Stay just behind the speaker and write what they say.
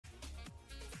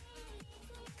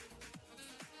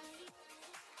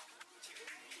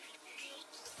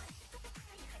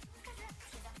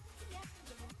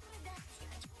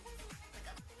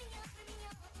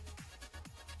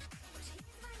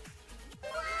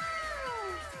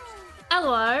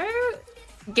Hello?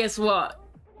 Guess what?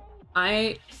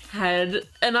 I had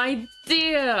an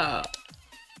idea.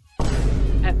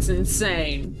 That's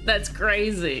insane. That's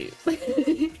crazy.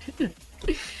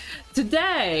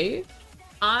 Today,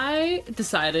 I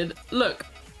decided, look,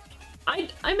 I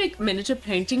make miniature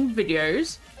painting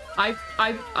videos. I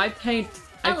paint.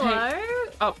 Hello?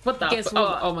 Oh, what the? Guess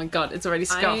what? Oh my god, it's already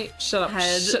scuffed. Shut up.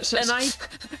 Shut.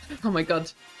 Oh my god.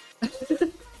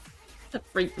 That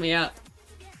freaked me out.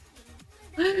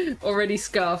 Already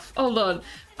scuff. Hold on.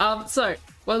 So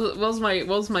what was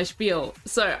my spiel?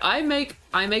 So I make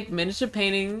miniature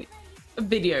painting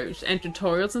videos and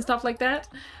tutorials and stuff like that.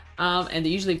 And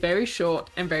they're usually very short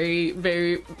and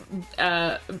very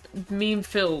meme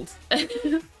filled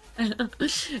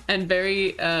and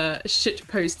very shit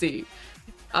posty.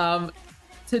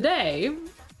 Today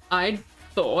I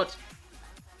thought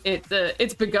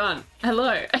it's begun.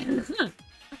 Hello.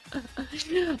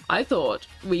 I thought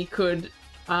we could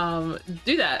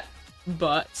do that,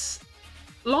 but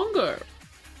longer.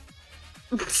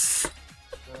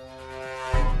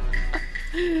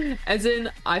 As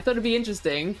in, I thought it'd be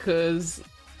interesting because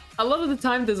a lot of the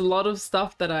time there's a lot of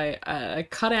stuff that I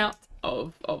cut out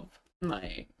of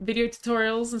my video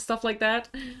tutorials and stuff like that.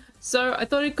 So I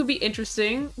thought it could be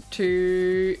interesting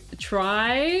to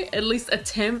try, at least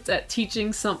attempt at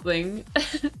teaching something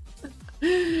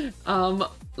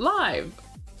live,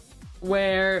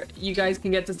 where you guys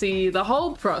can get to see the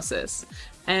whole process.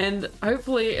 And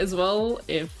hopefully as well,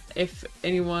 if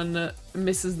anyone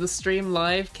misses the stream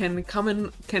live, can come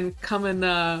and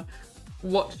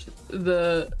watch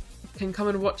the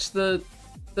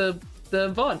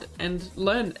VOD and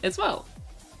learn as well.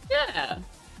 Yeah.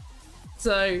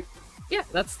 So yeah,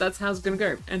 that's how it's gonna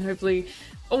go, and hopefully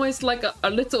almost like a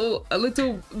little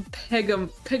Pega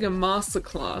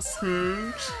masterclass.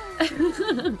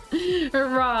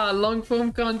 Hurrah, long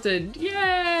form content.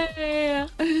 Yay!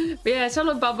 But yeah,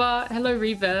 hello Baba, hello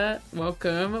Reva,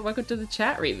 welcome to the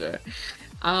chat, Reva.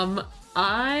 I'm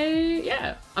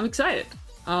excited.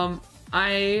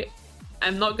 I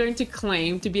am not going to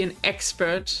claim to be an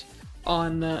expert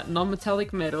on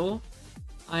non-metallic metal.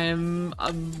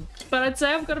 But I'd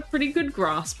say I've got a pretty good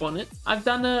grasp on it. I've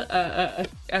done a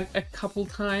couple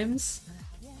times,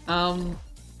 yeah,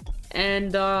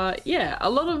 a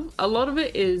lot of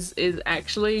it is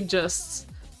actually just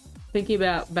thinking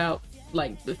about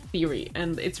like the theory,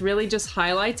 and it's really just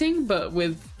highlighting, but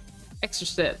with extra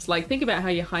steps. Like, think about how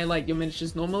you highlight your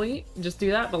miniatures normally. Just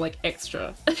do that, but like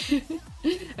extra.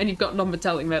 And you've got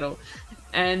non-metallic metal,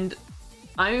 and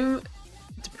I'm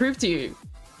to prove to you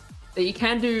that you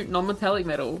can do non-metallic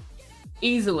metal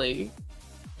easily.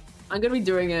 I'm gonna be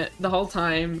doing it the whole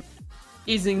time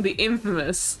using the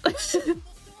infamous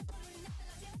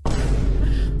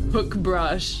hook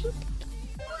brush.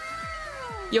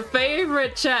 Your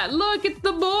favorite chat. Look, it's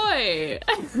the boy.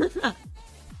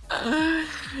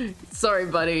 Sorry,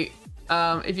 buddy.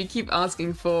 If you keep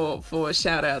asking for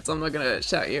shout outs, I'm not gonna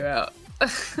shout you out.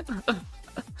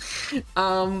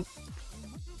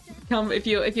 Come, if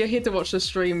you're here to watch the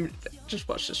stream, just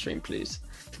watch the stream, please.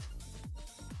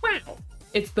 Wow,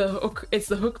 it's the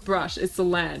hook brush, it's the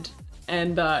land,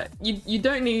 and you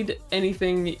don't need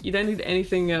anything. You don't need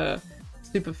anything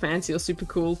super fancy or super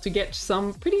cool to get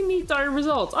some pretty neato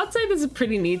results. I'd say this is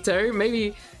pretty neato.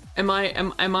 Maybe am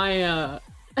I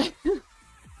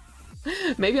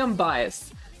maybe I'm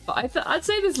biased, but I'd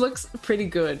say this looks pretty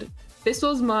good. This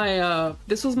was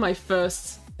my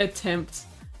first attempt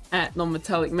at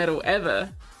non-metallic metal ever.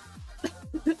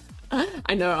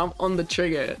 I know, I'm on the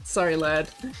trigger. Sorry, lad.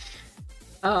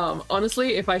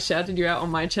 Honestly, if I shouted you out on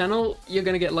my channel, you're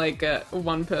gonna get like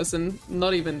one person.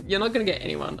 Not even. You're not gonna get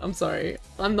anyone. I'm sorry.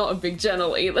 I'm not a big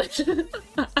channel either.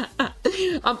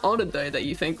 I'm honored though that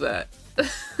you think that.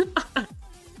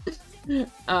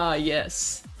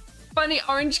 Yes. Funny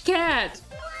orange cat.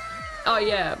 Oh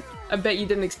yeah. I bet you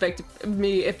didn't expect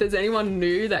me, if there's anyone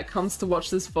new that comes to watch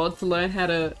this VOD to learn how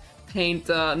to paint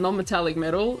non-metallic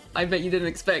metal, I bet you didn't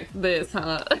expect this,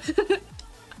 huh?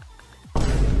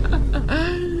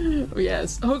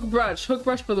 Yes, hook brush for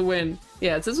the win.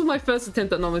 Yeah, so this was my first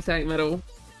attempt at non-metallic metal,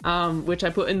 which I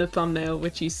put in the thumbnail,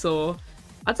 which you saw.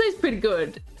 I'd say it's pretty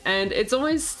good, and it's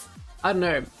almost, I don't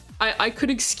know, I could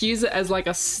excuse it as like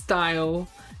a style.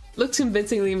 Looks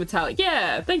convincingly metallic.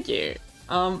 Yeah, thank you.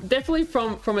 Definitely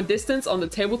from a distance on the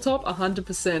tabletop,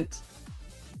 100%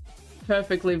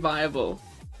 perfectly viable.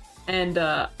 And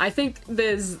I think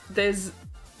there's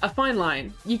a fine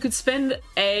line. You could spend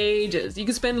ages, you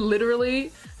could spend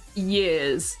literally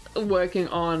years working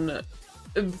on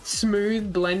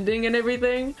smooth blending and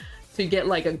everything, to get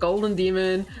like a golden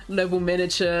demon, noble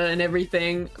miniature, and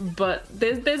everything. But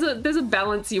there's a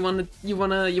balance you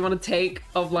wanna take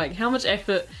of like how much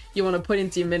effort you want to put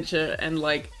into your miniature and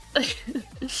like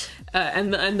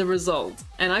and the result.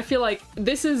 And I feel like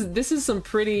this is some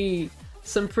pretty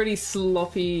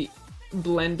sloppy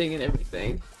blending and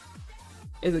everything.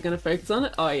 Is it gonna focus on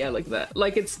it? Oh yeah, look at that.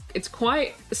 Like it's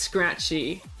quite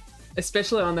scratchy,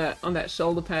 especially on that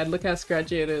shoulder pad. Look how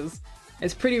scratchy it is.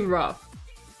 It's pretty rough.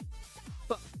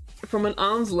 But from an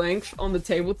arm's length on the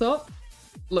tabletop,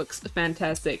 looks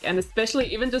fantastic. And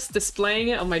especially even just displaying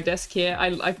it on my desk here,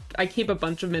 I keep a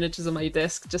bunch of miniatures on my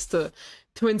desk just to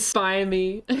inspire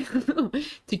me,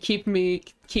 to keep me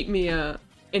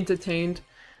entertained.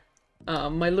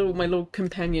 My little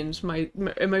companions, my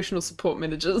emotional support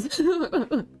miniatures.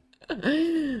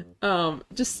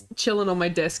 Just chilling on my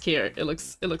desk here. It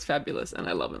looks fabulous, and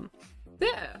I love them.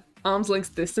 Yeah, arm's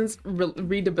length distance,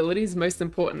 readability is most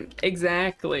important.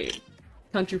 Exactly.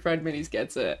 Country Fried Minis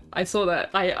gets it. I saw that.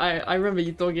 I remember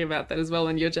you talking about that as well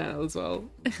on your channel as well.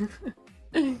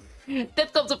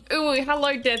 Dead Corpse of Uwu,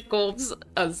 hello Dead Corpse.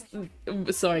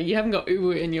 Sorry, you haven't got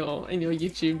Uwu in your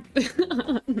YouTube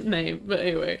name, but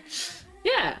anyway.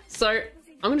 Yeah, so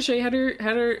I'm gonna show you how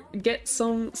to get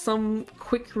some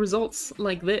quick results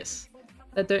like this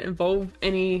that don't involve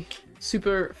any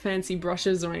super fancy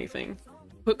brushes or anything.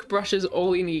 Hook brush is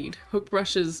all you need. Hook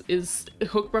brush is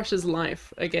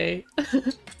life, okay?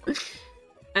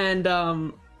 And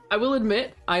I will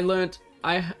admit I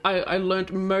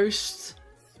learned most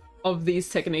of these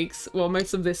techniques, well,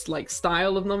 most of this like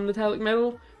style of non-metallic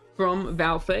metal from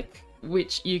Valfek,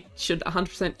 which you should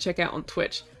 100% check out on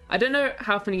Twitch. I don't know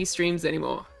how many he streams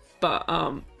anymore, but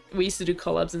we used to do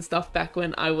collabs and stuff back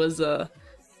when I was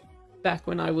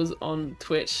on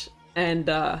Twitch,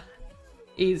 and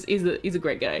he's a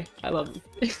great guy. I love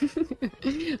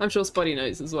him. I'm sure Spotty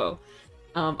knows as well.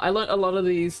 I learned a lot of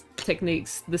these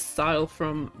techniques, this style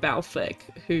from Valfek,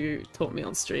 who taught me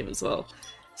on stream as well.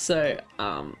 So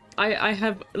I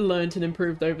have learned and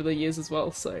improved over the years as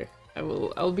well, so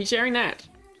I'll be sharing that.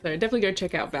 So definitely go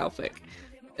check out Valfek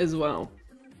as well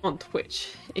on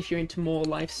Twitch if you're into more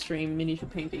live stream miniature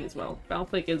painting as well.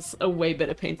 Valfek is a way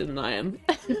better painter than I am.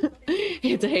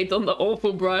 Here to hate on the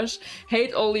awful brush.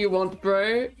 Hate all you want,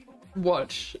 bro.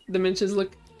 Watch. The miniatures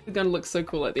gonna look so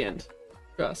cool at the end.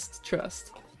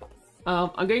 Trust.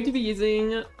 I'm going to be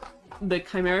using the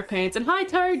Chimera paints. And hi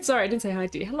Toad! Sorry, I didn't say hi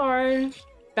to you. Hello!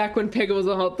 Back when Pega was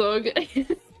a hot dog.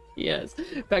 Yes,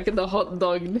 back in the hot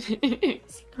dog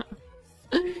days.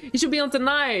 You should be on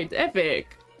tonight!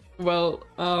 Epic! Well,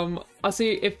 I'll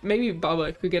see if maybe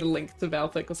Baba could get a link to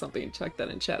Valfek or something and check that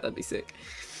in chat. That'd be sick.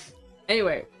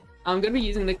 Anyway, I'm going to be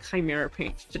using the Chimera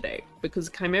paints today because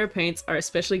Chimera paints are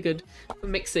especially good for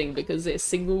mixing because they're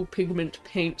single pigment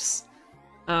paints.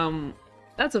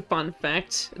 That's a fun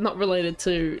fact, not related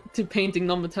to painting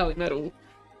non-metallic metal,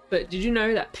 but did you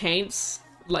know that paints,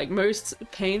 like most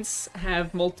paints,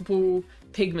 have multiple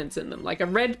pigments in them? Like a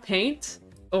red paint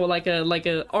or like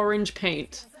a orange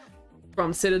paint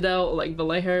from Citadel or like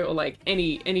Vallejo or like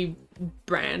any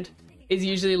brand is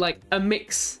usually like a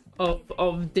mix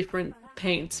of different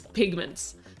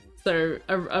pigments. So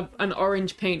an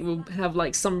orange paint will have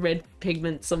like some red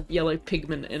pigment, some yellow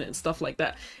pigment in it and stuff like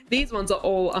that. These ones are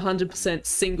all 100%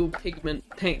 single pigment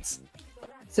paints.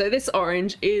 So this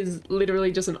orange is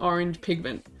literally just an orange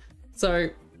pigment.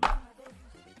 So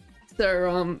they're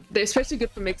especially good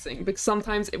for mixing because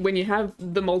sometimes when you have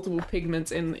the multiple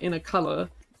pigments in a color,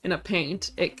 in a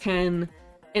paint, it can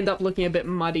end up looking a bit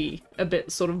muddy, a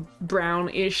bit sort of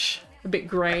brownish, a bit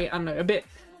grey, I don't know, a bit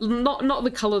not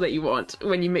the color that you want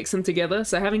when you mix them together.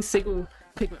 So having single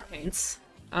pigment paints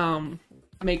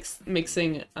makes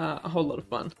mixing a whole lot of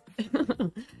fun.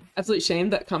 Absolute shame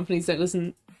that companies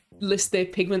don't list their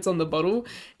pigments on the bottle.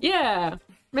 Yeah,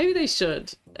 maybe they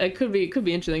should. It could be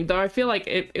interesting, though I feel like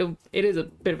it is a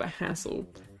bit of a hassle.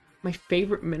 My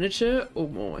favorite miniature? Oh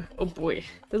boy,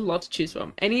 there's a lot to choose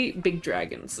from. Any big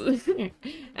dragons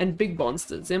and big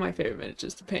monsters, they're my favorite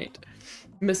miniatures to paint.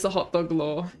 Mr. Hot Dog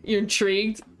Lore, you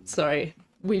intrigued? Sorry,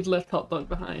 we've left Hot Dog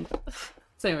behind.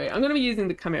 So anyway, I'm going to be using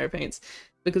the Chimera paints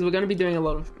because we're going to be doing a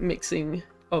lot of mixing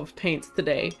of paints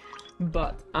today.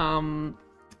 But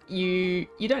you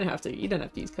don't have to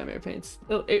use Chimera paints.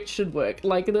 It should work.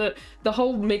 Like the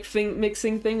whole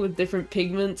mixing thing with different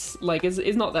pigments like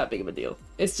is not that big of a deal.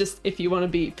 It's just if you want to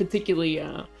be particularly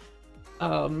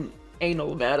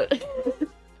anal about it.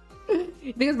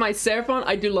 Because my Seraphon,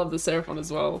 I do love the Seraphon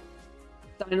as well.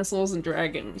 Dinosaurs and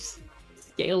dragons,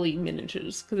 scaly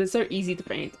miniatures, because they're so easy to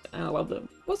paint and I love them.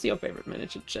 What's your favorite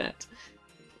miniature, chat?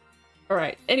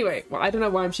 Alright, anyway, well, I don't know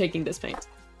why I'm shaking this paint.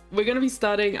 we're gonna be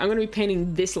starting. I'm gonna be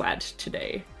painting this lad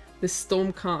today, this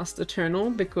Stormcast Eternal,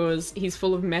 because he's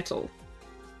full of metal.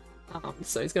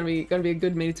 So it's gonna be a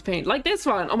good mini to paint. Like this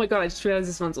one. Oh my god, I just realized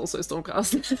this one's also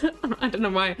Stormcast. I don't know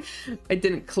why I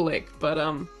didn't click, but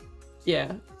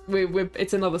yeah,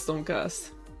 it's another Stormcast.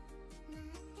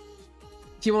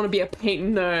 If you want to be a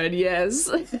paint nerd, yes.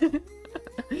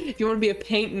 If you want to be a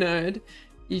paint nerd,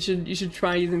 you should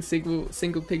try using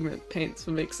single pigment paints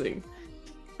for mixing.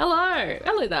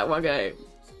 Hello that one guy.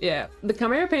 Yeah, the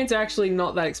Chimera paints are actually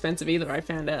not that expensive either, I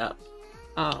found out.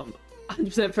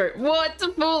 100% for what?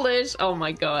 Foolish! Oh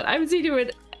my god, I haven't seen you in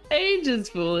ages,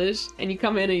 Foolish. And you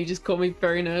come in and you just call me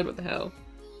furry nerd, what the hell?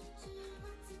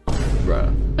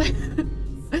 Bruh.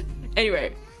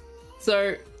 Anyway,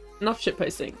 so enough shit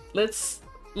posting. Let's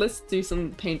do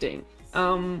some painting.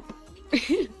 Am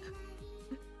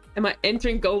I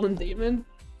entering Golden Demon?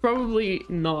 Probably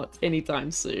not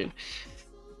anytime soon.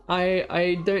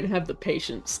 I don't have the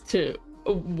patience to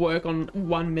work on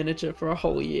one miniature for a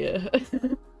whole year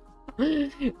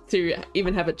to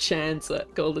even have a chance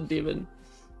at Golden Demon.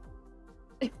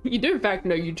 You do in fact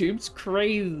know YouTube's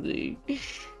crazy.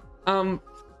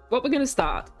 What we're gonna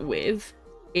start with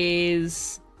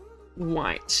is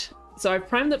white. So I've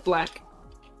primed it black,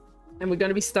 and we're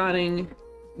gonna be starting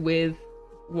with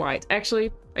white.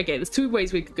 Actually, okay, there's two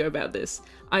ways we could go about this.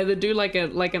 Either do like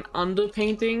an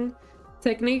underpainting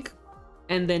technique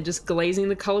and then just glazing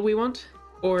the color we want,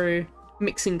 or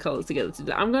mixing colors together to do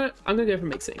that. I'm gonna go for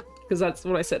mixing because that's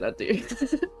what I said I'd do.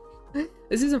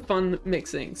 This is a fun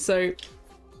mixing. So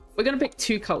we're gonna pick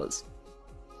two colors.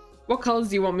 What colors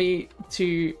do you want me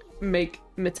to make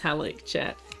metallic,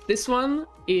 chat? This one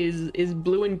is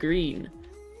blue and green.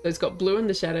 So it's got blue in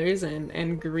the shadows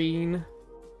and green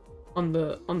on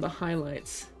the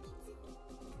highlights.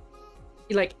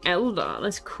 You like Elder?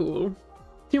 That's cool.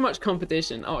 Too much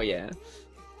competition. Oh yeah.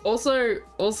 Also,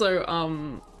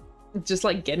 just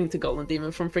like getting to Golden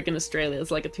Demon from freaking Australia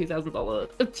is like a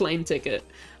 $2,000 plane ticket.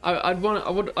 I'd want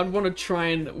to try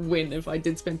and win if I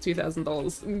did spend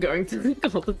 $2,000 going to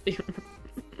Golden Demon.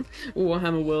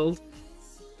 Warhammer World.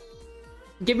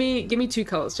 Give me two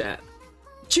colors, chat.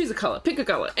 Choose a color. Pick a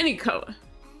color. Any color.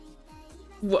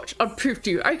 Watch. I'll prove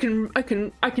to you. I can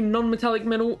non-metallic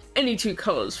metal any two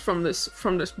colors from this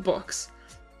box.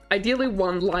 Ideally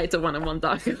one lighter one and one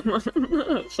darker one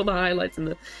for the highlights and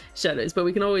the shadows, but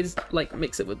we can always like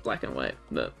mix it with black and white.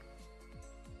 But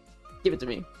give it to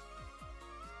me.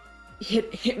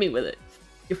 Hit me with it.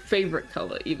 Your favorite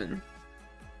color, even.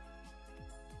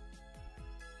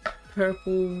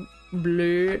 Purple,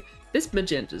 blue. This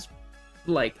magenta's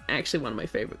like actually one of my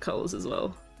favorite colors as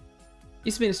well.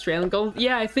 Used to be an Australian gold.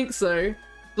 Yeah, I think so.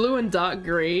 Blue and dark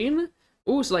green.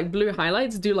 Oh, so like blue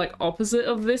highlights do like opposite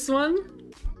of this one.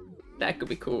 That could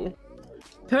be cool.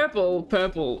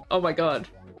 Purple. Oh my god.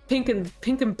 Pink and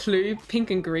blue, pink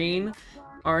and green,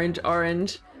 orange.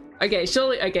 Okay,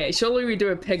 surely we do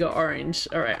a Pega orange.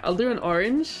 All right, I'll do an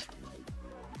orange.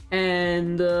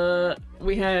 And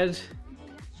we had,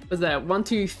 was that 1,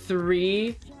 2,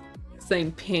 3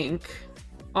 saying pink?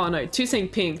 Oh no, 2 saying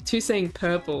pink, 2 saying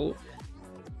purple.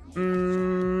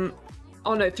 Oh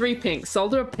no, 3 pink. So I'll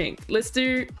do a pink. Let's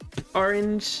do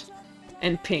orange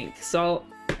and pink. So I'll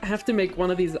have to make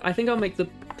one of these. I think I'll make the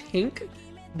pink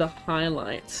the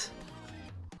highlight.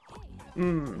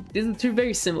 These are two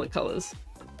very similar colors.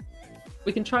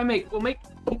 We can try we'll make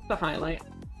pink the highlight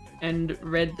and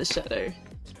red the shadow.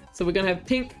 So we're gonna have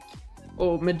pink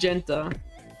or magenta,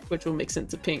 which will mix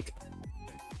into pink.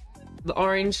 The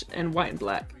orange and white and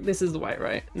black. This is the white,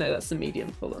 right? No, that's the medium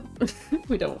color.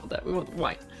 We don't want that. We want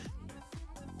white.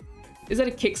 Is that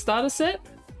a Kickstarter set?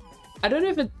 I don't know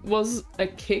if it was a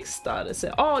Kickstarter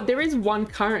set. Oh, there is one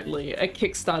currently, a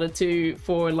Kickstarter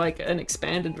for like an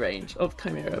expanded range of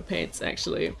Chimera paints,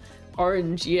 actually.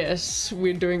 Orange, yes,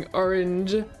 we're doing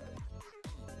orange.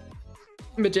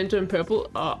 Magenta and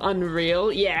purple are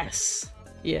unreal. Yes.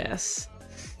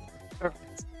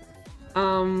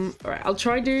 Alright, I'll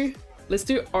try let's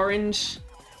do orange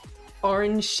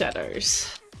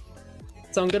shadows.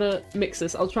 So I'm gonna mix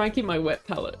this. I'll try and keep my wet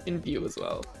palette in view as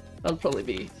well. That'll probably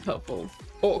be helpful.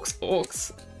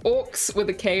 Orcs with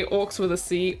a K, orcs with a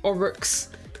C, oryx.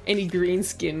 Any green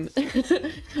skin.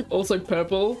 Also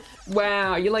purple.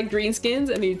 Wow, you like green skins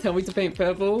and you tell me to paint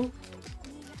purple?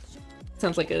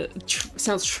 Sounds like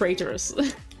sounds traitorous.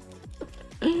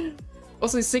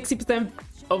 Also, 60%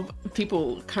 of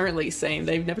people currently saying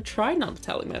they've never tried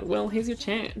non-metallic metal. Well, here's your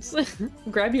chance.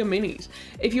 Grab your minis.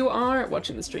 If you are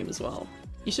watching the stream as well,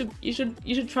 you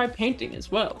should try painting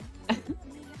as well.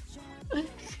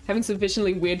 Having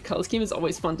sufficiently weird color scheme is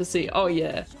always fun to see. Oh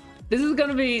yeah, This is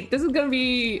gonna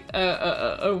be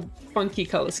a funky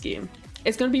color scheme.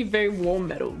 It's gonna be very warm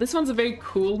metal. This one's a very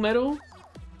cool metal.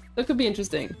 That could be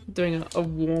interesting, doing a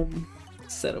warm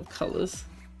set of colors.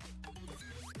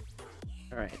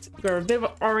 All right, got a bit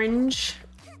of orange,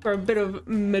 got a bit of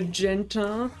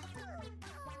magenta.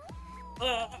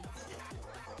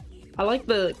 I like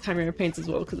the chimera paints as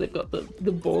well because they've got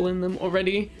the ball in them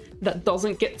already that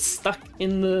doesn't get stuck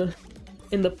in the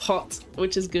pot,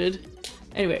 which is good.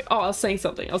 Anyway, oh, I was saying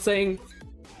something. I was saying,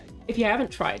 if you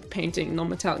haven't tried painting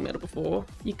non-metallic metal before,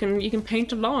 you can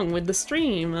paint along with the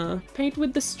stream. Paint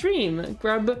with the stream.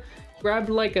 Grab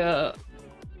like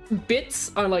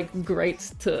bits are like great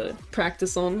to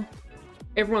practice on.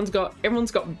 Everyone's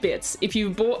got bits. If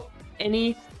you've bought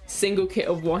any single kit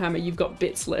of Warhammer, you've got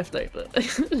bits left over.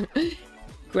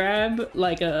 Grab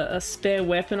like a spare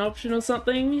weapon option or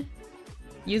something.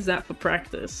 Use that for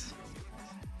practice.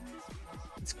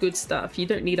 It's good stuff. You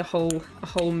don't need a whole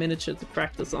miniature to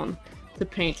practice on, to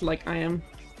paint like I am.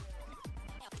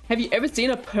 Have you ever seen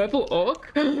a purple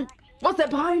orc? What's that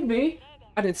behind me?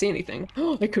 I didn't see anything.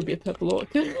 Oh, it could be a purple orc.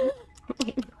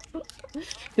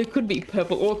 There could be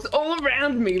purple orcs all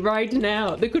around me right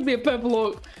now. There could be a purple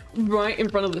orc right in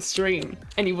front of the stream,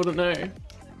 and you wouldn't know.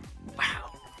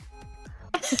 Wow.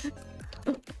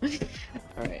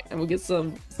 Alright, and we'll get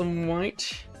some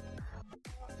white.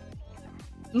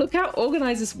 Look how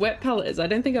organized this wet palette is. I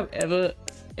don't think I've ever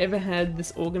had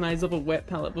this organized of a wet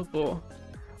palette before.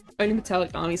 Only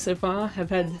metallic armies so far have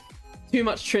had too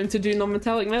much trim to do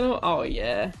non-metallic metal. Oh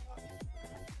yeah,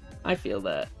 I feel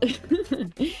that.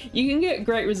 You can get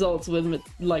great results with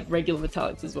like regular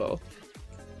metallics as well.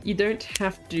 You don't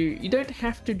have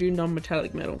to do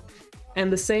non-metallic metal, and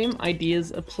the same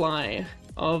ideas apply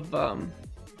of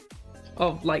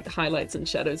like highlights and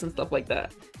shadows and stuff like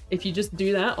that. If you just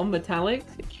do that on metallic,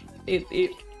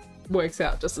 it works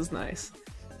out just as nice.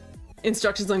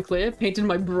 Instructions unclear. Painted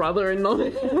my brother in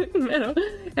non-metallic metal.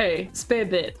 Hey, spare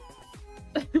bit.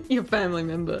 Your family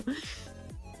member.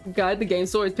 Guide the game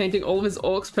store is painting all of his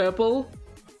orcs purple.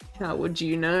 How would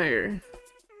you know?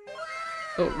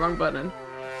 Oh, wrong button.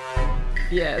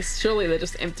 Yes, surely they're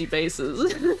just empty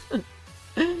bases.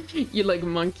 You like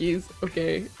monkeys.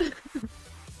 Okay.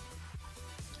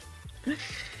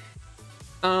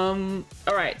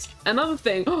 Alright, another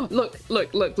thing. Oh, look,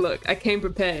 I came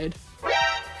prepared.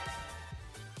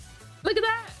 Look at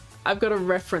that! I've got a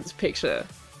reference picture.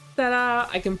 Ta-da!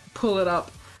 I can pull it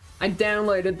up. I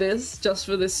downloaded this just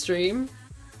for this stream.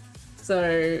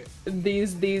 So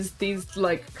these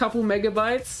like couple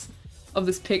megabytes of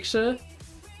this picture,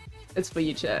 it's for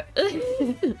you, chat.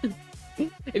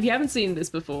 If you haven't seen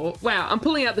this before, wow, I'm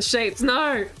pulling out the shapes.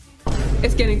 No!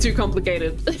 It's getting too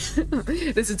complicated.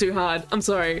 This is too hard. I'm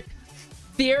sorry.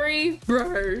 Theory,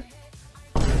 bro.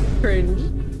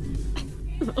 Cringe.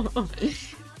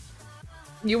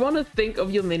 You want to think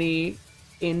of your mini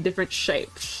in different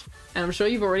shapes. And I'm sure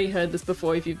you've already heard this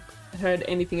before if you've heard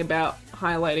anything about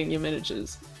highlighting your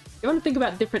miniatures. You want to think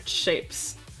about different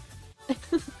shapes.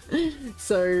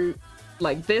 So,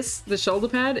 like this, the shoulder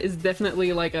pad is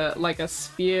definitely like a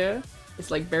sphere.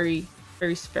 It's like very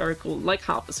spherical, like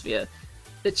half a sphere.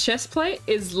 The chest plate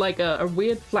is like a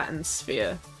weird flattened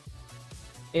sphere.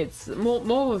 It's more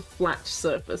of a flat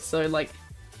surface, so like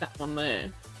that one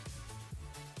there.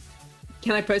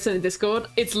 Can I post it in Discord?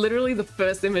 It's literally the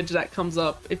first image that comes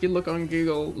up if you look on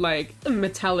Google, like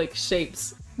metallic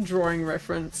shapes drawing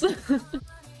reference.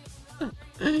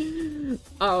 There's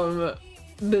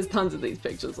tons of these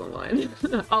pictures online.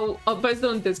 I'll post it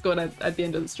on Discord at the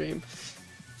end of the stream.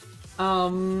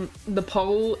 The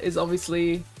pole is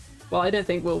obviously, well, I don't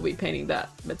think we'll be painting that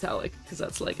metallic because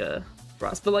that's like a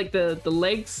brass, but like the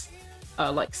legs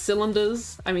are like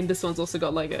cylinders. I mean, this one's also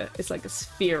got like it's like a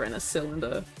sphere and a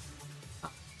cylinder.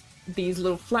 These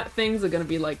little flat things are going to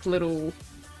be like little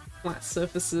flat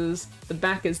surfaces. The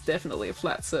back is definitely a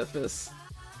flat surface.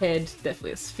 Head,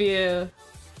 definitely a sphere.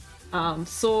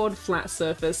 Sword, flat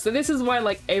surface. So this is why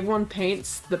like everyone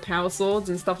paints the power swords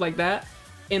and stuff like that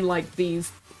in like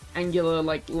these angular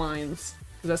like lines.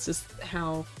 That's just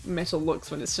how metal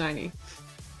looks when it's shiny.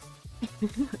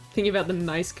 Think about the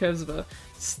nice curves of a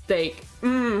steak.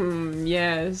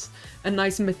 Yes. A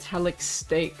nice metallic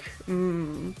steak.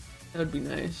 That would be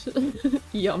nice.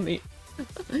 Yummy.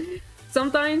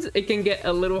 Sometimes it can get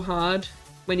a little hard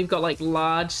when you've got like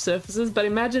large surfaces, but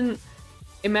imagine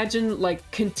like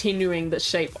continuing the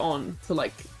shape on to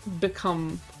like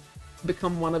become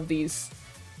one of these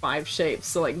 5 shapes.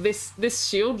 So like this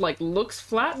shield like looks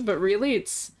flat, but really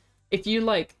it's, if you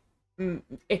like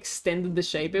extended the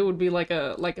shape, it would be like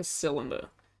a cylinder.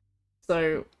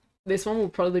 So this one will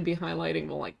probably be highlighting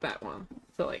more like that one.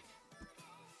 So like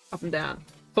up and down.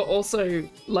 But also,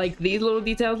 like, these little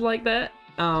details like that,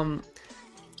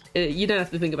 you don't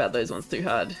have to think about those ones too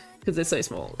hard, because they're so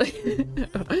small.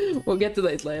 We'll get to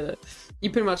those later. You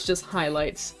pretty much just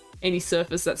highlight any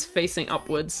surface that's facing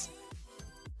upwards.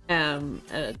 You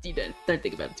don't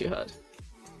think about it too hard.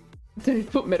 Don't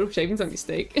put metal shavings on your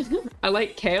steak. I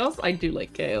like chaos. I do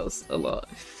like chaos a lot.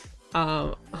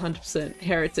 100%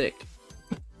 heretic.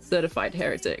 Certified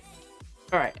heretic.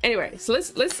 Alright, anyway, so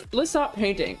let's start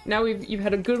painting. Now you've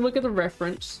had a good look at the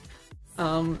reference.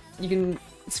 You can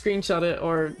screenshot it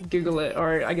or Google it,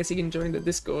 or I guess you can join the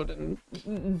Discord and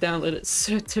download it.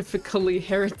 Certifically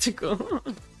heretical.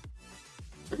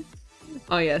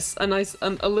 Oh yes, a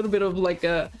little bit of like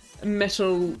a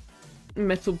metal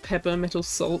pepper, metal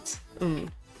salt.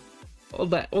 All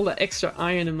that extra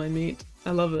iron in my meat.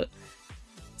 I love it.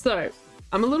 So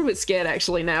I'm a little bit scared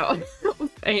actually now of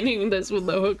painting this with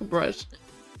the hook brush.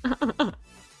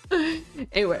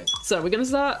 Anyway, so we're gonna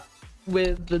start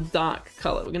with the dark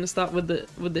color. We're gonna start with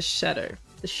the shadow,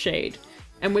 the shade,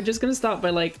 and we're just gonna start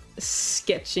by like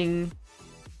sketching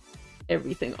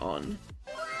everything on,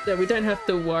 so we don't have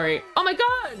to worry. Oh my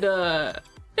god!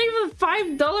 Thank you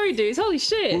for the $5 dues. Holy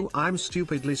shit! Ooh, I'm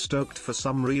stupidly stoked for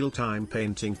some real-time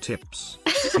painting tips.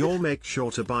 You'll make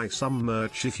sure to buy some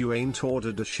merch if you ain't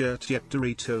ordered a shirt yet.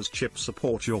 Doritos Chip,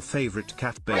 support your favorite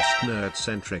cat-based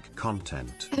nerd-centric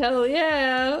content. Hell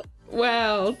yeah!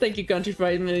 Wow, thank you Country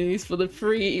Fried Minis for the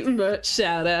free merch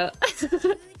shout out.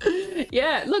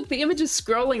 Yeah, look, the image is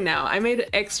scrolling now. I made it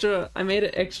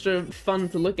extra fun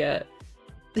to look at.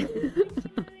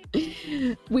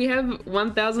 We have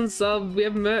 1,000 subs. We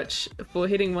have merch for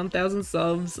hitting 1,000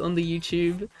 subs on the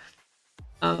YouTube.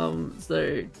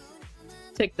 So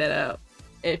check that out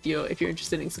if you're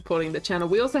interested in supporting the channel.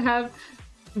 We also have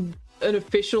an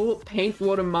official paint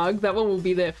water mug. That one will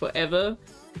be there forever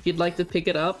if you'd like to pick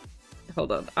it up.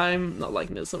 Hold on, I'm not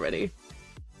liking this already.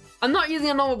 I'm not using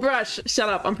a normal brush. Shut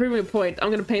up, I'm proving a point.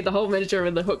 I'm gonna paint the whole miniature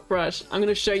with the hook brush. I'm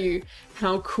gonna show you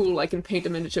how cool I can paint a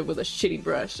miniature with a shitty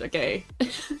brush, okay?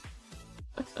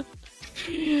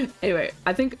 Anyway,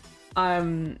 I think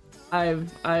I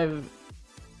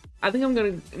think I'm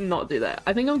gonna not do that.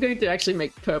 I think I'm going to actually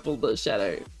make purple the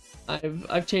shadow.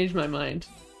 I've changed my mind.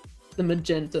 The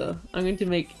magenta. I'm going to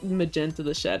make magenta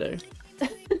the shadow.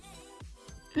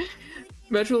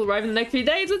 Merch will arrive in the next few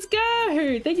days. Let's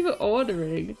go! Thank you for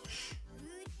ordering.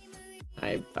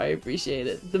 I appreciate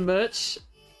it. The merch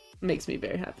makes me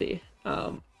very happy.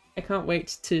 I can't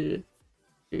wait to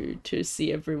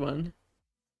see everyone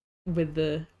with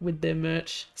their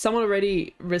merch. Someone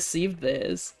already received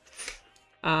theirs.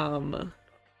 I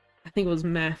think it was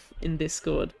Math in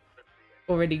Discord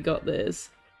already got theirs,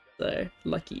 so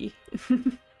lucky.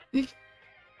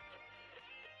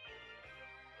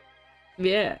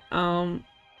 Yeah,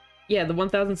 yeah, the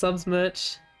 1,000 subs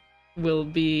merch will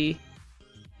be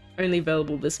only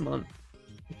available this month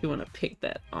if you want to pick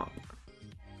that up.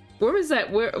 Where is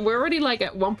that? We're already like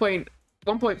at 1.4,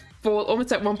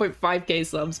 almost at 1.5k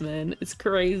subs, man. It's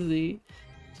crazy.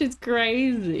 It's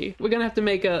crazy. We're gonna have to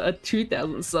make a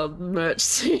 2,000 sub merch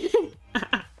soon.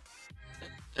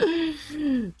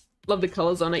 Love the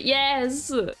colors on it.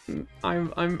 Yes,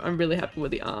 I'm really happy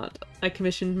with the art. I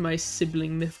commissioned my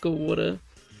sibling Mythical Water,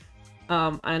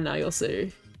 and I also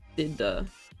did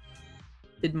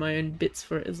my own bits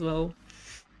for it as well.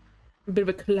 A bit of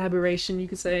a collaboration, you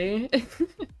could say.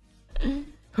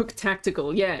 Hook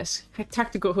tactical, yes.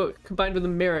 Tactical hook combined with a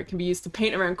mirror can be used to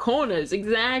paint around corners.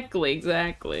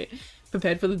 Exactly.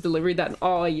 Prepared for the delivery. That,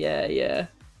 oh yeah, yeah.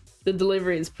 The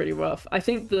delivery is pretty rough. I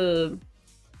think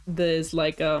there's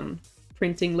like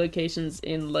printing locations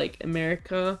in like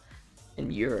America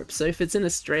and Europe. So if it's in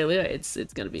Australia, it's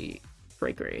gonna be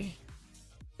freakery.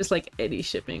 Just like any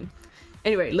shipping.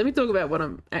 Anyway, let me talk about what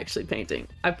I'm actually painting.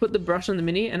 I put the brush on the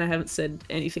mini and I haven't said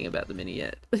anything about the mini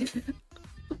yet.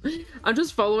 I'm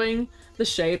just following the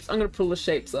shapes. I'm gonna pull the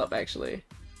shapes up actually.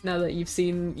 Now that you've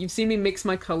seen me mix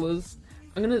my colors,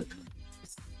 I'm gonna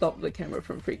stop the camera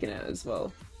from freaking out as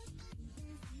well.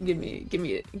 Give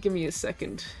me a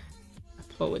second.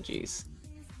 Apologies.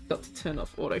 Got to turn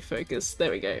off autofocus.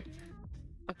 There we go.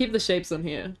 I'll keep the shapes on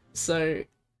here. So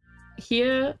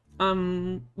here,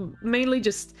 mainly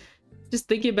just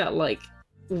thinking about like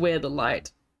where the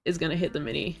light is gonna hit the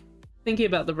mini. Thinking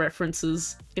about the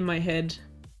references in my head.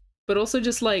 But also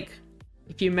just like,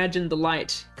 if you imagine the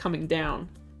light coming down,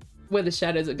 where the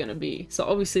shadows are gonna be. So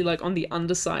obviously like on the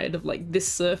underside of like this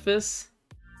surface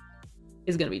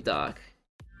is gonna be dark.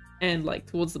 And like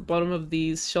towards the bottom of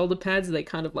these shoulder pads, they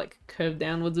kind of like curve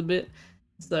downwards a bit.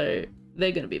 So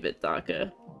they're gonna be a bit darker.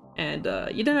 And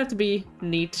you don't have to be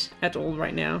neat at all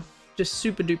right now. Just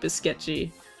super duper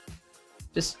sketchy.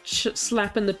 Just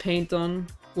slapping the paint on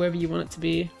wherever you want it to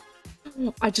be.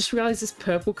 I just realized this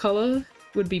purple color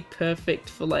would be perfect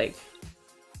for like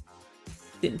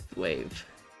synthwave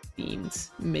themed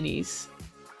minis.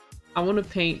 I want to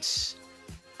paint.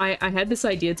 I had this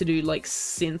idea to do like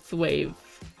synthwave.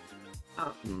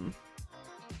 Oh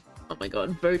my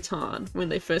god, Votan when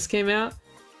they first came out,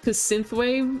 because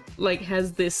synthwave like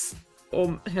has this,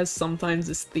 or has sometimes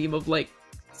this theme of like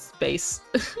space.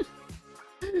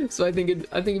 So I think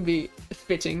it'd be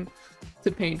fitting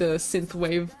to paint a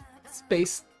synthwave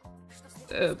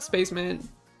spaceman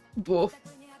dwarf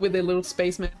with their little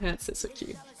spaceman hats. That's so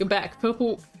cute. Go back.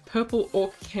 Purple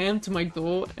orc came to my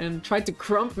door and tried to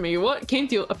crump me. What?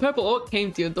 A purple orc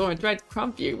came to your door and tried to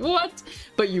crump you. What?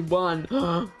 But you won.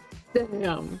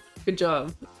 Damn. Good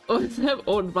job. I've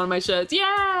ordered one of my shirts.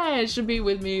 Yeah! It should be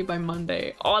with me by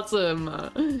Monday.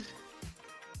 Awesome.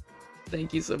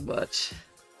 Thank you so much.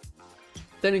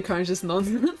 Don't encourage this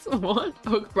nonsense. What?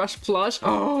 Hook brush plush?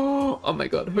 Oh my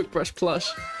god, hook brush plush.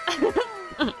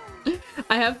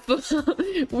 I have.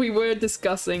 We were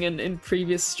discussing in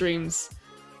previous streams,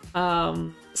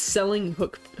 selling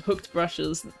hooked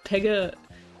brushes.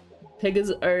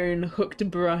 Pega's own hooked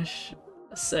brush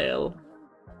sale.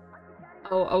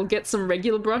 I'll get some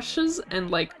regular brushes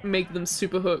and like make them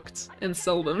super hooked and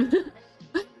sell them.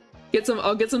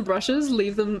 I'll get some brushes,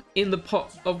 leave them in the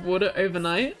pot of water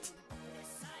overnight,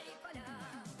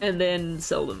 and then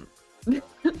sell them.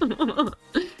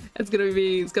 It's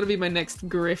gonna be my next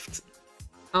grift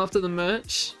after the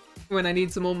merch when I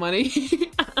need some more money.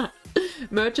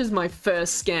 Merch is my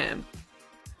first scam.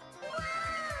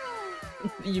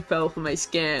 You fell for my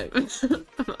scam.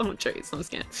 I'm gonna show you, it's not a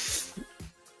scam.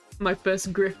 My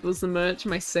first grift was the merch.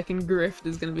 My second grift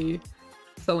is gonna be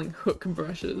selling hook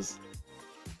brushes.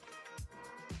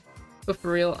 But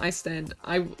for real,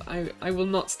 I will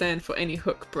not stand for any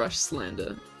hook brush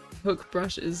slander. Hook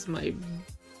brush is my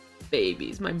baby,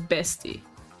 it's my bestie.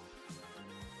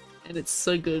 And it's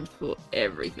so good for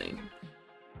everything.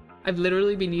 I've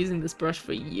literally been using this brush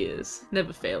for years.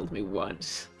 Never failed me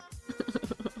once.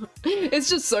 It's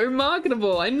just so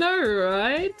marketable, I know,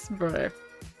 right? Bro.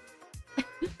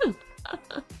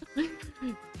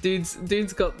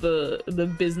 Dude's got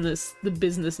the business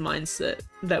mindset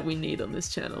that we need on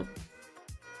this channel.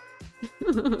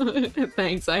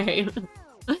 Thanks, I hate it.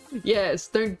 Yes,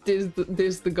 don't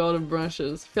diss the god of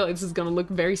brushes. I feel like this is gonna look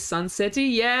very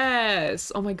sunsetty.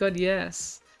 Yes! Oh my god,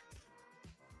 yes.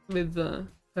 With the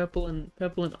purple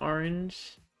and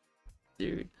orange.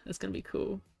 Dude, that's gonna be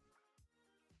cool.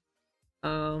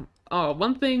 Oh,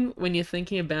 one thing when you're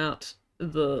thinking about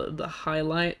the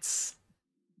highlights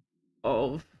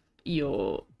of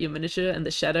your miniature and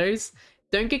the shadows,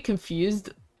 don't get confused,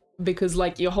 because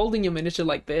like you're holding your miniature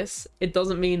like this, it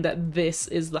doesn't mean that this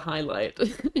is the highlight.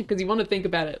 Because you want to think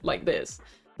about it like this.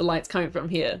 The light's coming from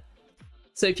here.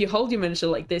 So if you hold your miniature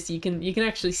like this, you can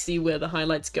actually see where the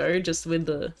highlights go, just with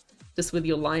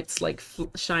your lights like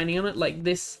shining on it, like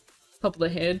this top of the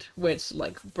head where it's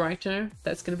like brighter.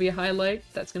 That's gonna be a highlight.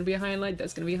 That's gonna be a highlight.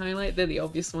 That's gonna be a highlight. They're the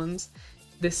obvious ones.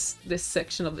 This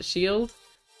section of the shield.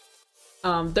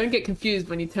 Don't get confused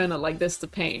when you turn it like this to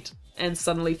paint and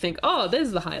suddenly think, oh,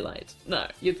 there's the highlight. No,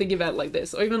 you're thinking about it like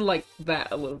this, or even like that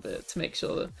a little bit to make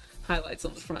sure the highlight's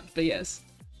on the front. But yes,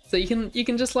 so you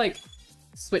can just like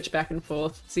switch back and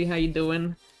forth, see how you're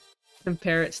doing,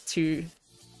 compare it to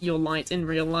your light in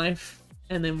real life,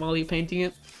 and then while you're painting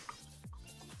it,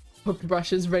 hook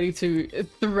brushes ready to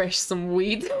thresh some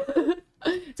wheat.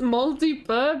 It's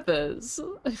multi-purpose.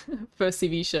 First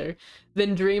TV show,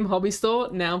 then dream hobby store,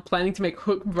 now planning to make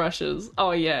hook brushes.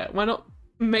 Oh yeah, why not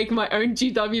make my own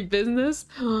GW business?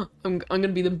 I'm gonna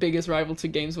be the biggest rival to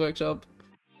Games Workshop.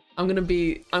 I'm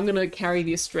gonna carry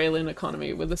the Australian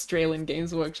economy with Australian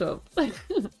Games Workshop.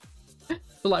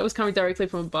 The light was coming directly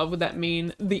from above. Would that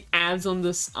mean the ads on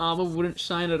this armor wouldn't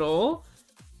shine at all?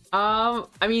 I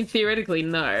mean, theoretically,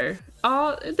 no.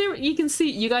 There, you can see,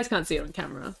 you guys can't see it on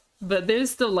camera, but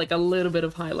there's still like a little bit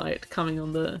of highlight coming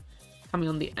on the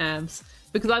abs,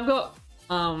 because I've got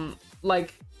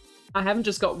like, I haven't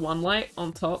just got one light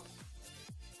on top,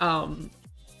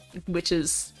 which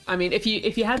is, I mean, if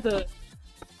you had the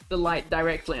light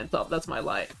directly on top, that's my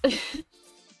light.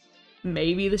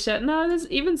 Maybe the shadow. No, there's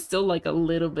even still like a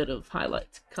little bit of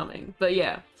highlight coming, but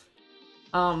yeah.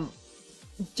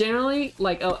 Generally,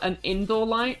 like an indoor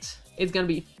light is going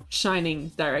to be shining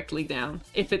directly down.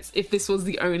 If this was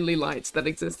the only light that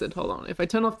existed. Hold on, if I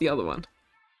turn off the other one,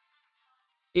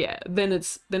 yeah, then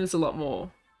it's a lot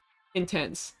more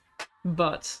intense.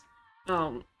 But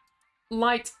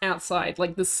light outside,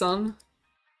 like the sun,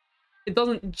 it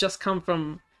doesn't just come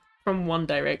from from one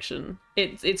direction.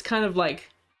 It's kind of like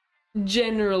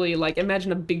generally like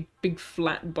imagine a big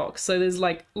flat box. So there's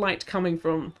like light coming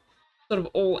from sort of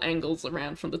all angles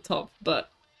around from the top, but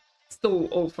still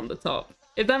all from the top.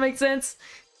 If that makes sense.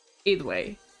 Either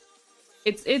way,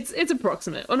 it's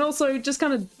approximate, and also just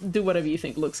kind of do whatever you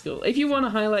think looks cool. If you want to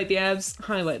highlight the abs,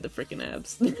 highlight the freaking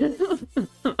abs.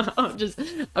 I'm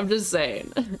just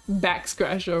saying. Back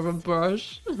scratch over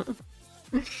brush.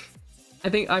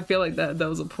 I feel like that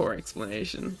was a poor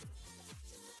explanation.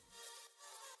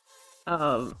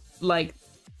 Like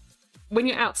when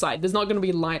you're outside, there's not going to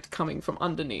be light coming from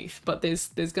underneath, but there's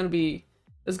going to be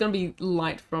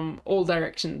light from all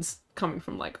directions coming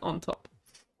from like on top.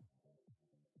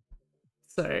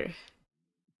 So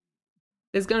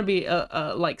there's going to be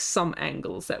like some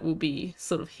angles that will be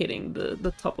sort of hitting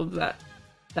the top of the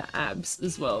abs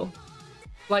as well,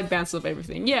 like bounce off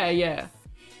everything. Yeah,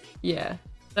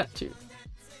 that too.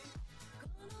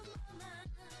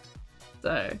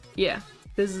 So yeah,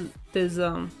 there's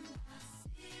the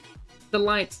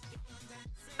light.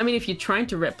 I mean, if you're trying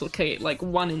to replicate like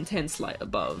one intense light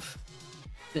above,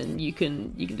 then you can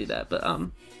do that. But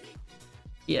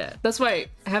yeah, that's why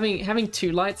having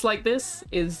two lights like this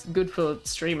is good for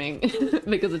streaming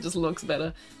because it just looks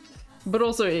better. But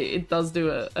also it does do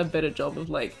a better job of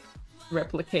like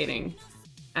replicating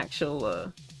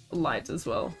actual light as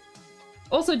well.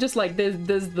 Also, just like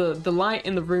there's the light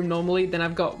in the room normally, then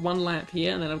I've got one lamp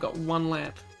here, and then I've got one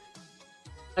lamp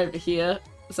over here.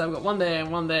 So I've got one there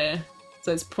and one there.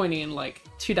 So it's pointing in like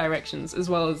two directions, as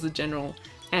well as the general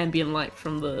ambient light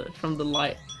from the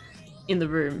light in the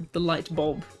room, the light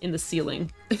bulb in the ceiling,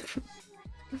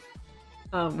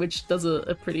 which does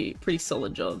a pretty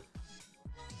solid job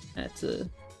at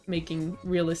making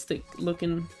realistic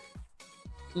looking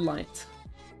light.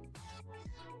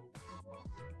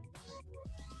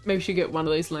 Maybe we should get one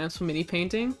of those lamps for mini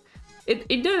painting.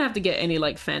 It don't have to get any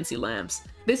like fancy lamps.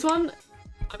 This one,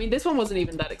 I mean, this one wasn't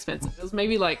even that expensive. It was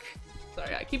maybe like,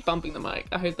 sorry, I keep bumping the mic.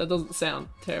 I hope that doesn't sound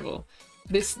terrible.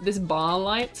 This bar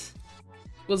light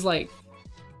was like,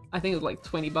 I think it was like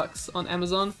 20 bucks on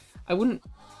Amazon. I wouldn't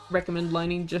recommend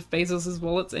lining Jeff Bezos's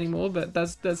wallets anymore, but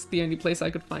that's the only place I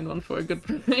could find one for a good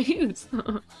price.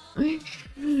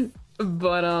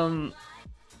 But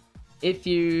if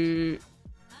you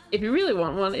really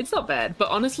want one, it's not bad. But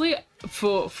honestly,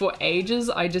 for ages,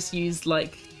 I just used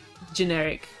like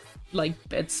generic like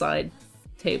bedside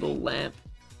table lamp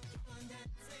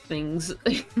things.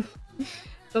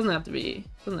 Doesn't have to be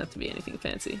anything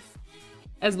fancy.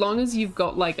 As long as you've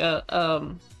got like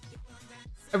a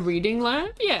reading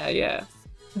lamp, yeah.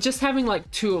 Just having like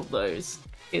two of those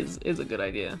is a good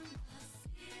idea.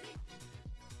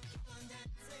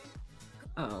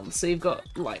 So you've got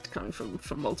light coming from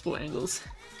multiple angles.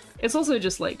 It's also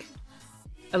just like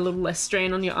a little less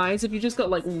strain on your eyes if you just got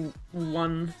like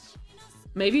one.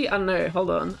 Maybe, I don't know, hold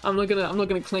on. I'm not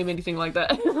gonna claim anything like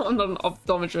that. I'm not an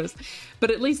optometrist. But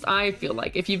at least I feel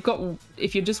like if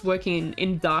you're just working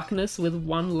in darkness with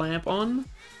one lamp on,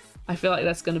 I feel like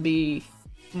that's gonna be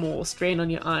more strain on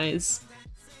your eyes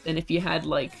than if you had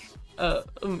like a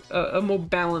more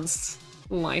balanced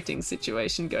lighting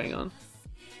situation going on.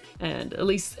 And at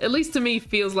least to me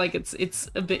feels like it's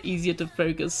a bit easier to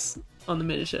focus on the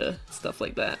miniature, stuff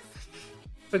like that.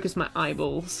 Focus my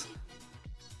eyeballs.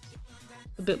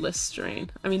 A bit less strain.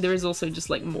 I mean, there is also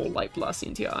just like more light blasting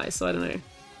into your eyes, so I don't know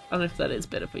if that is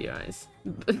better for your eyes.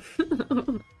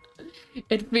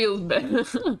 It feels better.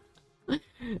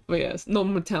 But yes,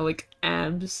 non-metallic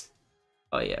abs.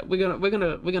 Oh yeah, we're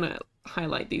gonna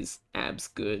highlight these abs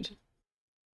good.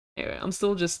 Anyway, I'm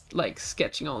still just like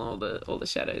sketching on all the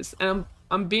shadows, and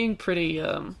I'm being pretty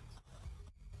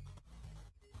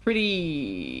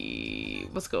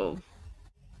what's it called?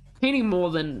 Painting more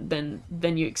than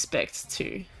you expect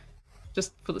to,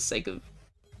 just for the sake of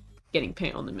getting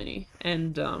paint on the mini.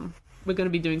 And we're going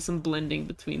to be doing some blending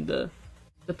between the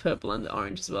purple and the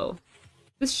orange as well.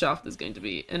 This shaft is going to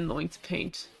be annoying to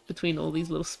paint between all these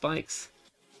little spikes.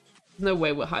 There's no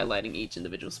way we're highlighting each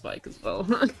individual spike as well.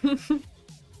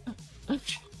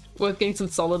 Worth getting some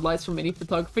solid lights from mini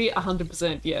photography?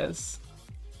 100% yes.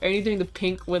 Are you doing the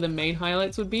pink where the main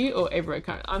highlights would be, or everywhere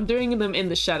currently? I'm doing them in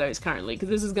the shadows currently, because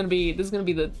this is gonna be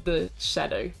the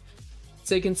shadow.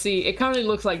 So you can see it currently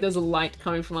looks like there's a light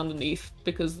coming from underneath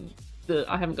because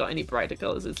I haven't got any brighter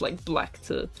colors. It's like black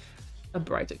to a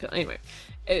brighter color. Anyway,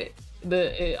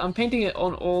 I'm painting it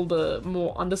on all the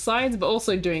more undersides, but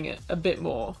also doing it a bit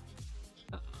more,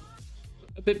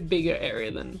 a bit bigger area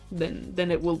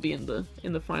than it will be in the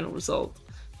final result.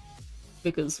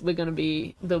 Because there'll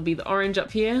be the orange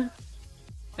up here,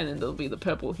 and then there'll be the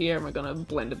purple here, and we're gonna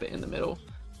blend a bit in the middle.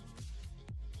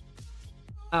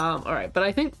 Alright, but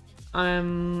I think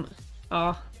I'm...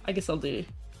 I guess I'll do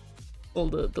all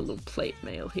the little plate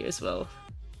mail here as well.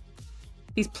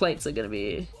 These plates are gonna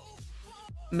be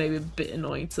maybe a bit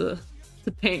annoying to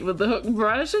paint with the hook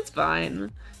brush. It's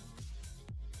fine.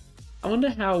 I wonder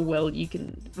how well we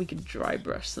can dry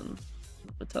brush some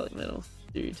metallic metal.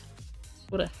 Dude,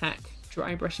 what a hack.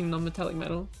 Dry brushing non-metallic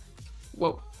metal.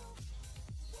 Whoa.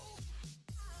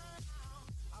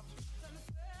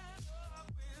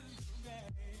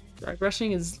 Dry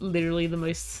brushing is literally the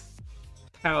most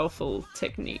powerful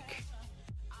technique.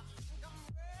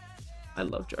 I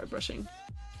love dry brushing.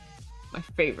 My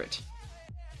favorite.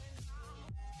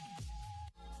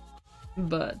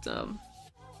 But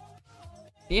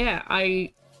yeah,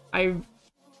 I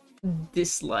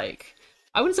dislike,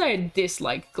 I wouldn't say I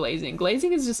dislike glazing.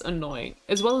 Glazing is just annoying.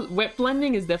 As well as wet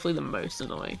blending is definitely the most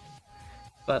annoying.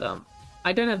 But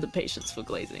I don't have the patience for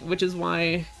glazing, which is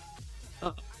why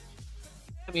I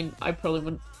mean, I probably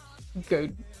wouldn't go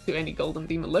to any Golden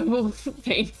Demon level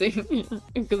painting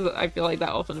because I feel like that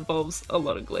often involves a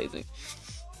lot of glazing.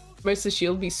 Most of the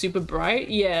shield be super bright.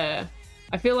 Yeah,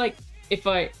 I feel like if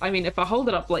I hold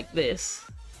it up like this,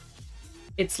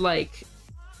 it's like,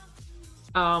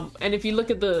 and if you look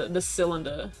at the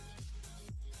cylinder,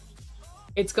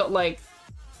 it's got like,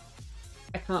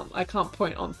 I can't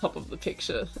point on top of the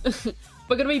picture.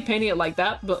 We're gonna be painting it like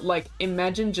that, but like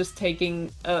imagine just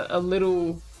taking a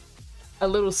little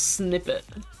snippet.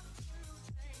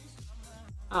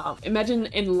 Imagine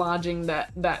enlarging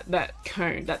that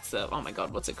cone. That's oh my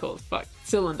god, what's it called? Fuck,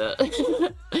 cylinder.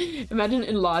 Imagine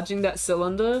enlarging that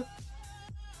cylinder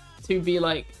to be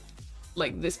like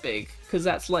this big, because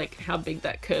that's like how big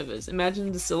that curve is.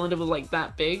 Imagine the cylinder was like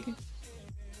that big.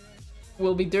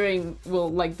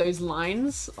 Like those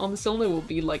lines on the cylinder will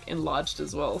be like enlarged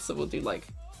as well. So we'll do like,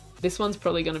 this one's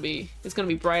probably gonna be, it's gonna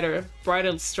be brighter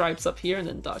stripes up here and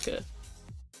then darker,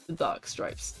 the dark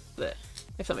stripes there,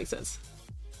 if that makes sense.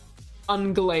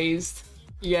 Unglazed,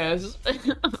 yes.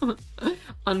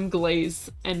 Unglazed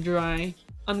and dry,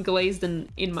 unglazed and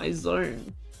in my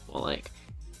zone, or like,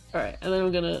 all right. And then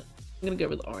I'm gonna go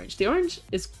with orange. The orange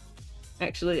is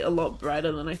actually a lot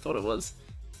brighter than I thought it was.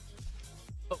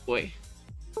 Oh boy.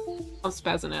 I'm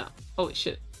spazzing out. Holy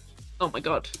shit. Oh my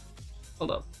god.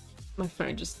 Hold up. My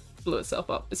phone just blew itself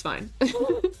up. It's fine.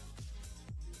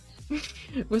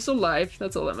 We're still live.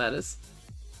 That's all that matters.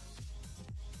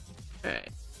 Alright.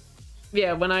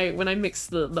 Yeah, when I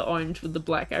mixed the orange with the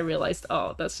black, I realized,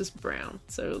 oh, that's just brown.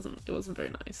 So it wasn't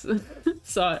very nice.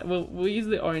 So we'll use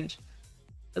the orange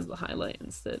as the highlight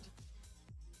instead.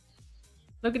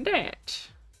 Look at that.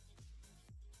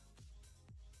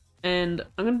 And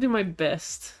I'm gonna do my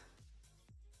best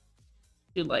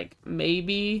to like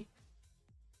maybe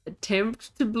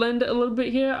attempt to blend it a little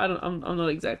bit here. I'm not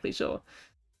exactly sure.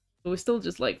 But we're still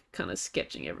just like kind of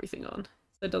sketching everything on.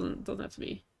 So it doesn't have to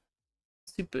be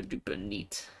super duper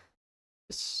neat.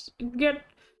 Just get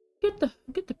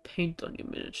the paint on your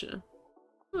miniature.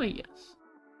 Oh yes.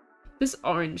 This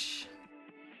orange,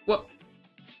 well,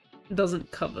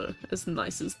 doesn't cover as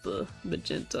nice as the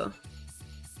magenta.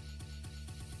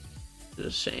 It's a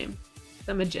shame.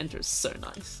 That magenta is so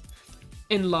nice.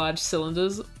 In large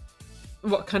cylinders.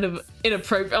 What kind of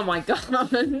inappropriate? Oh my god,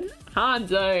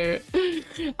 Hanzo!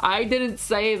 I didn't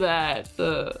say that.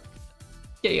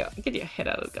 Get your head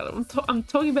out of the gutter. I'm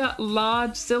talking about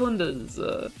large cylinders,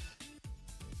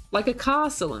 like a car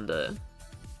cylinder.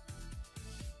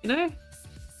 You know?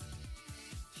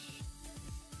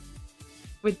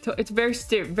 It's very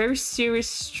serious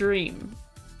stream.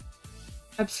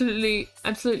 Absolutely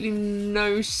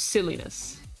no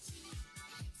silliness.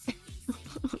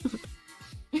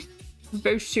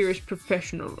 Very serious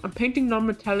professional. I'm painting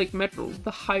non-metallic metal,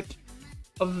 the height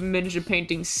of miniature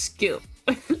painting skill.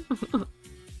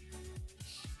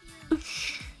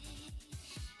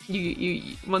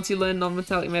 you once you learn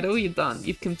non-metallic metal, you're done.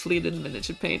 You've completed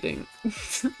miniature painting.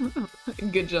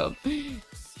 Good job.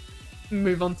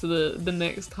 Move on to the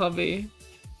next hobby.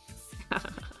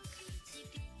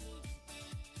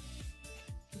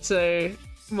 So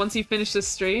once you finish this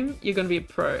stream, you're gonna be a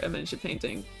pro at miniature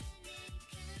painting.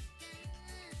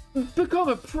 Become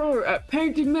a pro at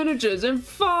painting miniatures in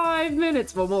 5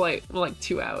 minutes. Well, more like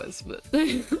 2 hours, but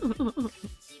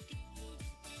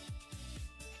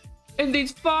in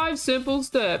these 5 simple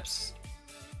steps,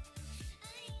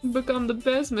 become the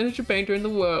best miniature painter in the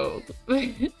world.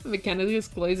 Mechanically is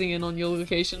closing in on your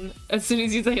location as soon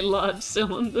as you say large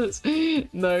cylinders.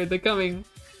 No, they're coming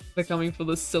for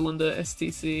the cylinder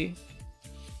STC.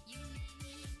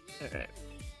 Alright.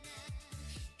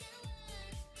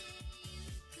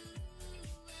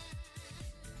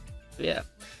 Yeah.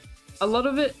 A lot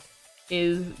of it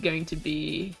is going to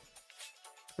be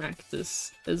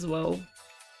practice as well.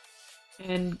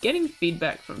 And getting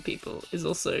feedback from people is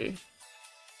also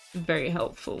very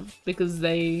helpful, because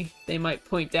they might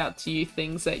point out to you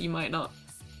things that you might not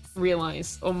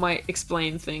realize, or might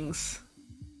explain things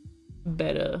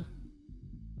better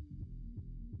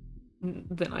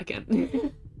than I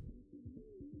can.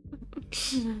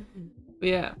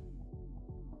 Yeah.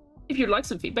 If you'd like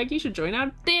some feedback, you should join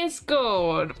our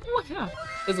Discord.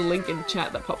 There's a link in the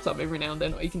chat that pops up every now and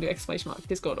then, or you can do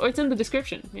 !Discord, or it's in the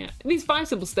description. Yeah. In these 5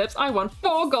 simple steps, I won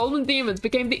 4 golden demons,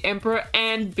 became the Emperor,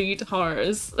 and beat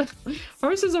Horus.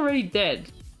 Horus is already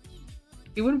dead.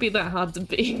 It wouldn't be that hard to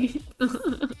beat.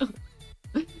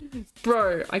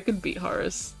 Bro, I could beat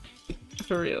Horus.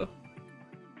 For real.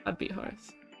 I'd beat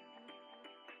Horus.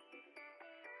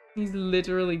 He's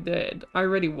literally dead. I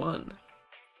already won.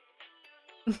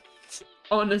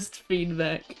 Honest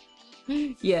feedback.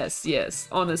 Yes, yes,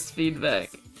 honest feedback.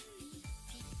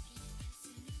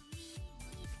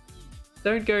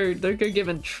 Don't go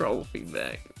giving troll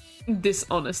feedback.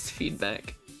 Dishonest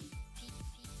feedback.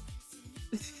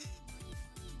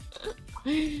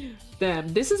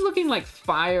 Damn, this is looking like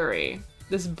fiery.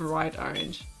 This bright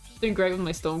orange. Doing great with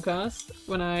my Stormcast.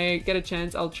 When I get a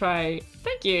chance, I'll try.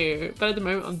 Thank you! But at the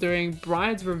moment, I'm doing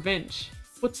Bride's Revenge.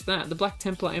 What's that? The Black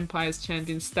Templar Empire's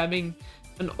champion stabbing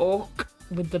an orc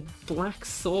with the black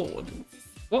sword.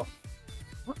 What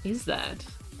is that?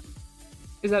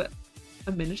 Is that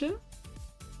a miniature?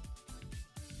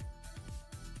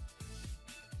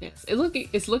 Yes,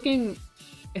 it's looking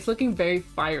very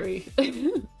fiery.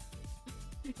 It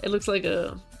looks like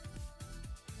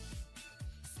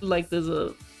there's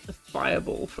a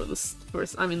fireball for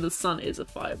I mean, the sun is a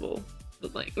fireball,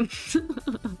 but like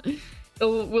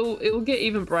it'll get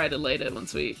even brighter later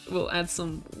once we'll add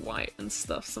some white and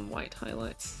stuff, some white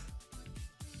highlights.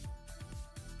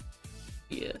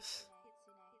 Yes.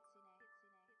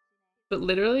 But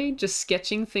literally just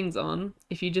sketching things on,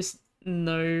 if you just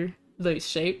know those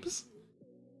shapes,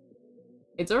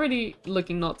 it's already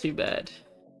looking not too bad.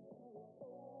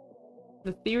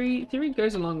 The theory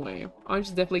goes a long way. Orange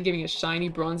is definitely giving a shiny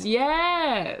bronze.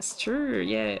 Yes, true,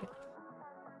 yeah.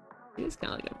 It is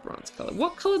kind of like a bronze color.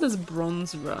 What color does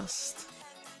bronze rust?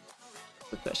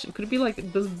 Good question. Could it be like,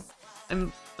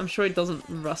 I'm sure it doesn't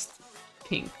rust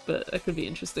pink, but that could be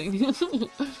interesting.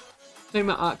 Maybe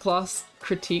my art class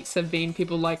critiques have been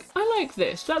people like, I like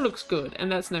this, that looks good, and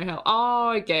that's no how.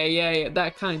 Oh, okay, yeah,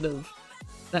 that kind of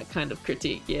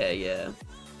critique, yeah.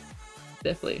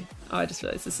 Definitely. Oh, I just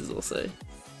realized this is also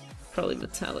probably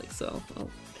metallic, so I'll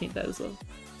paint that as well.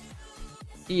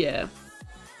 Yeah.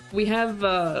 We have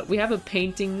a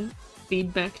painting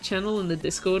feedback channel in the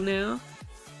Discord now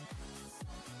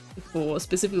for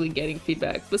specifically getting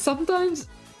feedback, but sometimes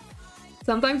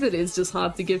it is just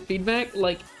hard to give feedback,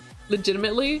 like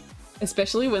legitimately,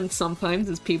 especially when sometimes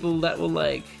there's people that will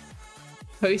like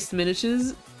post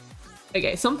miniatures.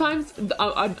 Okay, sometimes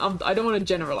I don't want to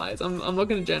generalize. I'm not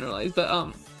going to generalize, but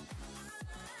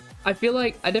I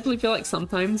definitely feel like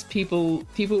sometimes people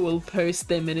will post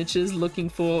their miniatures looking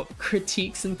for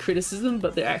critiques and criticism,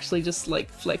 but they're actually just like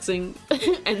flexing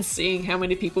and seeing how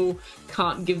many people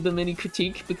can't give them any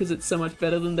critique because it's so much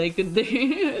better than they could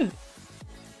do.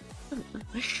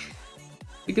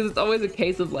 Because it's always a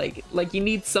case of like you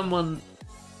need someone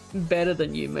better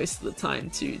than you most of the time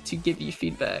to give you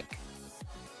feedback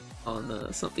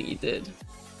on something you did.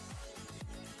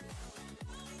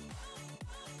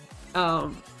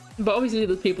 But obviously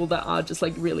there's people that are just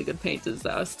like really good painters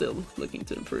that are still looking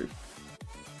to improve.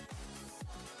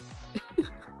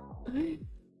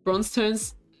 Bronze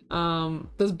turns,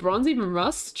 does bronze even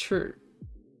rust? True.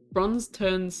 Bronze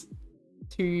turns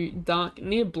to dark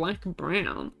near black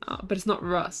brown, but it's not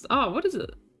rust. Oh, what is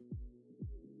it?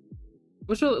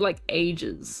 Which are like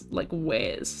ages, like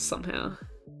wears somehow.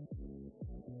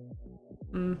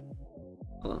 Hold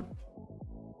on.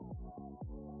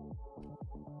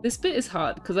 This bit is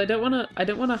hard because I don't want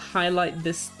to highlight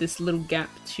this little gap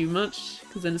too much,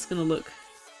 because then it's gonna look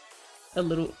a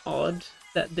little odd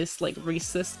that this like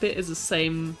recessed bit is the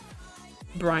same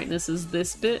brightness as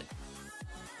this bit.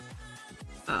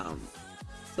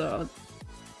 So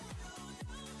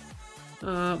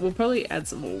we'll probably add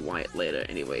some more white later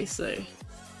anyway, so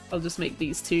I'll just make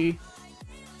these two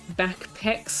back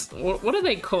pecs, or what are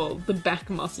they called? The back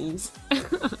muscles.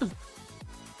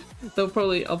 I'll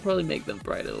probably make them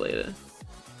brighter later.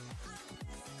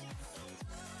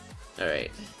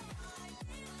 Alright.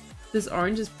 This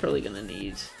orange is probably gonna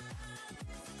need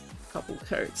a couple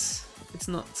coats. It's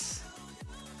not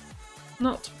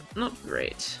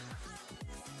great.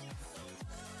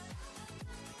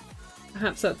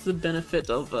 perhaps that's the benefit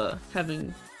of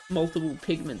having multiple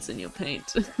pigments in your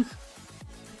paint.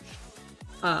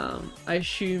 I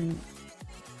assume,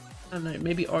 I don't know,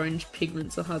 maybe orange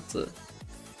pigments are hard to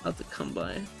come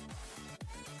by.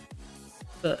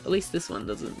 But at least this one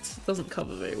doesn't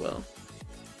cover very well.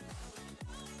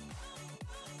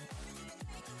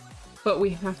 But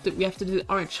we have to do the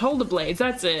orange shoulder blades,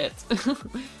 that's it!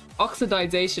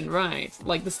 Oxidization, right.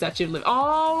 Like the Statue of Liberty.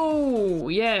 Oh!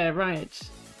 Yeah, right.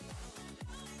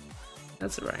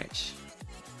 That's right.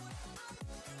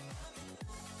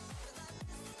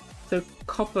 So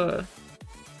copper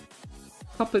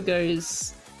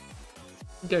goes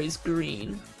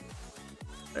green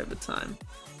over time.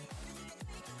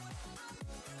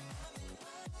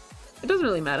 It doesn't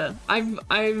really matter.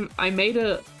 I made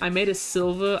a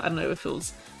silver. I don't know if it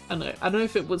was. I don't know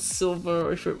if it was silver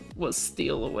or if it was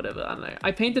steel or whatever. I don't know.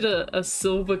 I painted a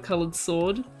silver colored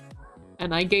sword,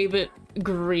 and I gave it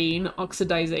green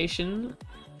oxidization.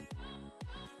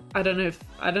 I don't know if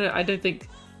I don't think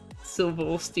silver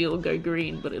or steel go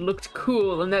green, but it looked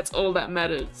cool, and that's all that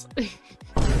matters.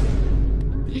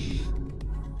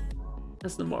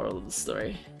 That's the moral of the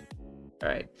story. All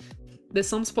right. There's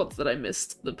some spots that I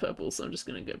missed the purple, so I'm just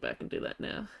gonna go back and do that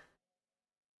now.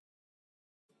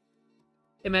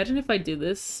 Imagine if I did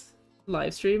this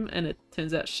live stream and it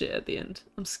turns out shit at the end.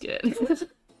 I'm scared.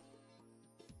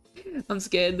 I'm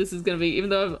scared this is gonna be,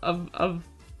 even though I've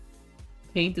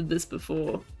painted this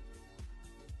before,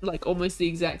 like almost the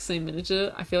exact same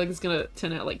miniature, I feel like it's gonna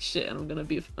turn out like shit, and I'm gonna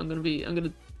be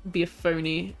a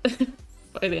phony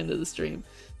by the end of the stream.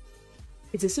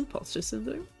 Is this imposter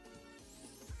syndrome?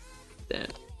 Damn.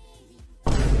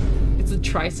 It's the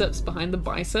triceps behind the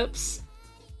biceps.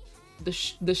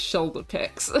 The shoulder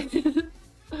pecs.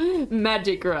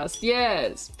 Magic rust,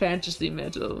 yes! Fantasy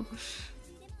metal.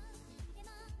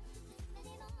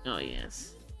 Oh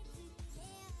yes.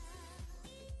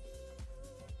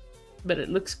 But it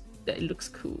looks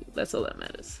cool. That's all that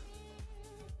matters.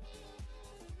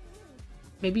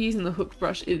 Maybe using the hook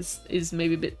brush is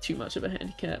maybe a bit too much of a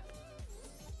handicap.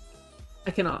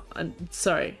 I cannot. I'm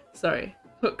sorry.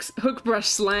 Hook brush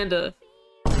slander.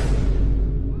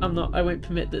 I'm not. I won't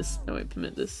permit this. I won't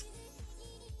permit this.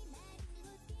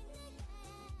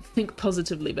 Think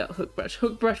positively about hook brush.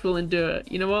 Hook brush will endure.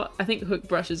 You know what? I think hook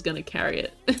brush is gonna carry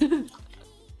it.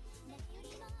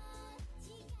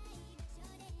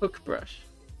 Hook brush.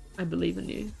 I believe in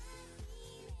you,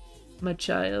 my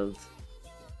child.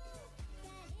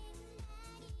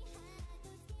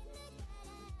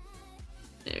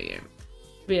 There we go.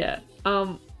 But yeah,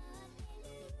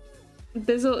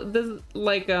 there's the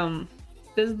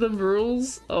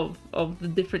rules of the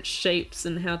different shapes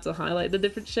and how to highlight the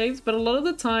different shapes, but a lot of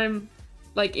the time,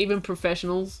 like even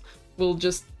professionals will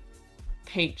just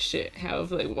paint shit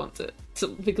however they want it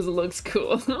because it looks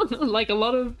cool. Like a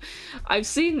lot of, I've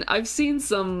seen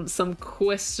some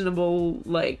questionable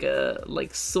like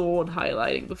sword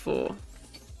highlighting before,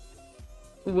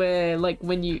 where like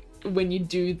when you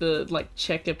do the like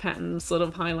checker pattern sort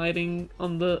of highlighting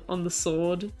on the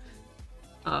sword,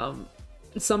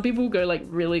 some people go like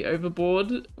really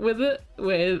overboard with it,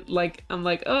 where like I'm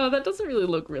like, oh, that doesn't really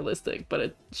look realistic, but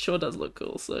it sure does look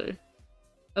cool. So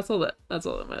that's all that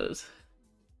matters.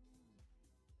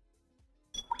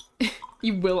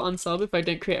 You will unsub if I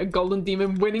don't create a golden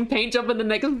demon winning paint job in the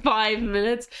next 5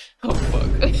 minutes. Oh fuck.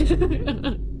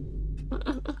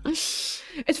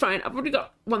 It's fine, I've already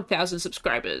got 1,000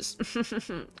 subscribers.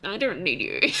 I don't need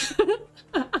you.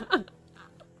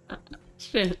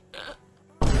 Shit.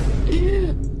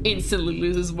 Instantly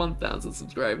loses 1,000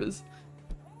 subscribers.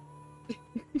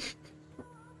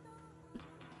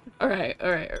 Alright.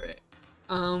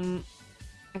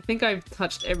 I think I've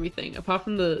touched everything apart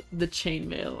from the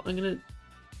chainmail. I'm gonna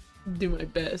do my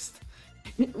best.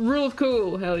 Rule of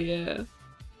cool, hell yeah.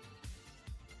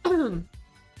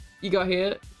 You got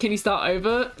here? Can you start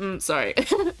over? Sorry.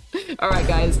 Alright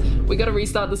guys, we gotta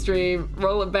restart the stream.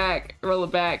 Roll it back.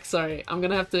 Sorry, I'm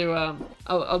gonna have to,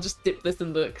 I'll just dip this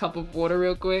in the cup of water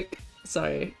real quick.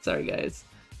 Sorry guys.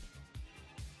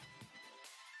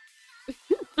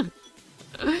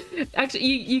 Actually,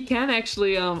 you can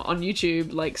actually, on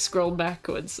YouTube, like, scroll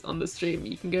backwards on the stream.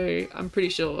 You can go, I'm pretty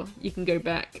sure, you can go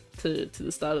back to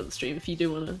the start of the stream if you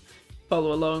do want to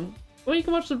follow along. Or you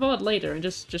can watch the VOD later and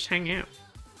just hang out.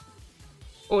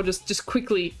 Or just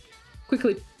quickly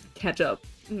catch up.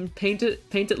 Paint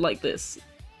it like this.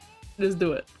 Just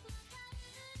do it.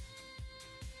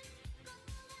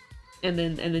 And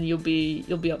then you'll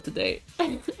be up to date.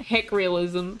 Heck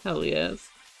realism, hell yes.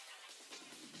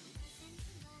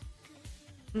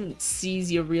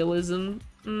 Seize your realism.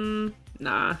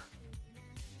 Nah.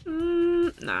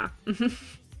 Nah.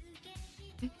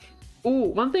 Ooh,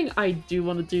 one thing I do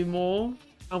want to do more,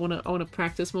 I want to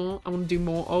practice more, I want to do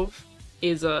more of,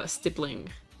 is stippling.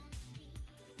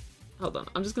 Hold on,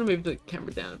 I'm just gonna move the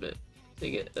camera down a bit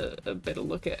to get a better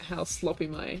look at how sloppy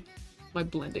my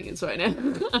blending is right now.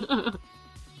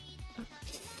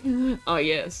 Oh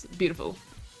yes, beautiful.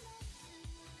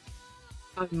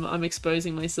 I'm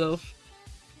exposing myself.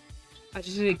 I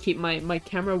just need to keep my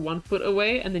camera 1 foot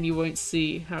away, and then you won't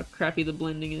see how crappy the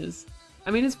blending is.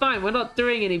 I mean, it's fine. We're not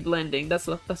doing any blending. That's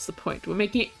the point. We're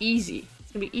making it easy.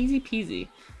 It's gonna be easy peasy.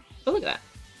 But look at that.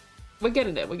 We're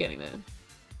getting there. We're getting there.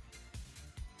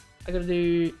 I gotta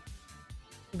do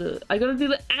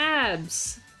the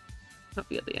abs. Can't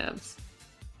forget the abs.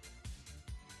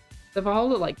 So if I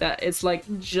hold it like that, it's like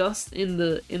just in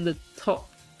the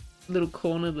top little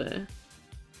corner there.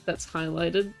 That's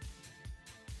highlighted.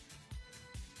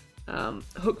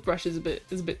 Hook brush is a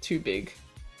bit too big,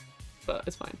 but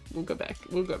it's fine. We'll go back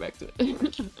to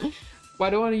it. Why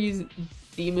do I want to use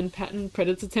demon pattern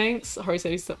predator tanks?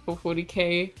 Horosei stuff for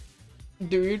 40k.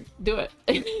 Dude, do it.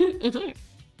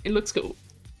 It looks cool.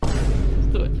 Let's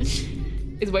do it.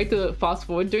 Is way to fast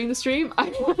forward during the stream?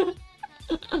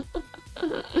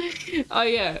 Oh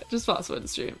yeah, just fast forward the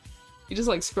stream. You just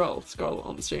like scroll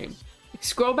on the stream.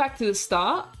 Scroll back to the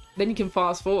start, then you can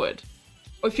fast forward.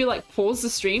 Or if you like pause the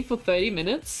stream for 30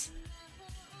 minutes,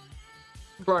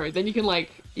 bro, then you can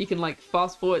like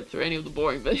fast forward through any of the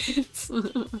boring bits.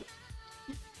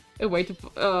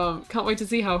 Can't wait to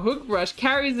see how Hook Brush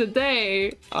carries the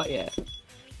day. Oh yeah.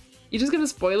 You're just gonna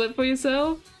spoil it for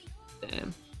yourself?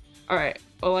 Damn. Alright,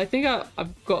 well I think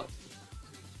I've got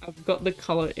the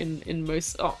color in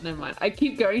most. Oh, never mind. I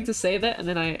keep going to say that and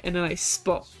then I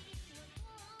spot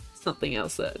something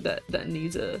else that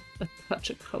needs a touch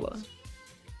of color.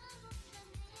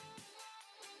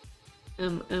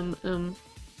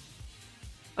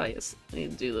 Oh yes, I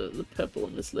need to do the purple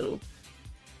on this little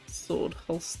sword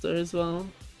holster as well.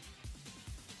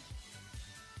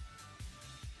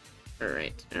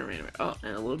 Alright. Oh,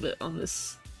 and a little bit on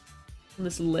this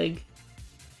leg.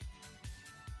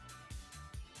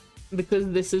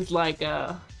 Because this is like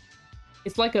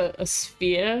it's like a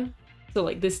sphere, so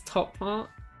like this top part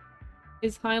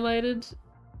is highlighted,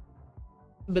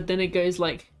 but then it goes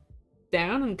like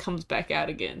down and comes back out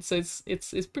again, so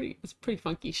it's pretty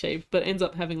funky shape, but ends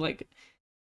up having like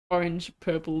orange,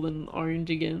 purple, and orange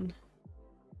again.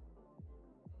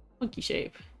 Funky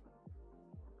shape.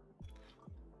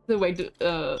 The way to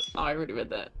oh, I already read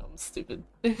that. I'm stupid.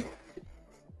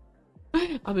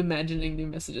 I'm imagining new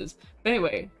messages. But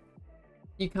anyway,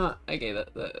 you can't. Okay,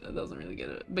 that doesn't really get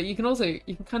it. But you can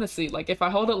kind of see, like, if I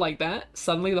hold it like that,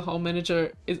 suddenly the whole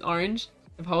miniature is orange.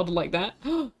 If I hold it like that,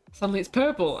 suddenly it's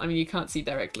purple. I mean, you can't see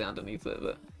directly underneath it,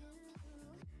 but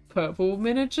purple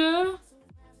miniature,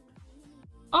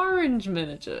 orange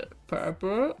miniature,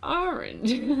 purple,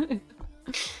 orange.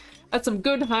 That's some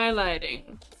good highlighting.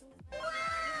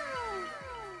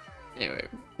 Anyway,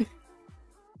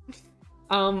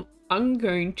 I'm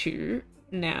going to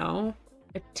now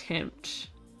attempt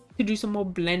to do some more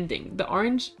blending. The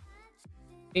orange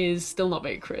is still not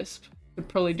very crisp. Could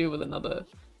probably do with another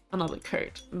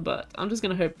coat, but I'm just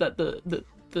gonna hope that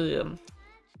the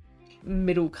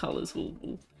middle colors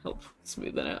will help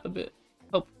smooth that out a bit.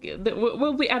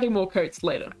 We'll be adding more coats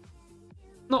later.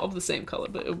 Not of the same color,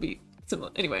 but it'll be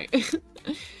similar. Anyway,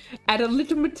 add a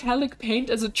little metallic paint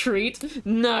as a treat.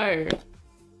 No,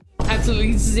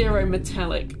 absolutely zero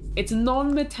metallic. It's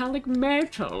non-metallic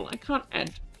metal. I can't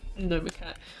add no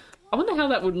metallic. I wonder how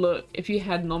that would look if you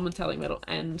had non-metallic metal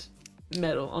and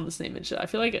metal on the same miniature. I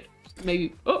feel like it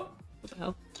maybe. Oh, what the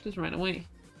hell? Just ran away.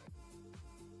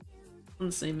 On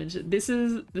the same miniature. This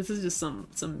is just some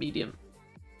medium.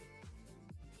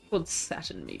 Well, it's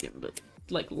satin medium, but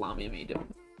like Lamia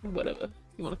medium, whatever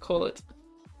you want to call it.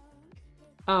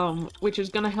 Which is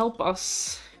gonna help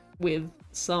us with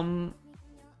some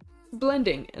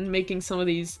blending and making some of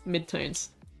these midtones.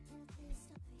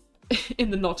 In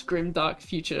the not grim dark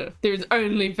future, there's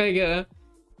only Pega.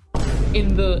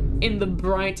 In the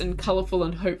bright and colorful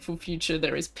and hopeful future,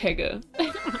 there is Pega.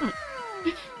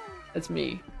 That's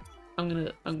me. I'm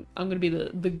gonna be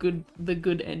the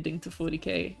good ending to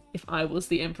 40k if I was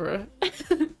the emperor.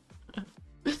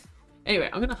 Anyway,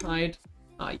 I'm gonna hide.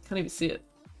 Oh, you can't even see it.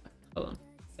 Hold on.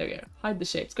 There we go. Hide the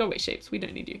shapes. Go away, shapes. We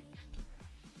don't need you.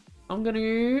 I'm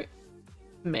gonna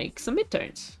make some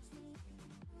midtones.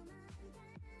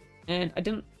 And I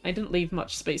didn't leave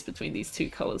much space between these two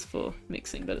colors for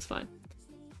mixing, but it's fine.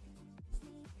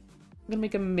 I'm gonna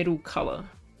make a middle color.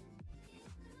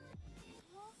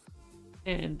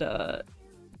 And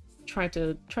try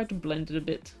to blend it a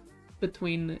bit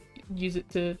between use it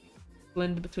to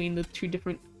blend between the two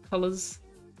different colors.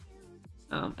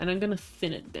 And I'm gonna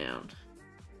thin it down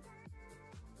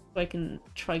so I can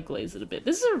try glaze it a bit.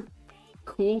 This is a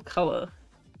cool color.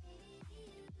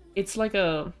 It's like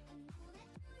a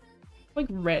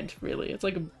red, really. It's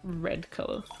like a red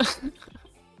color.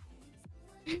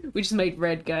 We just made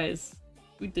red, guys.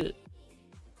 We did it.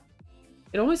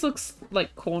 It almost looks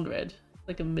like corn red,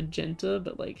 like a magenta,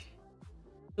 but like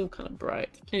still kind of bright.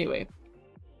 Anyway,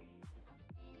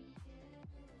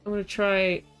 I'm gonna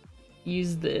try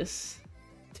use this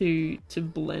to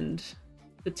blend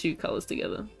the two colors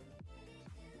together,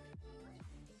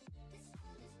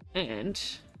 and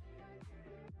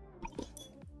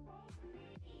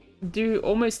do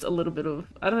almost a little bit of,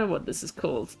 I don't know what this is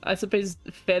called. I suppose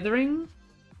feathering.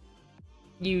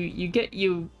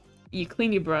 You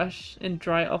clean your brush and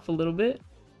dry it off a little bit,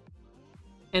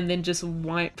 and then just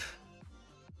wipe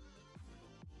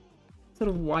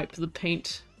the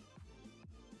paint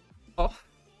off.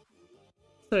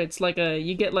 So it's like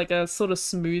you get like a sort of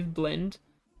smooth blend,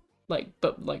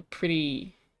 but like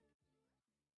pretty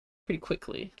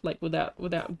quickly, like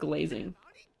without glazing.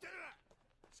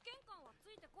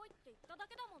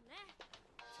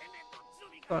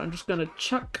 So I'm just gonna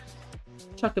chuck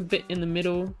a bit in the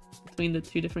middle between the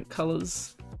two different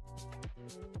colors.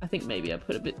 I think maybe I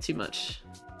put a bit too much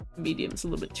medium, it's a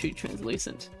little bit too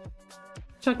translucent.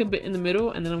 Chuck a bit in the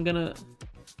middle, and then I'm gonna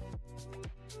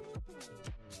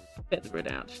feather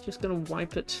it out. Just gonna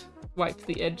wipe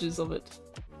the edges of it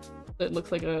so it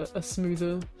looks like a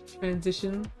smoother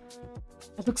transition.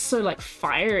 It looks so like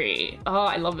fiery. Oh,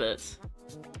 I love it.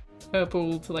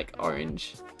 Purple to like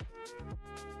orange.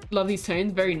 Love these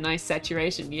tones. Very nice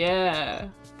saturation. Yeah,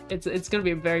 it's gonna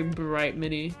be a very bright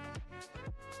mini.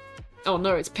 Oh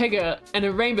no, it's Pega and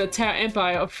a rainbow tower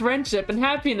empire of friendship and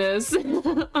happiness.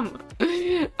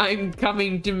 I'm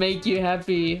coming to make you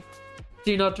happy.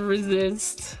 Do not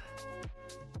resist.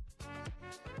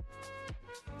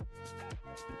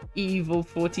 Evil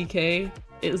 40k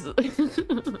is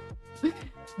the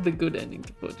good ending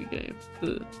to 40k.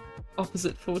 The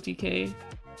opposite 40k.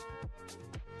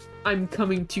 I'm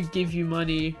coming to give you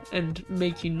money and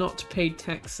make you not pay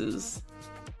taxes.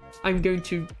 I'm going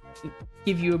to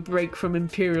give you a break from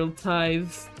imperial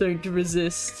tithes. Don't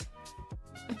resist.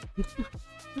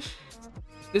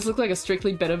 This looks like a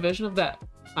strictly better version of that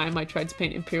time I tried to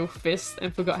paint Imperial Fist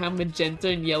and forgot how magenta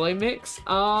and yellow mix.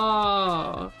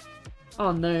 Oh.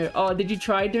 Oh no. Oh, did you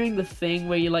try doing the thing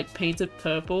where you like paint it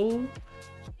purple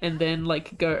and then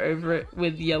like go over it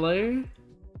with yellow?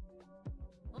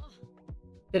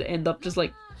 It end up just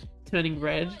like turning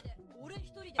red.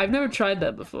 I've never tried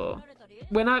that before.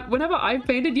 Whenever I've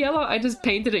painted yellow, I just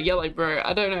painted it yellow, bro.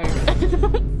 I don't know.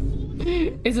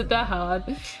 Is it that hard?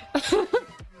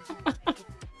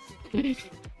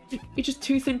 It's just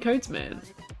two thin coats, man.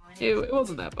 It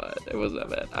wasn't that bad. It wasn't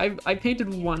that bad. I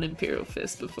painted one Imperial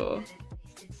Fist before,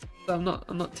 so I'm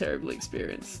not terribly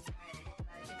experienced.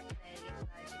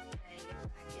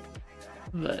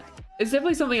 But it's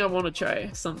definitely something I want to try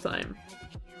sometime.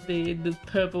 The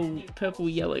purple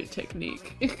yellow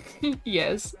technique.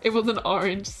 Yes, it was an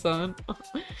orange sun.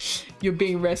 You're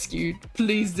being rescued.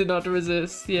 Please do not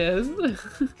resist. Yes.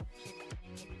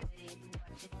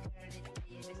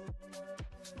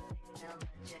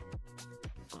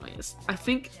 Oh yes, I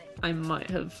think I might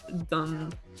have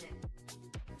done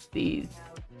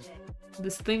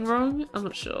this thing wrong. I'm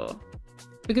not sure,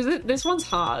 because this one's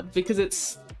hard because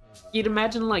it's, you'd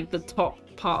imagine like the top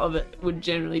part of it would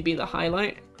generally be the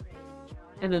highlight,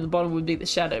 and then the bottom would be the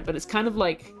shadow, but it's kind of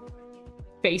like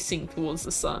facing towards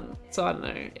the sun. So I don't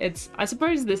know. I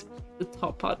suppose the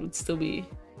top part would still be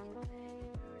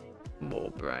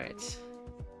more bright.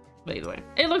 But either way,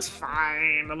 it looks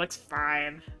fine. It looks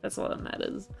fine. That's all that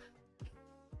matters.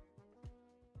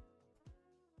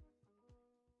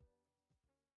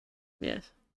 Yes.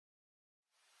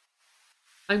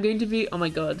 I'm going to be, oh my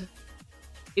god.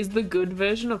 Is the good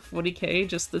version of 40k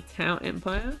just the Tau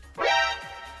Empire?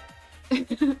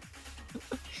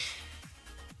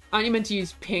 Aren't you meant to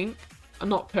use pink?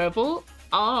 Not purple?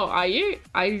 Oh, are you?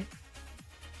 I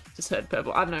just heard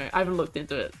purple. I don't know. I haven't looked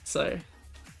into it, so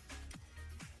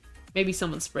maybe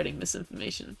someone's spreading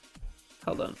misinformation.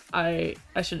 Hold on. I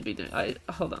shouldn't be doing.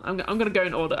 Hold on. I'm gonna go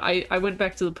in order. I went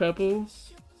back to the purple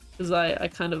because I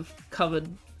kind of covered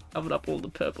up all the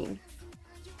purple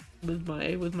with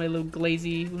my little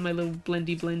glazy, with my little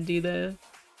blendy there.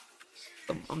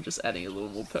 I'm just adding a little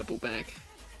more purple back.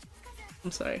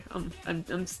 I'm sorry. I'm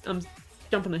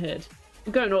jumping ahead.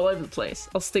 I'm going all over the place.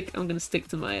 I'm gonna stick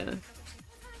to my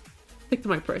Stick to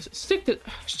my process. Stick to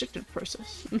the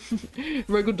process.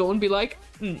 Rogue Dawn be like,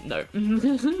 no.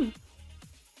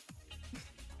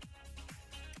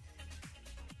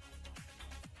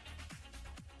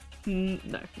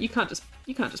 No, you can't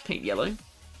just paint yellow.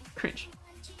 Cringe.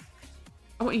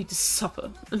 I want you to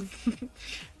suffer.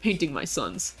 Painting my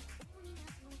sons.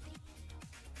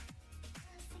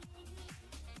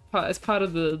 As part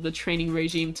of the training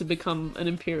regime to become an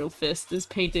Imperial Fist is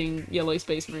painting yellow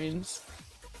Space Marines.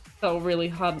 That will really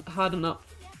harden up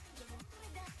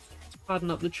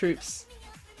the troops.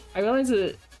 I realize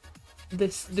that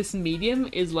this medium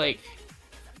is like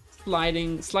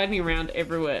sliding around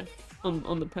everywhere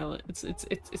on the palette. It's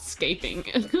escaping.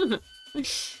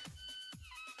 It's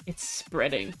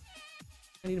spreading.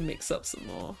 I need to mix up some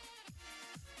more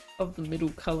of the middle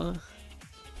color.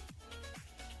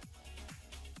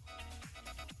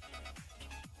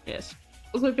 Yes.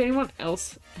 Also, if anyone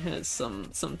else has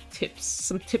some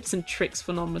tips and tricks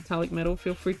for non-metallic metal,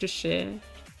 feel free to share.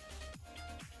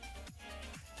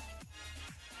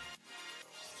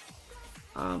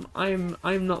 I'm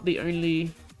not the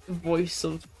only voice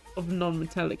of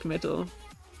non-metallic metal.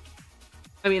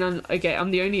 I mean,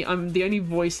 I'm the only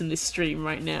voice in this stream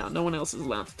right now. No one else is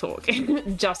allowed to talk.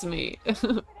 Just me.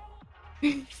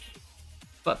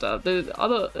 But the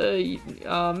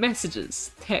other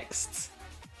messages, texts.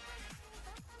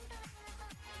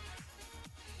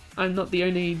 I'm not the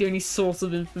only source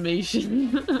of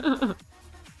information.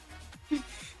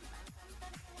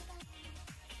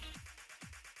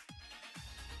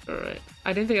 Alright.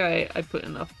 I don't think I put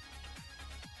enough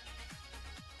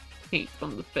paint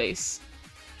on the face.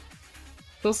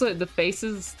 Also, the face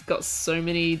has got so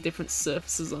many different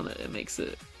surfaces on it, it makes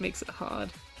it hard.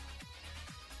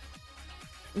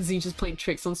 Zinch is playing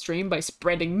tricks on stream by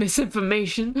spreading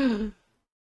misinformation.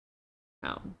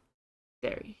 How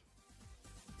dare he?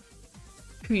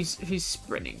 Who's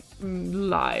spreading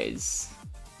lies?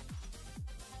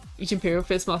 Each Imperial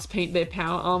Fist must paint their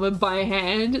power armor by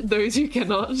hand. Those who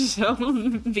cannot shall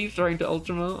be thrown to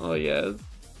Ultima. Oh yes.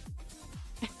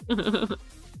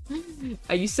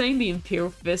 Are you saying the Imperial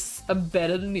Fists are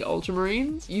better than the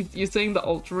Ultramarines? You're saying the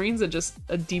Ultramarines are just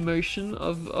a demotion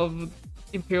of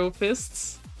Imperial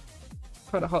Fists?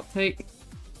 Quite a hot take.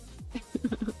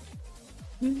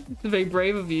 It's very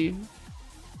brave of you.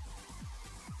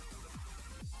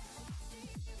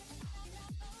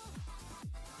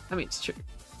 I mean, it's true.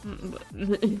 But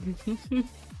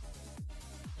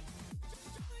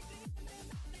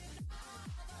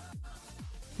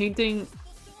painting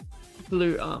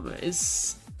blue armor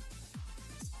is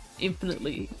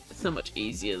infinitely so much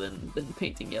easier than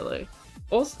painting yellow.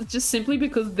 Also, just simply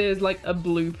because there's like a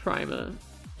blue primer.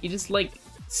 You just like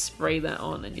spray that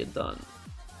on and you're done.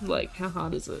 Like, how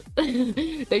hard is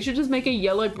it? They should just make a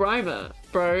yellow primer,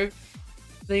 bro.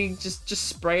 They just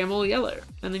spray them all yellow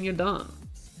and then you're done.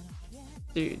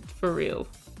 Dude, for real.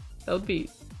 That would be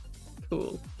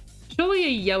cool. Surely a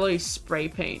yellow spray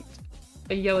paint,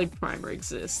 a yellow primer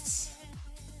exists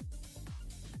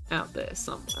out there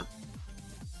somewhere.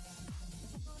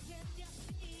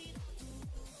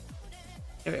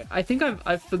 Anyway, I think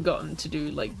I've forgotten to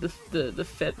do like the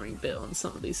feathering bit on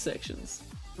some of these sections.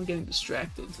 I'm getting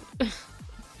distracted.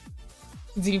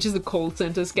 Zinch is a call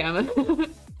center scammer.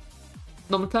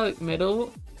 Non-metallic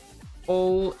metal,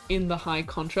 all in the high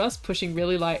contrast, pushing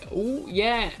really light. Oh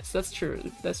yes, that's true.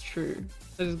 That's true.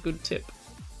 That is a good tip.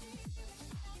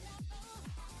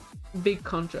 Big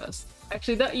contrast.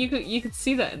 Actually, that you could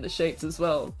see that in the shapes as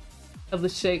well. Of the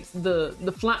shapes,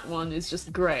 the flat one is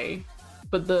just grey,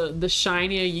 but the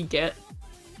shinier you get.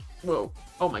 Whoa!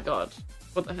 Oh my god!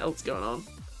 What the hell's going on?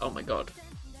 Oh my god!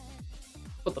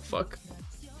 What the fuck?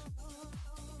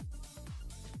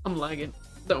 I'm lagging.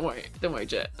 Don't worry,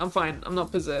 Jet. I'm fine. I'm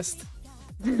not possessed.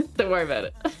 Don't worry about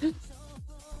it.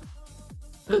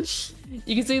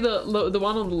 You can see the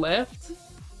one on the left.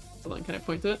 Hold on, can I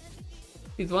point to it?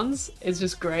 These ones is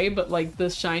just grey, but like the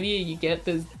shinier you get,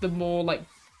 the more like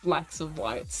blacks and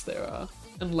whites there are,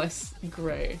 and less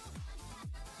grey.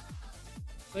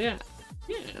 So yeah,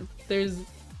 there's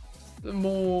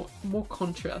more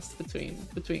contrast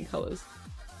between colours.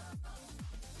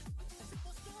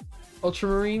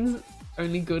 Ultramarines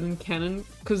only good in canon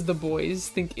because the boys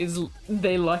think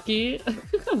they're lucky.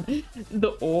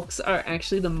 The orcs are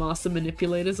actually the master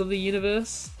manipulators of the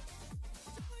universe.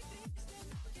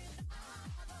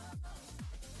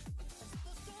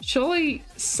 Surely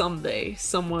someday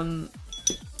someone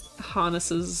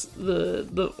harnesses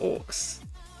the orcs'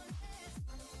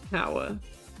 power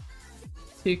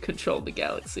to control the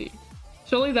galaxy.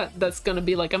 Surely that's gonna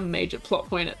be like a major plot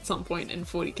point at some point in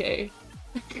 40k.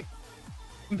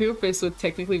 Imperial Fists were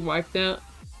technically wiped out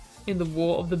in the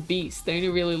War of the Beast. They only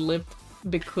really lived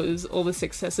because all the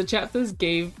successor chapters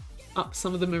gave up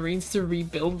some of the Marines to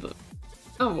rebuild them.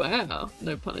 Oh wow,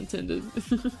 no pun intended.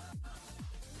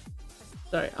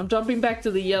 Sorry, I'm jumping back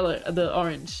to the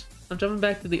orange. I'm jumping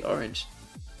back to the orange.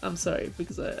 I'm sorry,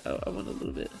 because I want a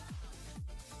little bit.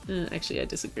 Actually, I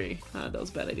disagree. That was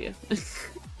a bad idea.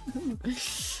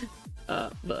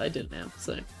 But I did now,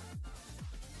 so.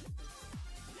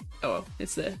 Oh well,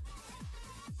 it's there.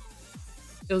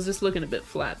 It was just looking a bit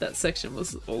flat. That section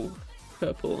was all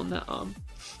purple on that arm.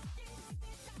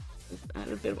 Add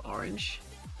a bit of orange.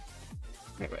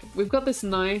 Right. We've got this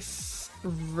nice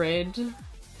red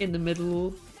in the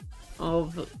middle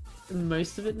of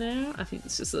most of it now. I think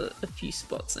it's just a few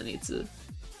spots I need to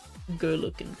go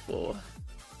looking for.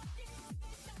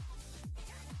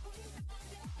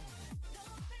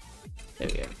 There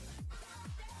we go.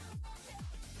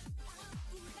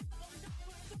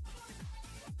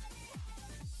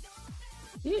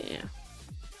 Yeah.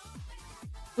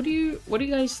 What do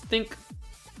you guys think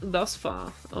thus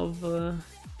far of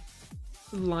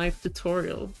live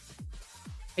tutorial?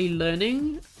 Are you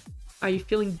learning? Are you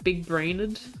feeling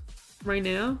big-brained right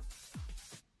now?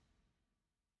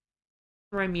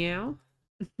 Right, meow?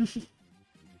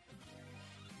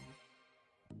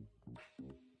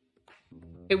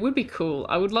 It would be cool.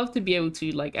 I would love to be able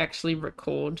to like actually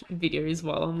record videos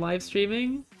while I'm live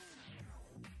streaming.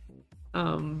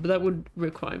 But that would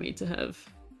require me to have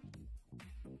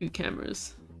 2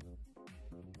 cameras.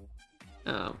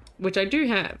 Which I do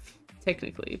have,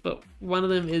 technically, but one of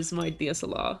them is my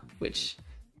DSLR, which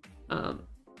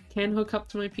can hook up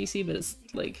to my PC, but it's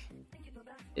like,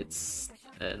 it's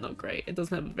not great. It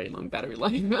doesn't have a very long battery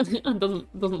life. It doesn't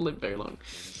live very long.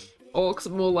 Orcs,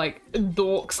 more like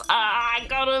dorks. Ah, I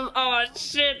got him! Oh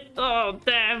shit! Oh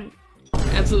damn!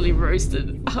 Absolutely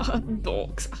roasted.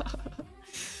 Dorks.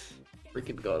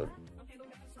 Freaking got him.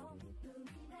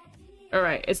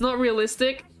 Alright, it's not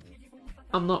realistic.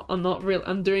 I'm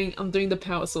doing the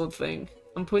power sword thing.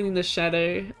 I'm putting the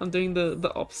shadow. I'm doing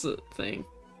the opposite thing.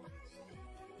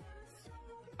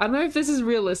 I don't know if this is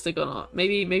realistic or not.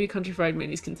 Maybe Country Fried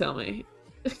Minis can tell me.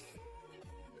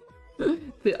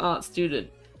 The art student.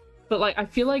 But like, I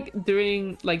feel like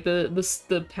doing like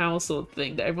the power sword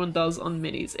thing that everyone does on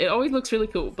minis, it always looks really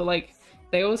cool. But like,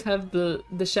 they always have the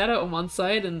shadow on one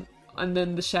side and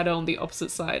then the shadow on the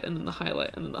opposite side, and then the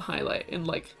highlight, and then the highlight in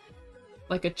like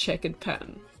a checkered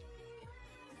pattern.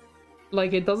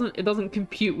 Like it doesn't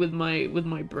compute with my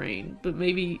brain. But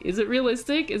maybe, is it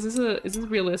realistic? Is this a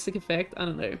realistic effect? I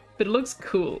don't know. But it looks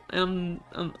cool, and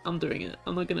I'm doing it.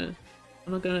 I'm not gonna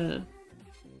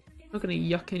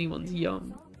yuck anyone's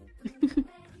yum.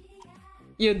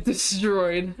 You're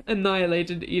destroyed,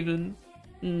 annihilated even.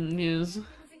 Yes.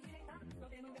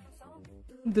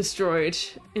 Destroyed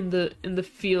in the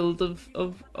field of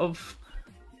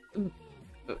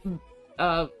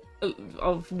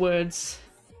words,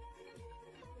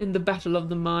 in the battle of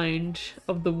the mind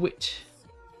of the wit.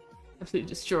 Absolutely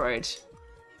destroyed.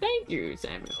 Thank you,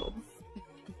 Samuel.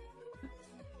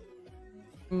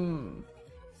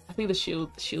 I think the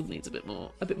shield needs a bit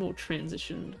more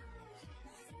transition.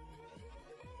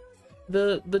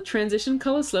 The transition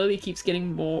color slowly keeps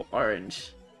getting more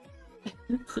orange.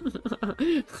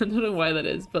 I don't know why that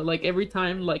is, but like every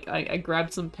time like I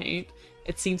grab some paint,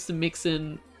 it seems to mix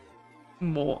in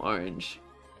more orange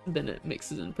than it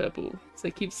mixes in purple. So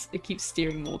it keeps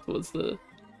steering more towards the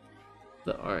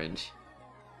orange.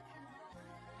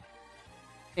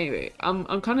 Anyway,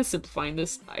 I'm kind of simplifying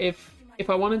this. If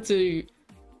I wanted to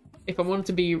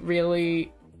be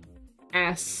really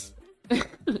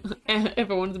if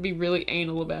I wanted to be really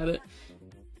anal about it,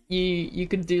 you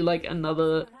could do like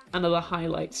another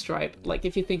highlight stripe. Like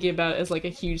if you're thinking about it as like a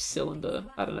huge cylinder,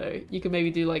 I don't know, you could maybe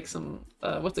do like some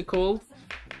what's it called?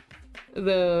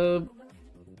 The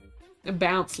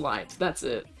bounce light, that's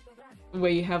it.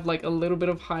 Where you have like a little bit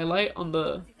of highlight on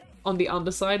the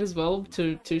underside as well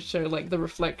to show like the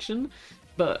reflection.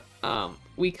 But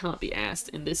we can't be asked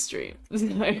in this stream.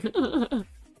 So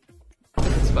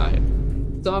it's fine.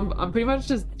 So I'm pretty much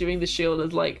just doing the shield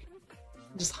as like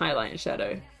just highlight and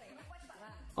shadow.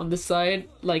 On this side,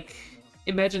 like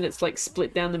imagine it's like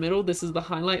split down the middle. This is the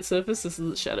highlight surface, this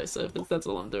is the shadow surface. That's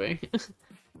all I'm doing. I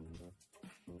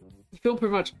feel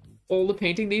pretty much all the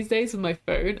painting these days with my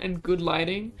phone and good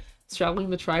lighting,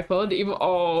 straddling the tripod. Even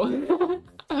well,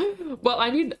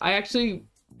 I actually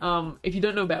if you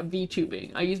don't know about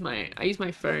VTubing, I use my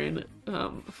phone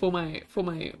for my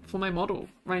model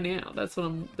right now. That's what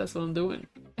I'm doing.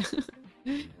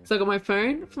 So I got my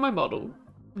phone for my model,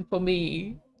 for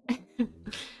me,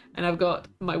 and I've got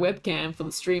my webcam for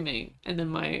the streaming, and then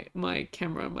my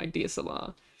camera, my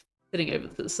DSLR. sitting over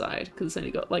to the side because it's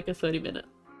only got like a 30-minute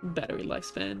battery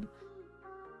lifespan.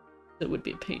 That would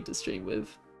be a pain to stream with.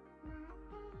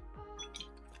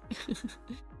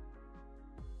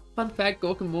 Fun fact,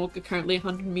 Gork and Mork are currently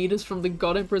 100 meters from the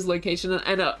God Emperor's location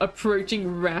and are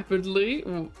approaching rapidly.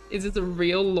 Is this a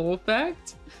real lore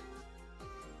fact?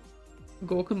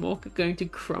 Gork and Mork are going to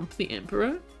crump the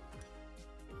Emperor?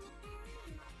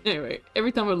 Anyway,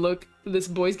 every time I look, this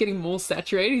boy's getting more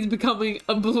saturated. He's becoming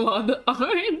a blood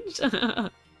orange.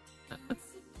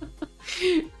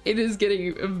 It is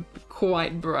getting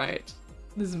quite bright,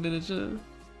 this miniature.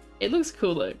 It looks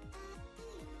cool though.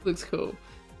 Looks cool.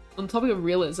 On topic of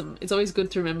realism, it's always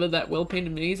good to remember that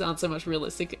well-painted minis aren't so much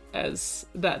realistic as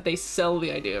that they sell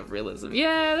the idea of realism.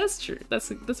 Yeah, that's true.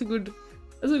 That's a good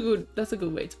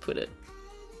way to put it.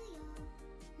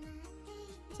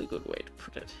 That's a good way to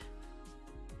put it.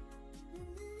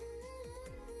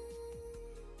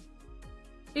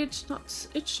 It's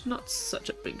not such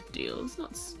a big deal. It's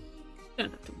not. You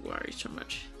don't have to worry so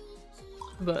much.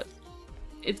 But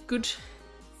it's good.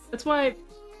 That's why it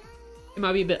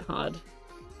might be a bit hard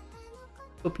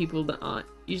for people that aren't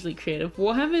usually creative.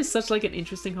 Warhammer is such like an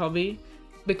interesting hobby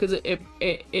because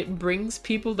it brings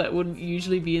people that wouldn't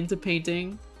usually be into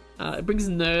painting. It brings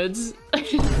nerds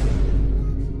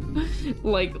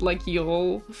like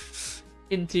y'all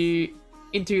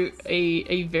into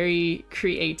a very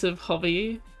creative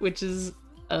hobby, which is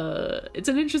it's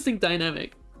an interesting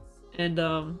dynamic. And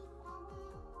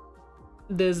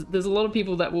there's a lot of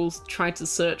people that will try to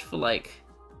search for like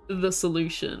the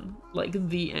solution, like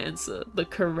the answer, the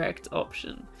correct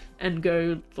option, and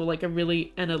go for like a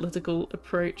really analytical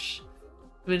approach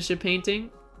to miniature painting.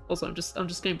 Also, I'm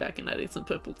just going back and adding some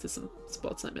purple to some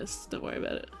spots I missed. Don't worry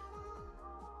about it.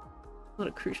 Not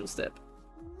a crucial step.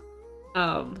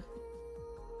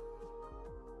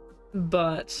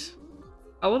 But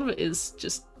a lot of it is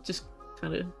just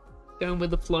kind of going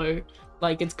with the flow.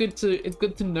 Like it's good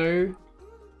to know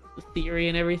the theory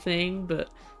and everything,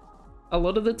 but a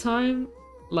lot of the time,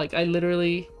 like I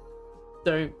literally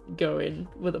don't go in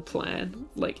with a plan,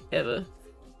 like ever.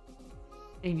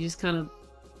 And you just kind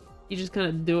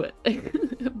of do it.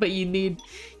 But you need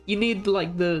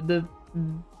like the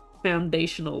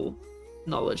foundational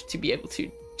knowledge to be able to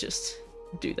just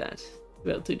do that. To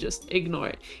be able to just ignore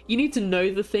it. You need to know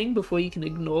the thing before you can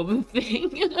ignore the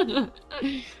thing.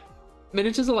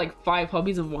 Miniatures are like 5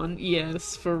 hobbies in one.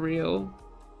 Yes, for real.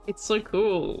 It's so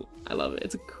cool. I love it.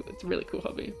 It's a really cool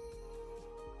hobby.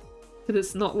 Because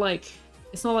it's not like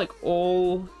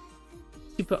all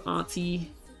super artsy.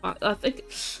 I think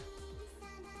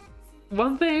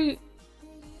one thing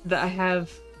that I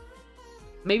have,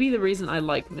 maybe the reason I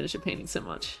like miniature painting so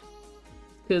much,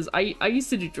 because I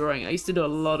used to do drawing. I used to do a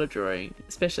lot of drawing,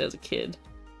 especially as a kid.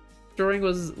 Drawing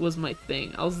was my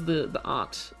thing. I was the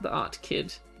art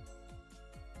kid.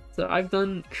 So I've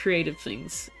done creative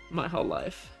things my whole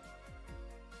life.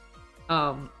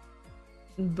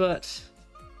 But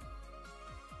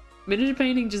miniature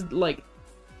painting just like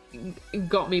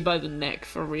got me by the neck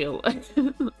for real.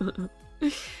 And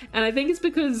I think it's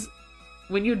because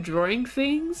when you're drawing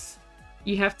things,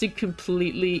 you have to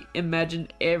completely imagine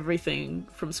everything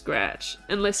from scratch,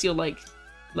 unless you're like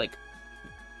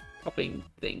copying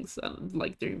things,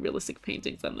 like doing realistic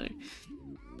paintings. I don't know,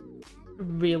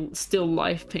 real still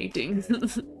life paintings.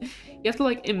 You have to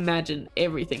like imagine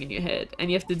everything in your head, and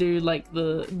you have to do like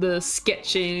the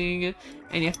sketching,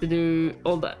 and you have to do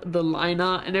all the line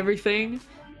art and everything.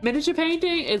 Miniature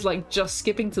painting is like just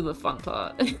skipping to the fun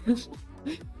part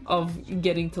of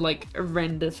getting to like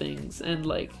render things and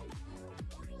like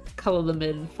color them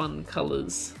in fun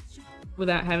colors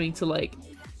without having to like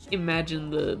imagine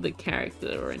the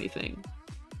character or anything.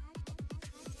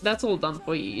 That's all done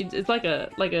for you. It's like a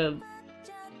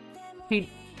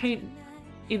paint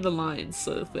in the lines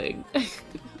sort of thing.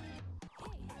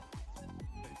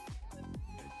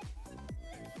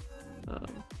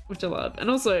 Which I love. And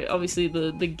also obviously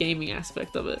the gaming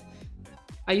aspect of it.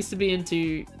 I used to be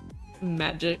into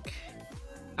Magic,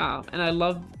 and I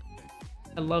love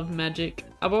Magic.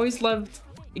 I've always loved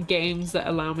games that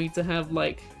allow me to have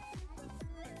like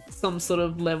some sort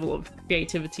of level of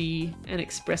creativity and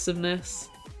expressiveness,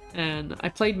 and I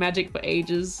played Magic for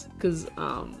ages because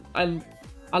I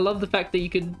love the fact that you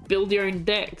could build your own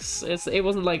decks. It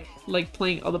wasn't like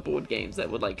playing other board games that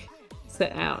would like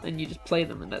set out and you just play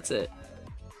them and that's it.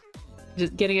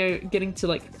 Just getting to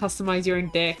like customize your own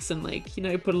decks and like, you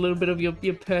know, put a little bit of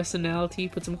your personality,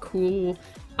 put some cool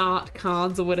art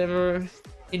cards or whatever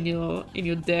in your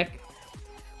deck,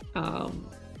 or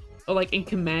like in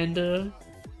Commander.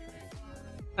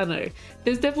 I don't know.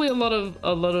 There's definitely a lot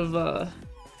of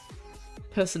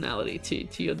personality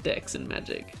to your decks in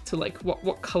Magic, to like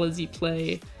what colors you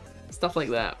play, stuff like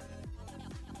that.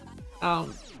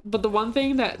 But the one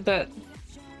thing that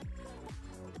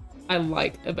I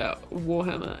like about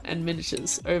Warhammer and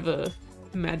miniatures over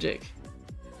Magic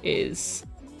is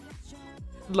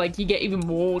like you get even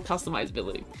more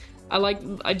customizability.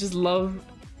 I just love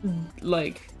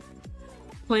like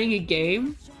playing a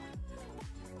game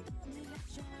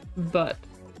but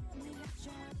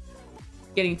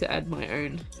getting to add my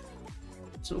own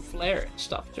sort of flair and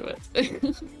stuff to it.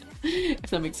 If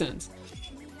that makes sense.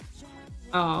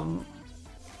 And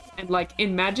like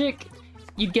in Magic,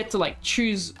 you'd get to like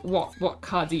choose what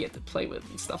cards you get to play with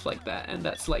and stuff like that, and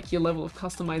that's like your level of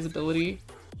customizability.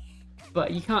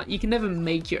 But you can never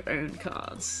make your own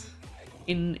cards.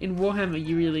 In Warhammer,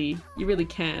 you really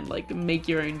can like make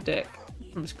your own deck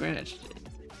from scratch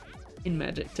in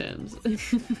Magic terms.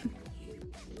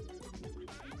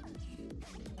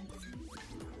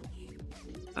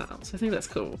 So I think that's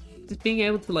cool. Just being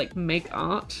able to like make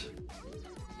art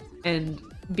and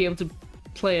be able to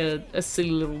play a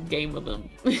silly little game with them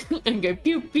and go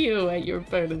pew pew at your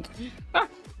opponent.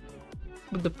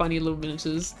 With the funny little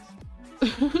miniatures.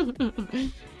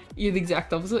 You're the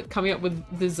exact opposite. Coming up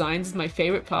with designs is my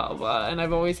favorite part of art, and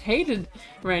I've always hated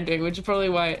rendering, which is probably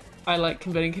why I like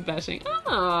converting kit bashing.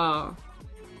 Oh,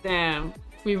 damn.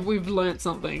 We've learned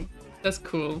something. That's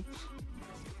cool.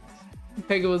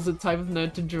 Pega was the type of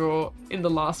nerd to draw in the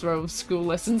last row of school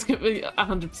lessons.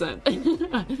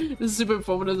 100%. This is super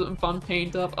informative and fun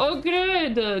paint up. Oh,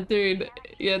 good, dude.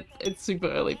 Yeah, it's super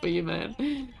early for you,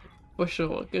 man. For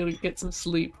sure. Gotta get some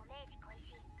sleep.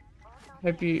 I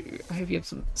hope you have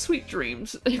some sweet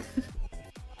dreams.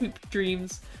 Sweet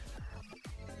dreams.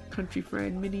 Country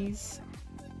friend minis.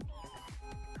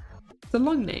 It's a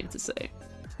long name to say.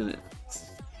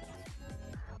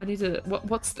 I need to.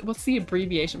 What's the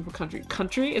abbreviation for country?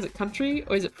 Country? Is it country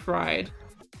or is it fried?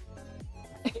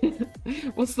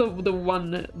 What's the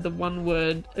one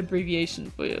word abbreviation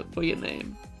for your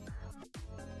name?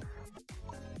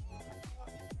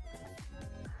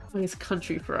 I guess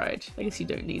country fried. I guess you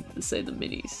don't need to say the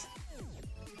minis.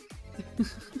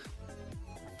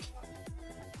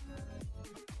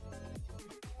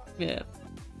 Yeah.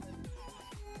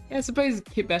 Yeah, I suppose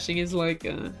kit bashing is like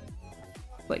doing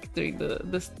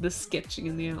the sketching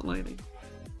and the outlining.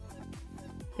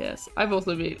 Yes, I've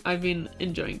been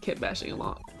enjoying kit bashing a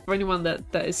lot. For anyone that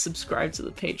is subscribed to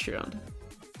the Patreon,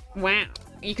 wow,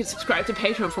 you can subscribe to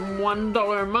Patreon for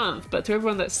 $1 a month. But to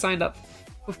everyone that's signed up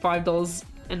for $5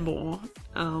 and more,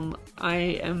 I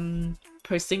am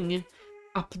posting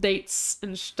updates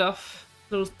and stuff,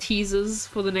 little teasers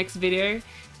for the next video.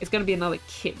 It's gonna be another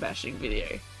kit bashing video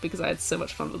because I had so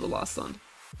much fun with the last one.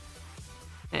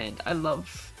 And I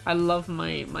love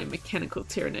my mechanical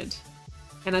Tyranid.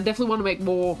 And I definitely want to make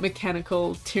more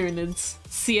mechanical Tyranids.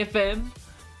 CFM.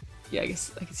 Yeah, I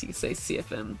guess you could say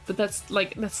CFM. But that's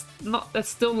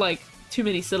still like too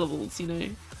many syllables, you know?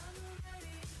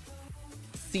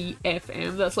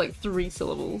 CFM, that's like 3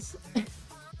 syllables.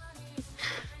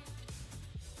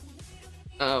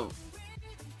 What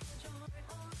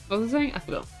was I saying? I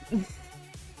forgot.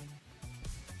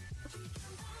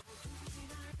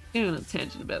 Getting on a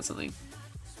tangent about something.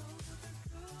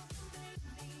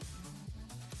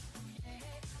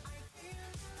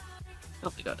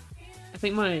 Oh my god. I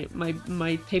think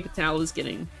my paper towel is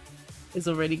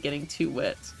already getting too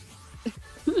wet.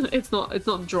 It's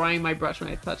not drying my brush when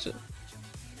I touch it.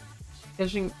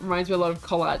 Bashing reminds me a lot of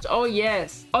collage. Oh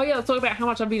yes! Oh yeah, let's talk about how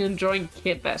much I've been enjoying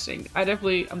kit bashing. I'm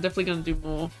definitely gonna do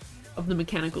more of the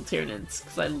mechanical Tyranids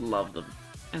because I love them.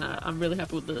 And I'm really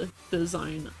happy with the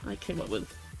design I came up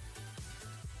with.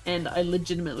 And I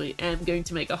legitimately am going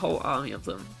to make a whole army of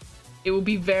them. It will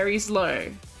be very slow.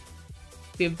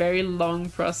 It'll be a very long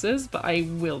process, but I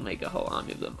will make a whole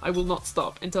army of them. I will not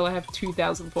stop until I have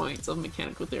 2,000 points of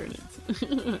mechanical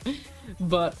Tyranids.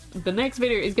 But the next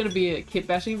video is going to be a kit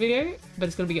bashing video, but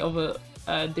it's going to be over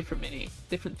a different mini,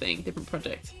 different thing, different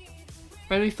project.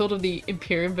 I only thought of the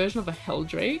Imperium version of a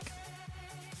Helldrake.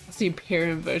 That's the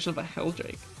Imperium version of a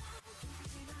Helldrake.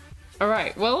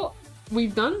 Alright, well,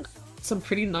 we've done some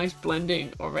pretty nice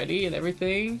blending already and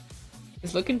everything.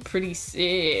 It's looking pretty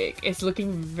sick. It's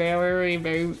looking very,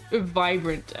 very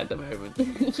vibrant at the moment.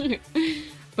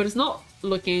 But it's not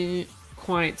looking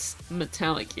quite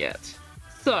metallic yet.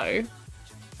 So,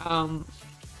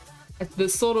 at the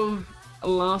sort of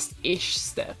last-ish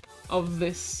step of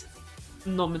this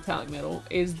non-metallic metal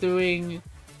is doing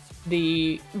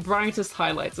the brightest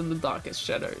highlights and the darkest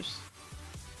shadows.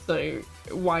 So,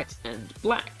 white and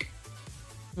black.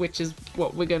 Which is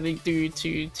what we're going to do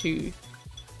to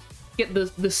get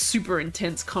the super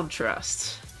intense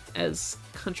contrast, as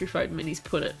Countrified Minis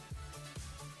put it.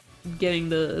 Getting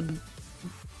the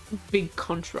big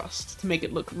contrast to make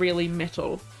it look really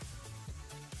metal.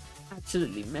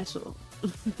 Absolutely metal.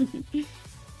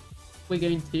 We're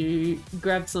going to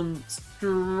grab some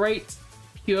straight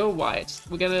pure white.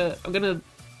 I'm gonna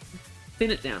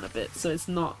thin it down a bit so it's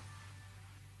a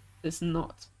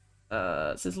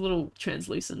little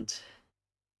translucent.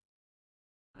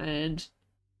 And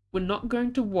we're not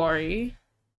going to worry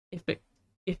if it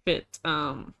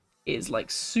is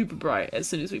like super bright as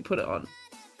soon as we put it on,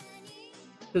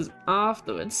 because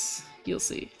afterwards you'll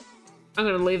see. I'm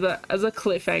gonna leave that as a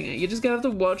cliffhanger. You're just gonna have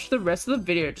to watch the rest of the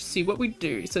video to see what we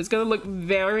do. So it's gonna look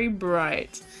very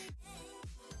bright.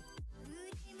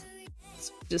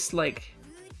 It's just like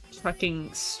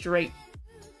chucking straight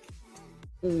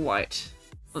white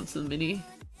onto the mini.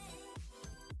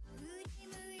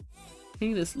 I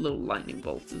think this little lightning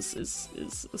bolt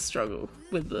is a struggle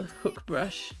with the hook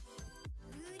brush.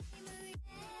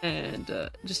 And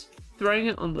just throwing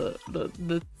it on the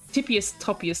tippiest,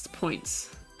 toppiest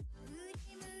points.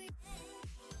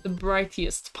 The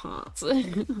brightest parts.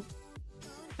 An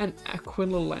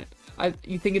Aquila light.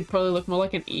 You think it'd probably look more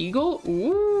like an eagle?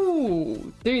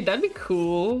 Ooh! Dude, that'd be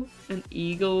cool. An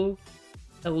eagle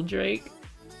Eldrake.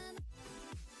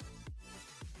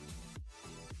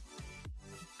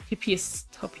 Tippiest,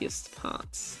 toppiest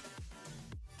parts.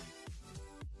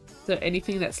 So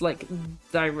anything that's like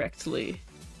directly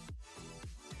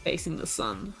facing the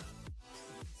sun.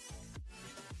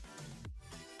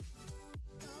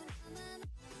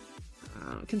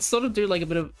 We can sort of do like a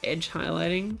bit of edge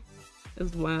highlighting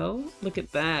as well. Look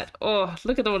at that. Oh,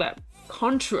 look at all that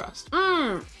contrast.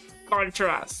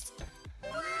 Contrast.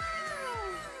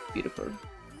 Beautiful.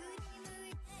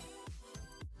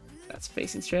 That's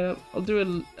facing straight up. I'll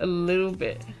do a little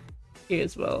bit here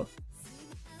as well.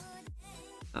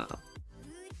 And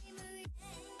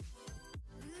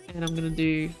I'm gonna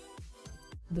do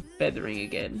the feathering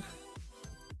again.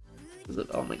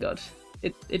 Oh my god,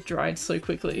 it dried so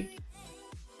quickly.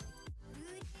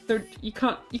 So you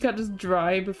can't just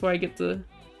dry before I get to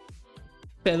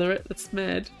feather it. That's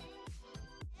mad.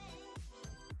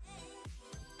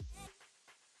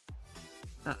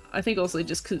 I think also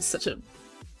just because it's such a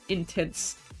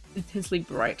intensely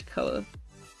bright color,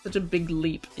 such a big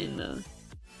leap in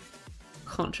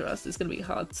contrast, it's gonna be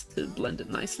hard to blend it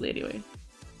nicely anyway.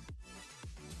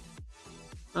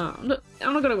 I'm not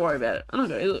gonna worry about it.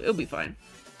 It'll be fine.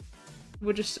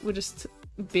 We're just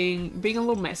being a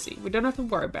little messy. We don't have to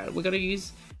worry about it. We're gonna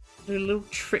use a little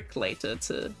trick later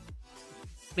to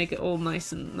make it all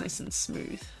nice and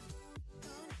smooth.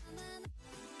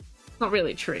 Not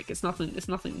really a trick. It's nothing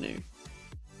new.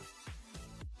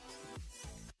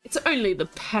 It's only the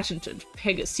patented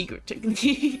Pega secret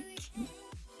technique.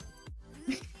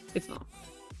 It's not.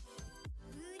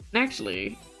 And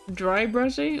actually, dry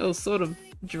brushing, or sort of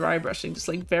dry brushing, just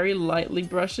like very lightly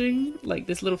brushing, like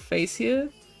this little face here,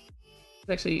 it's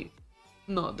actually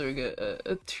not doing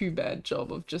a too bad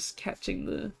job of just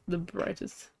catching the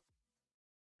brightest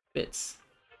bits.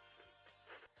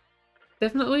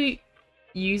 Definitely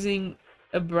using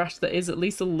a brush that is at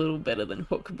least a little better than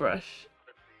hook brush.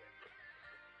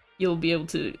 You'll be able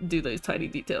to do those tiny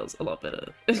details a lot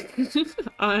better.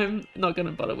 I'm not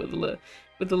gonna bother with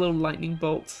the little lightning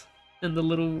bolt and the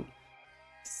little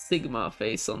Sigmar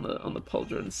face on the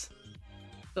pauldrons.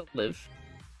 They'll live.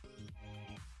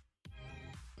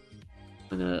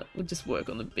 We'll just work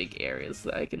on the big areas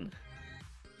that I can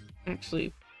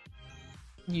actually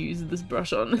use this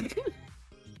brush on.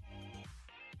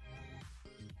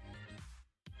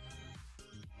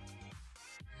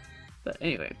 But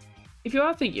anyway, if you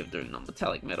are thinking of doing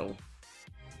non-metallic metal,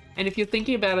 and if you're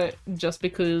thinking about it just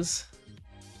because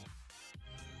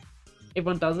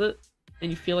everyone does it, and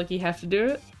you feel like you have to do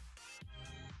it,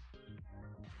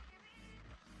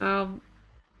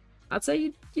 I'd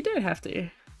say you don't have to.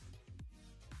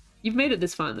 You've made it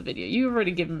this far in the video. You've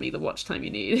already given me the watch time you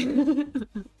need.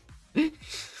 You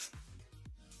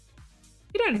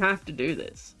don't have to do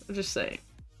this. I'm just saying.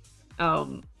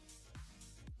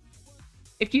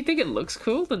 If you think it looks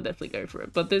cool, then definitely go for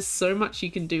it. But there's so much you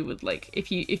can do with, like,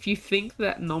 if you think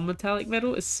that non-metallic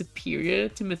metal is superior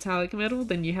to metallic metal,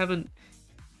 then you haven't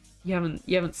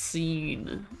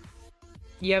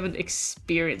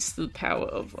experienced the power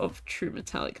of true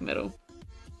metallic metal.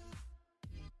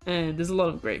 And there's a lot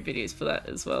of great videos for that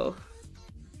as well.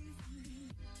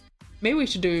 Maybe we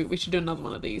should do another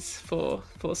one of these for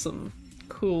some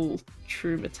cool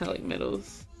true metallic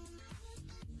metals.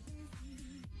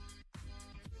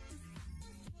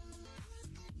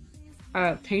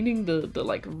 Painting the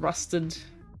like rusted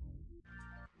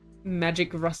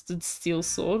magic rusted steel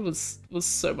sword was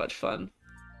so much fun.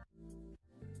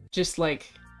 Just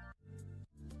like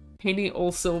painting it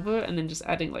all silver and then just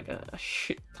adding like a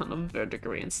shit ton of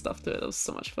verdigris and stuff to it. That was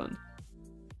so much fun.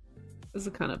 This is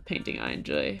the kind of painting I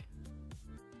enjoy.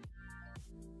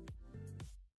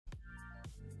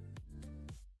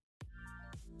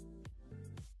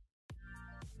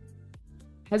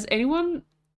 Has anyone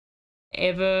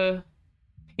ever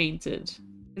painted?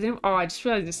 Oh, I just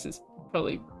realized this is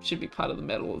probably should be part of the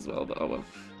medal as well, but oh well.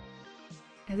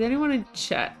 Has anyone in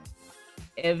chat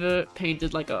ever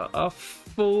painted like a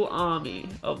full army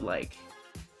of like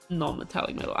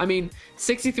non-metallic metal? I mean,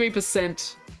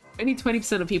 63%, only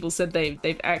 20% of people said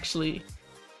they've actually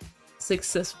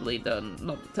successfully done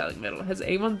non-metallic metal. Has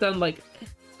anyone done like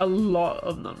a lot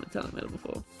of non-metallic metal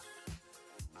before?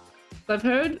 I've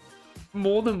heard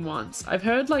more than once. I've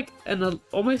heard like an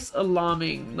almost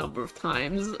alarming number of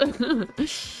times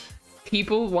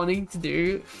people wanting to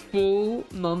do full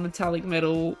non-metallic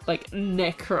metal like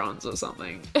Necrons or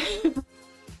something.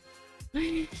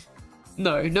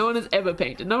 No one has ever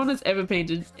painted. No one has ever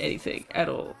painted anything at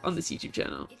all on this YouTube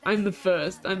channel. I'm the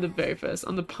first. I'm the very first.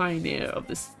 I'm the pioneer of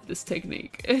this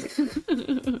technique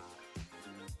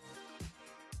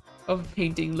of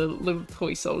painting little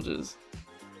toy soldiers.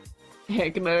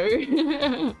 Heck no.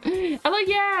 Hello,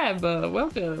 yeah, but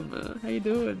welcome. How you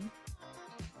doing?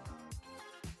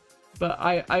 But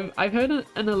I've heard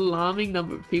an alarming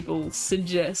number of people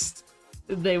suggest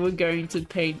they were going to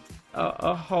paint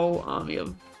a whole army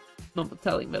of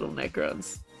non-metallic metal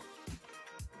Necrons.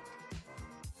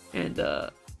 And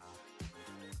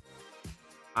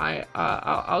I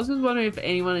was just wondering if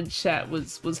anyone in chat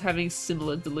was having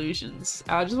similar delusions.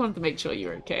 I just wanted to make sure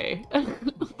you're okay.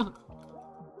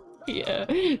 Yeah,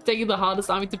 taking the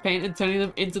hardest army to paint and turning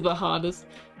them into the hardest.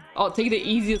 Oh, taking the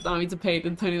easiest army to paint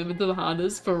and turning them into the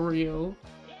hardest, for real.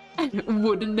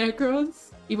 Wooden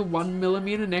Necrons? Even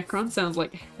 1mm Necron sounds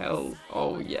like hell.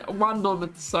 Oh yeah,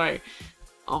 sorry.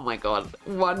 Oh my god,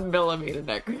 1mm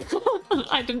Necron.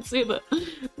 I didn't see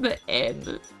the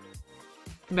N.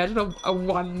 Imagine a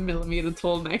 1mm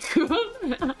tall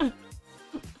Necron.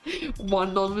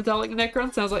 One non-metallic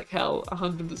Necron sounds like hell,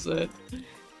 100%.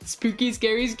 Spooky,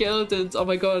 scary skeletons. Oh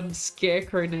my god,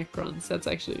 scarecrow Necrons. That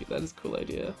is a cool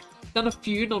idea. Done a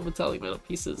few non-metallic metal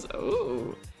pieces.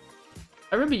 Oh,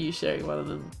 I remember you sharing one of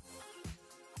them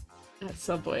at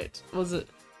some point. Was it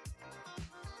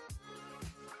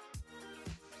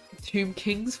Tomb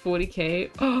Kings 40k?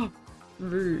 Oh,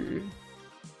 rue.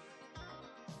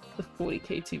 The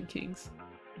 40k Tomb Kings.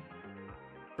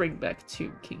 Bring back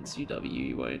Tomb Kings UW,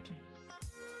 you won't.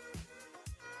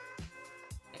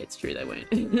 It's true, they won't.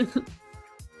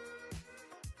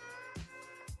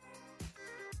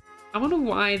 I wonder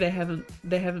why they haven't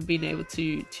been able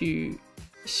to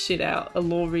shit out a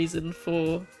lore reason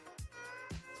for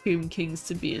Tomb Kings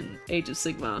to be in Age of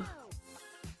Sigmar.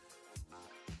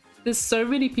 There's so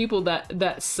many people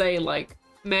that say like,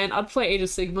 man, I'd play Age of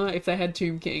Sigmar if they had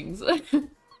Tomb Kings.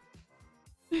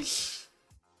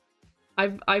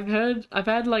 I've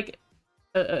had like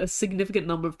a significant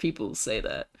number of people say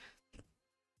that.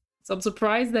 So I'm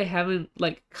surprised they haven't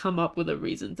like come up with a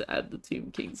reason to add the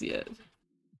Tomb Kings yet.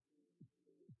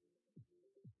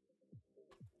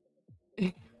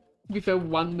 To be fair,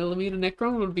 1mm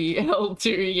Necron would be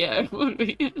L2, yeah, it would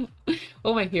be.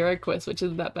 Oh, my hero quest, which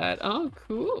isn't that bad. Oh,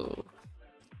 cool.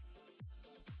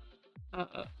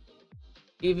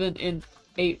 Even in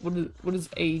what is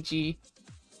AG?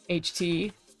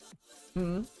 HT?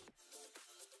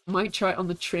 Might try it on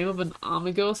the trim of an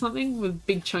armor girl or something with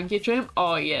big chunky trim.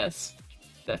 Oh yes,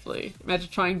 definitely. Imagine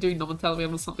trying doing non-metallic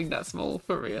on something that small,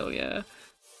 for real, yeah.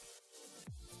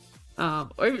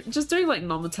 Or just doing like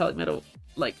non-metallic metal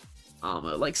like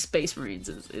armor, like Space Marines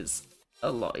is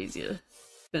a lot easier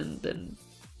than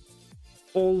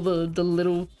all the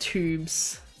little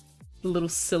tubes, the little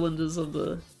cylinders of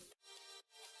the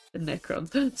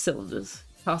Necrons. Cylinders.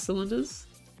 Car cylinders?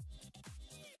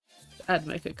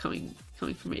 Admaker coming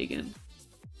for me again.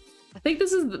 I think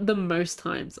this is the most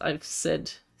times I've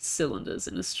said cylinders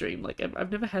in a stream. Like,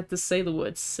 I've never had to say the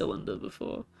word cylinder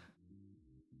before.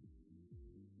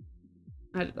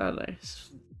 I don't know. It's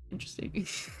interesting.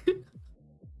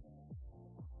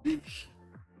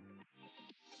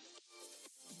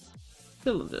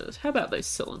 Cylinders. How about those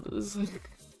cylinders?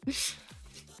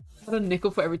 Had a nickel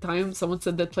for every time someone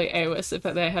said they'd play AOS. If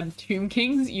they had Tomb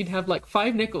Kings, you'd have like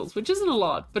 5 nickels, which isn't a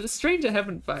lot, but it's strange it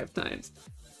happened 5 times.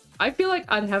 I feel like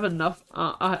I'd have enough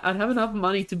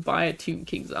money to buy a Tomb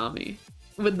Kings army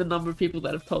with the number of people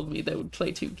that have told me they would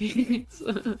play Tomb Kings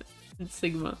in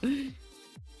Sigmar.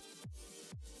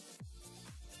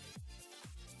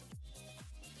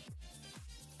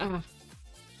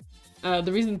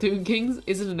 The reason Tomb Kings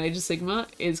isn't an Age of Sigmar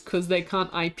is because they can't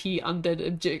IP undead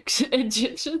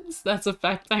Egyptians. That's a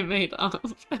fact I made up.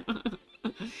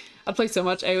 I play so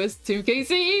much AOS Tomb Kings.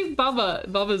 See,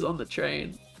 Bubba's on the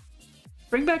train.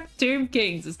 Bring back Tomb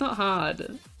Kings. It's not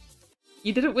hard.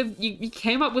 You did it with you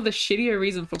came up with a shittier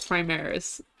reason for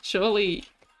Primaris. Surely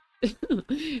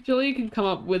surely you can come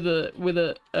up with a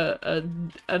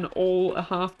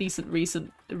half decent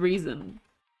reason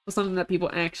for something that people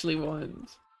actually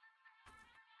want.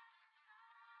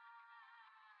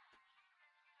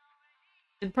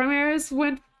 And Primaris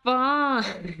went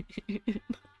fine.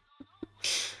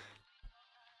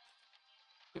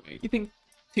 You think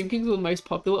Tomb Kings were the most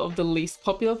popular of the least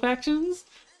popular factions?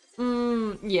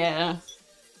 Yeah.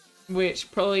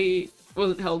 Which probably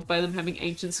wasn't helped by them having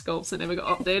ancient sculpts that never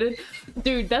got updated.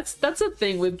 Dude, that's the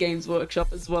thing with Games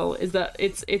Workshop as well, is that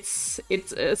it's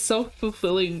a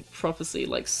self-fulfilling prophecy,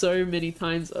 like so many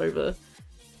times over.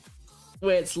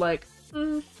 Where it's like,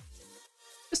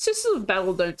 it's just the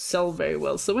battle don't sell very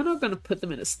well, so we're not gonna put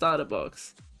them in a starter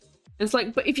box. And it's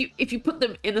like, but if you put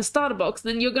them in a starter box,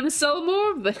 then you're gonna sell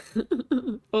more of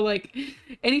them. Or like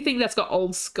anything that's got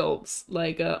old sculpts.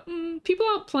 Like people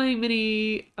aren't playing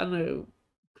many, I don't know,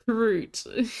 Kroot.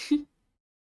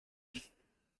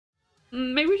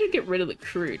 Maybe we should get rid of the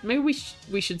Kroot. Maybe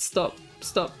we should stop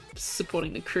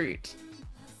supporting the Kroot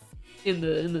in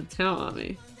the Tower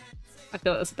Army. I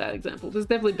feel like that's a bad example. There's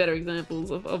definitely better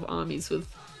examples of armies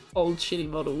with old shitty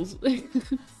models.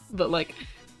 But like,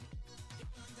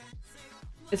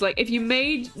 it's like if you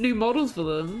made new models for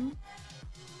them,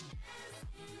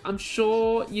 I'm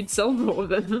sure you'd sell more of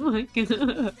them. Like,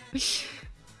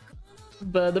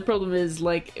 but the problem is,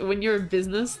 like, when you're a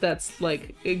business that's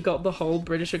like it got the whole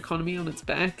British economy on its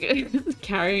back,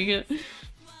 carrying it,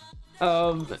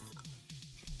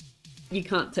 you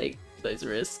can't take those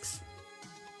risks.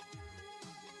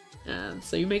 And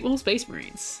so you make more Space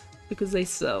Marines because they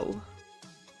sell.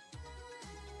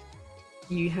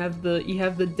 You have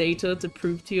the data to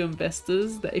prove to your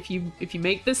investors that if you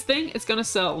make this thing, it's gonna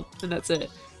sell, and that's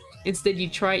it. Instead, you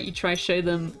try show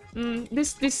them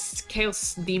this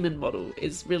Chaos Demon model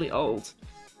is really old.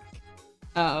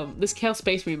 This Chaos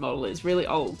Space Marine model is really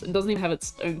old and doesn't even have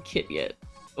its own kit yet,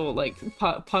 or like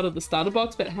part of the starter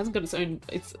box, but it hasn't got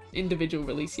its individual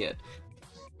release yet.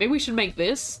 Maybe we should make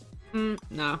this.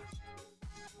 Nah.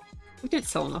 We don't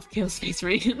sell enough Chaos Space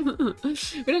Marine.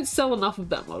 We don't sell enough of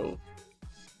that model.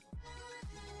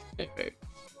 Okay.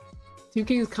 Tomb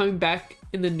King is coming back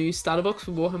in the new starter box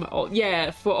for Warhammer Old.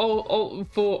 Yeah, for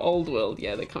Old World.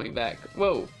 Yeah, they're coming back.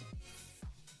 Whoa.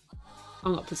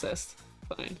 I'm not possessed.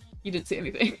 Fine. You didn't see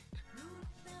anything.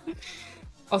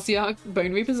 Ossiarch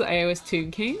Bone Reapers are AOS Tomb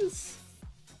Kings.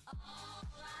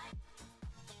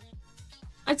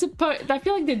 I suppose I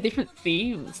feel like they're different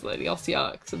themes, like the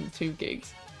Ossiarchs and the Tomb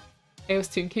Kings.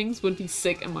 AOS Tomb Kings would be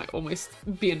sick and might almost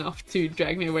be enough to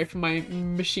drag me away from my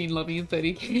machine loving in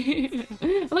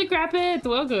 30k. Like Rapid,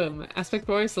 welcome. Aspect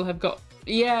Warriors still have got,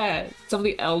 yeah, some of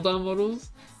the Eldar models.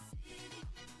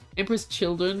 Emperor's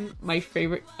Children, my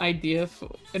favorite idea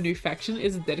for a new faction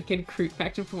is a dedicated Kroot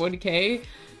faction for 40k.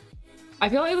 I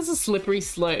feel like that's a slippery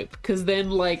slope, because then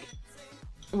like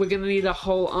we're gonna need a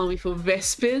whole army for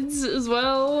Vespids as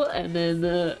well, and then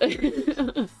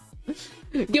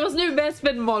give us new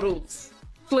Vespid models,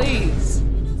 please.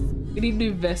 We need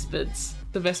new Vespids.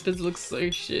 The Vespids look so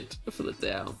shit for the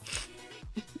DAO.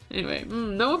 Anyway,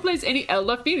 no one plays any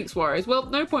Eldar Phoenix Warriors. Well,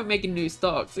 no point making new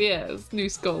stocks. Yeah, it's new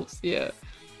sculpts. Yeah,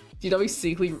 GW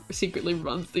secretly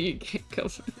runs the UK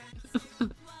government.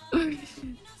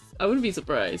 I wouldn't be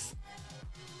surprised.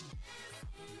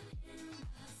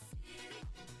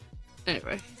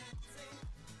 Anyway.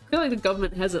 I feel like the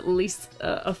government has at least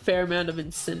a fair amount of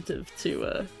incentive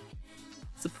to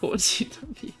support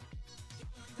GW.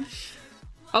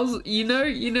 You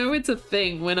know, it's a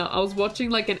thing. When I was watching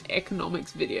like an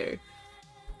economics video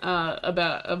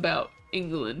about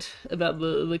England, about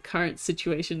the current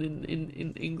situation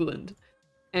in England,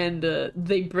 and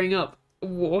they bring up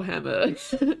Warhammer.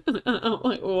 I'm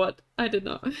like, what? I did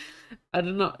not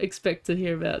expect to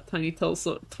hear about tiny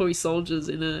toy soldiers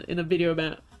in a video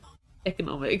about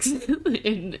economics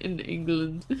in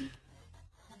England.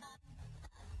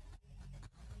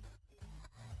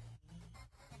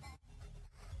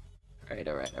 All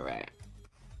right.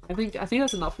 I think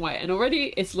that's enough white, and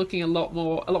already it's looking a lot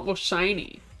more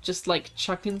shiny. Just like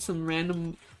chucking some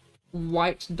random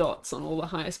white dots on all the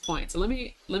highest points. So let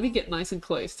me get nice and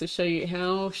close to show you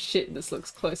how shit this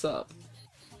looks close up.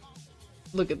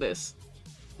 Look at this.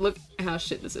 Look how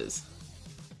shit this is.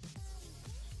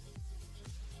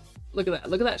 Look at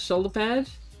that shoulder pad.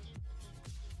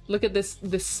 Look at this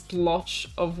splotch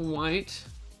of white.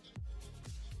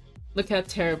 Look how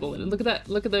terrible it is. Look at that.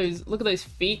 Look at those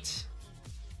feet.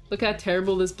 Look how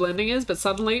terrible this blending is, but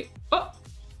suddenly, oh,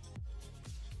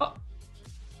 it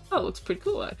looks pretty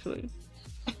cool actually.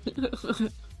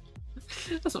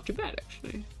 That's not too bad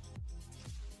actually.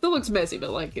 Still looks messy, but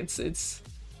like it's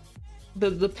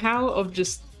the power of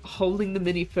just holding the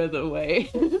mini further away.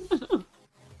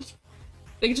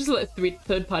 They could just let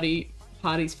third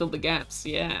parties fill the gaps.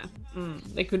 Yeah,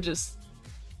 they could just.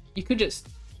 You could just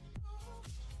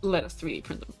let us 3D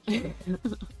print them.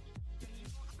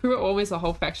 Crew were always a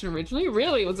whole faction originally.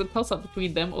 Really, it was a toss-up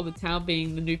between them or the Tower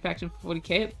being the new faction for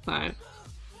 40k at the time.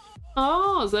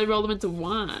 Oh, so they rolled them into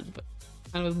one, but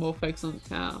kind of with more focus on the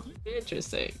Tower.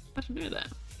 Interesting. I didn't know that.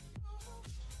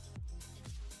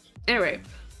 Anyway,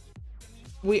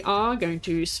 we are going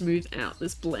to smooth out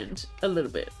this blend a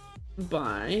little bit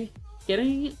by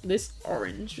getting this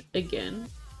orange again,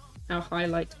 our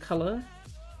highlight color.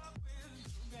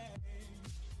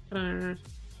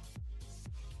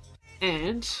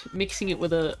 And mixing it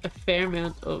with a fair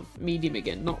amount of medium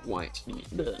again, not white. We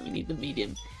need the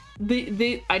medium.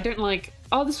 I don't like.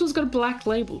 Oh, this one's got a black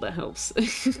label. That helps.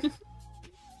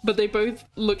 But they both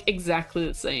look exactly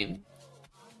the same.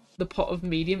 The pot of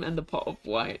medium and the pot of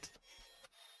white.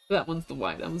 That one's the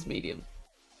white. That one's medium.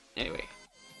 Anyway,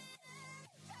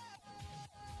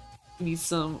 we need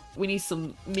some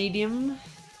medium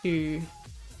to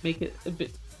make it a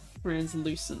bit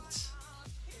translucent.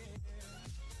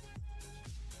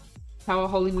 Power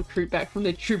holding recruit back from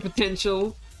their true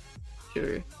potential.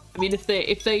 Sure. I mean, if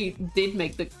they did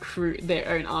make the crew their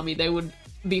own army, they would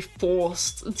be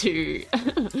forced to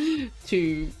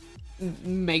to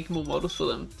make more models for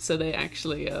them, so they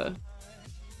actually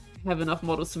have enough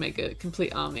models to make a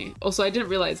complete army. Also, I didn't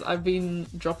realize I've been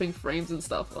dropping frames and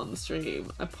stuff on the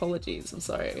stream. Apologies. I'm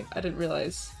sorry. I didn't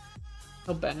realize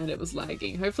how bad it was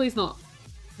lagging. Hopefully it's not.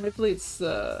 Hopefully it's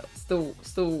still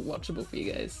watchable for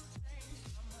you guys.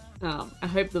 I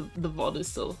hope the VOD is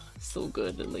still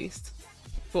good, at least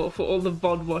for all the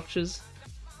VOD watchers.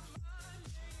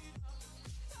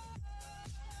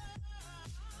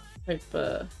 Hope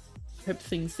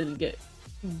things didn't get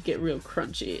real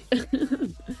crunchy.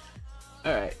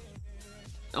 All right.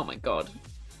 Oh my god,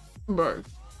 bro!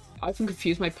 I've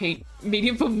confused my paint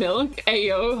medium for milk.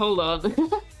 Ayo, hold on.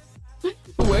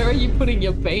 Where are you putting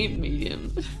your paint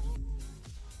medium?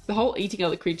 The whole eating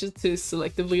other creatures to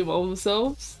selectively evolve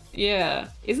themselves? Yeah.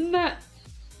 Isn't that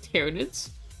Tyranids?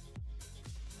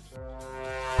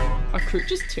 Are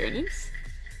creatures Tyranids?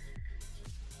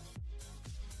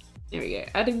 There we go.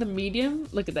 Adding the medium.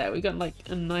 Look at that. We got like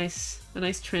a nice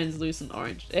translucent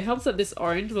orange. It helps that this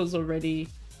orange was already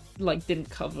like didn't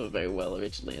cover very well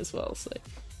originally as well. So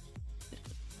yeah,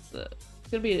 it's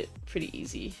gonna be a pretty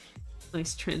easy,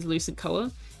 nice translucent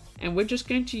color, and we're just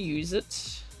going to use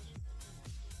it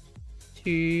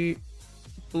to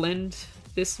blend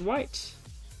this white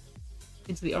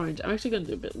into the orange. I'm actually going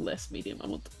to do a bit less medium. I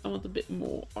want a bit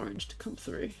more orange to come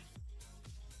through.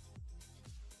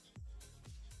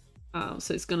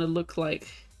 So it's going to look like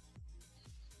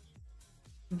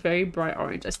very bright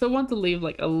orange. I still want to leave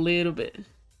like a little bit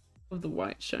of the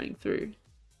white showing through.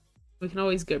 We can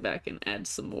always go back and add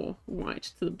some more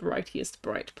white to the brightest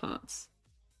bright parts.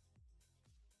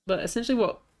 But essentially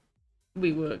what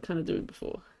we were kind of doing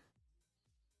before.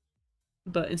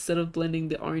 But instead of blending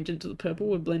the orange into the purple,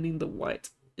 we're blending the white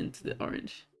into the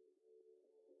orange.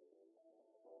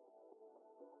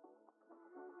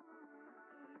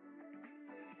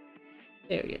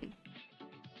 There we go.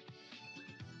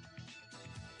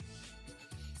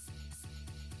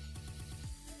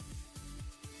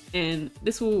 And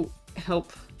this will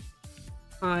help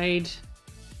hide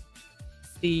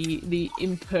the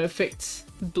imperfect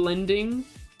blending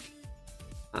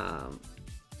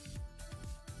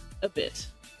a bit.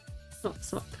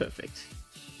 It's not perfect.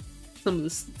 Some of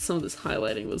this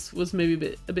highlighting was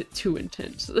maybe a bit too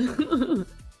intense.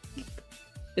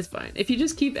 It's fine. If you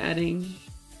just keep adding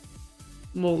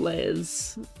more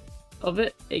layers of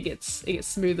it, it gets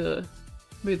smoother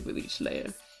with each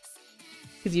layer,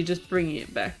 because you're just bringing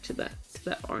it back to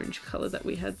that orange color that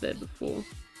we had there before.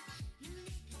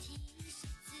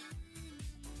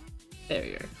 There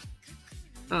we go.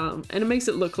 And it makes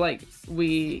it look like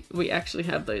we actually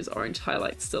have those orange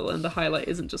highlights still, and the highlight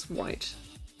isn't just white.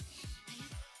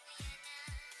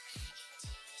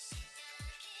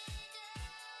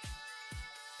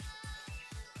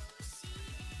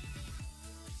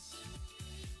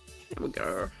 There we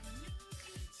go.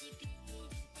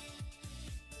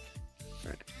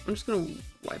 Alright, I'm just gonna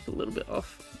wipe a little bit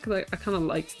off, because I kind of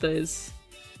liked those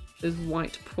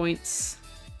white points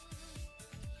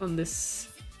on this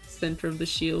center of the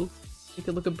shield. Make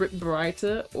it look a bit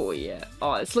brighter. Oh yeah.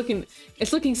 Oh, it's looking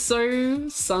so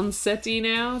sunsetty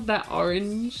now. That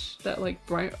orange, that like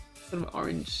bright sort of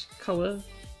orange color.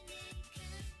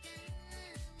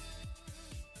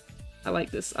 I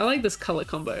like this. I like this color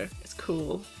combo. It's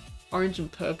cool. Orange and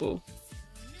purple.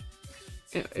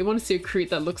 I want to see a create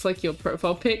that looks like your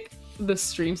profile pic. The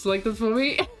stream selected for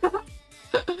me.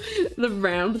 The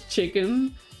round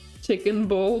chicken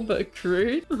ball, but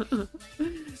crude.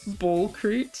 Ball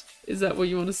crute. Is that what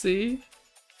you want to see?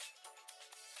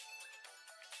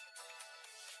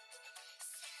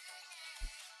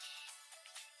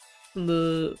 From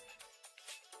the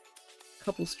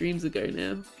couple streams ago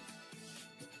now.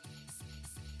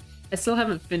 I still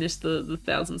haven't finished the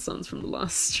 1,000 suns from the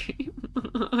last stream.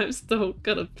 I've still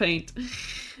got to paint.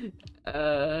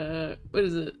 What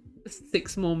is it?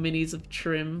 6 more minis of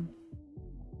trim.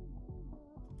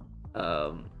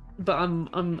 But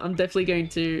I'm definitely going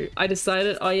to. I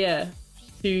decided. Oh yeah,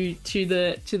 to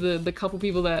the couple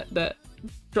people that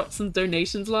dropped some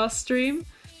donations last stream.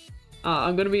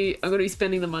 I'm gonna be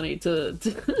spending the money to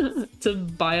to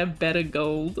buy a better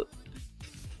gold.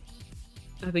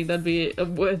 I think that'd be a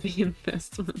worthy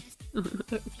investment.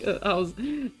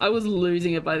 I was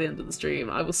losing it by the end of the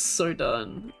stream. I was so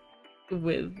done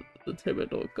with the Turbo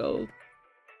Dog gold.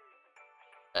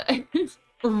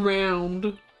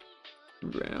 Round.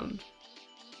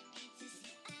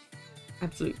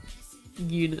 Absolute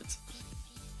unit.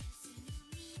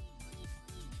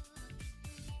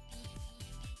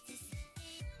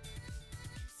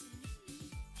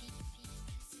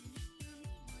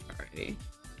 Alrighty.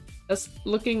 It's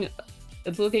looking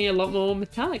a lot more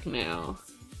metallic now.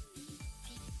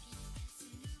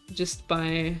 Just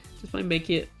by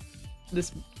making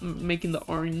the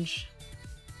orange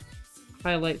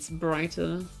highlights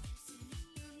brighter.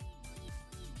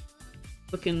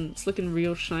 It's looking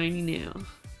real shiny now.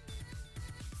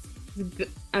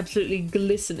 Absolutely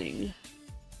glistening.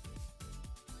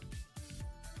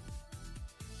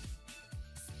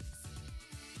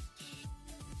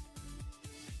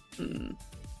 I'm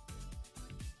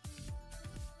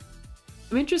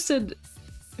interested,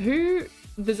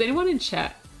 does anyone in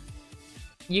chat,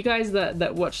 you guys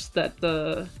that watch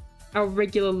our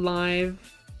regular live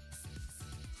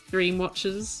stream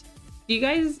watches, do you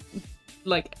guys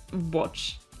like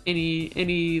watch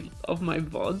any of my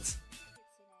VODs?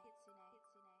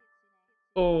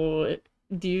 Or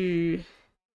do you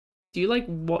like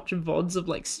watch VODs of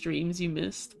like streams you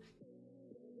missed?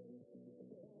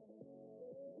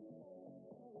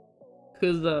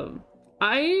 Cause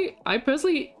I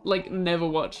personally like never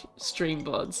watch stream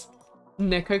VODs.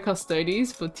 Neko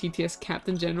Custodes for TTS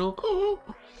Captain General. Oh,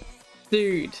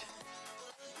 dude,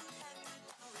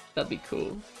 that'd be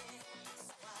cool.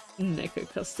 Neko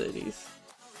Custodes.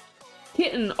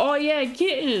 Kitten. Oh yeah,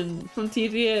 Kitten from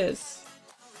TTS.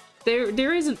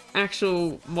 There is an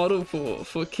actual model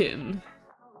for Kitten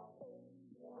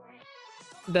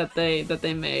that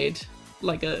they made,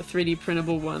 like a 3D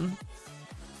printable one.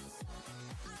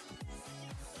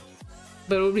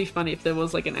 But it would be funny if there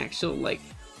was like an actual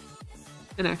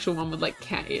one with like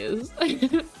cat ears.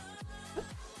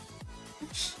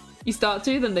 You start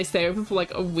to, then they stay open for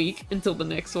like a week until the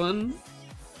next one.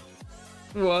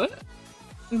 What?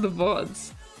 The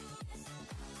VODs.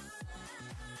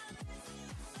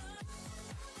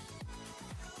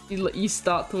 You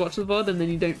start to watch the VOD and then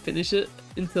you don't finish it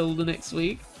until the next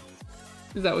week.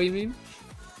 Is that what you mean?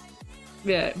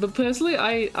 Yeah, but personally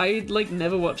I like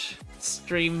never watch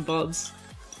stream VODs.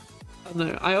 I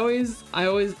don't know. I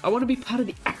want to be part of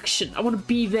the action. I want to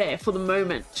be there for the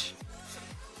moment.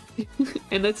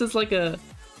 And that's just like a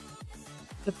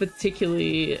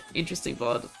particularly interesting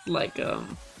VOD, like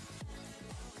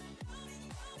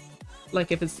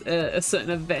if it's a certain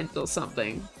event or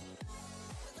something,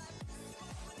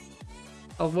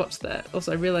 I'll watch that.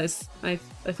 Also, I realized I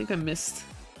think I missed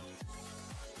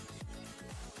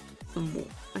some more.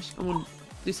 Actually, I want to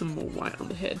do some more white on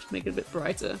the head, make it a bit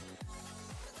brighter.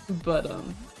 But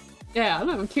yeah, I don't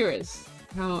know, I'm curious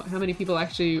how many people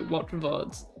actually watch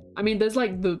VODs. I mean, there's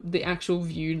like the actual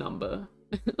view number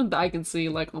that I can see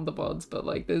like on the VODs, but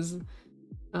like there's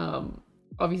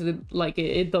obviously like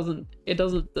it doesn't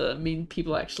mean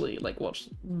people actually like watch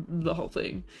the whole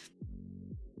thing.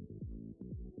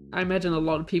 I imagine a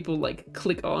lot of people like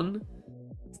click on,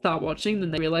 start watching,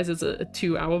 then they realize it's a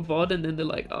 2-hour VOD, and then they're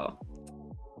like, oh,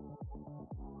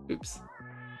 oops,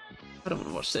 I don't want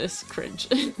to watch this. Cringe.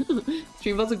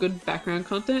 Stream VODs are good background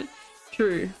content.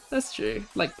 True, that's true.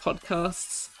 Like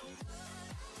podcasts.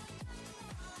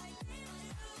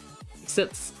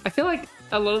 Except I feel like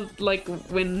a lot of like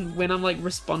when I'm like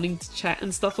responding to chat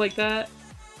and stuff like that.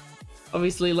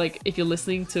 Obviously, like if you're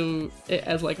listening to it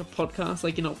as like a podcast,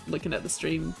 like you're not looking at the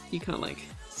stream, you can't like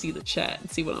see the chat and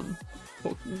see what I'm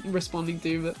responding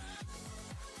to. But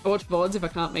I watch VODs if I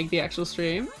can't make the actual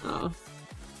stream. Oh,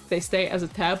 they stay as a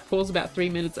tab. Pause about 3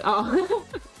 minutes. Oh,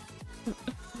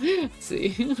 let's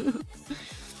see.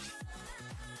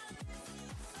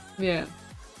 Yeah.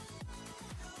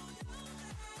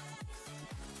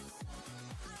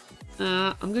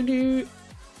 I'm going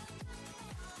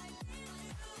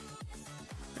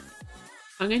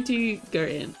to go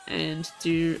in and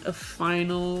do a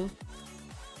final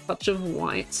touch of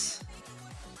white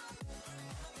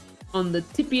on the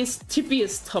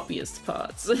toppiest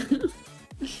parts.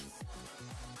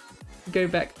 Go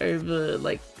back over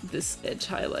like this edge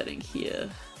highlighting here,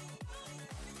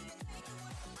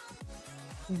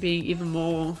 being even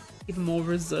more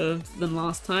reserved than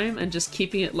last time, and just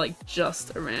keeping it like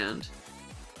just around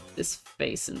this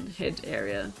face and head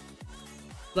area.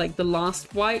 Like the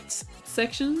last white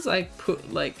sections I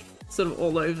put like sort of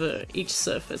all over each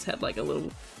surface, had like a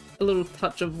little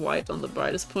touch of white on the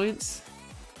brightest points.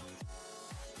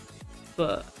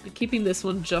 But keeping this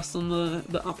one just on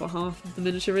the upper half of the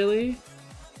miniature really.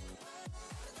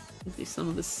 Do some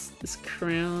of this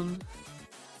crown.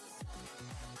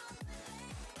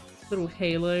 Little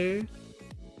halo.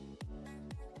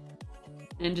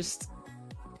 And just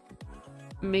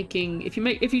making, if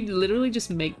you literally just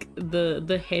make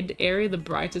the head area the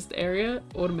brightest area,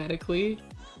 automatically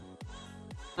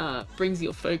brings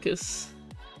your focus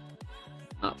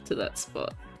up to that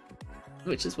spot,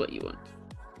 which is what you want.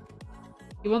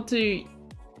 You want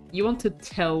to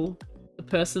tell the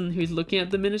person who's looking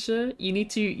at the miniature, you need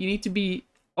to be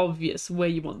obvious where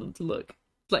you want them to look.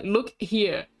 Like, look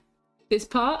here, this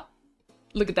part,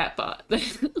 look at that part.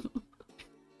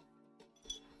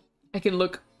 I can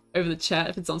look over the chat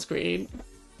if it's on screen.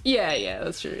 Yeah,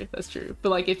 that's true. But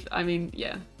like,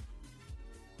 yeah.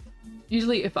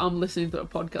 Usually if I'm listening to a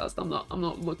podcast, I'm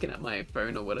not looking at my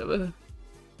phone or whatever.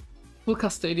 Full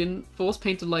custodian, force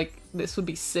painted like this would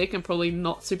be sick and probably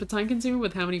not super time consuming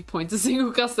with how many points a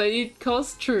single custodian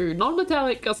costs. True.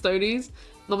 Non-metallic custodies,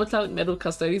 non-metallic metal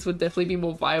custodies would definitely be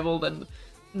more viable than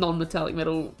non-metallic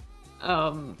metal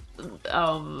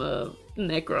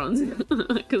Necrons,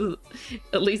 because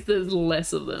at least there's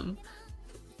less of them.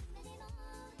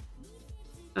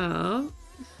 I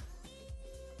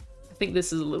think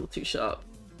this is a little too sharp.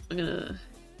 I'm gonna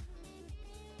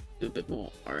do a bit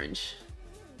more orange.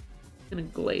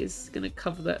 Gonna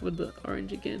cover that with the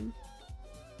orange again.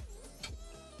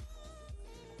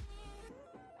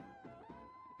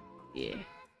 Yeah.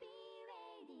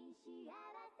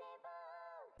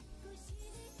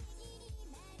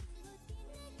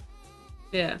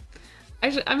 Yeah.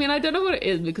 Actually, I mean, I don't know what it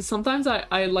is, because sometimes I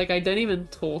don't even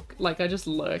talk, like I just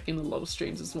lurk in a lot of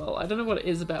streams as well. I don't know what it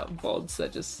is about VODs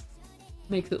that just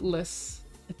makes it less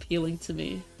appealing to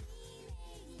me.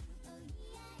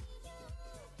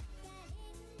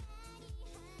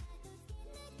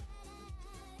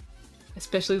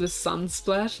 Especially the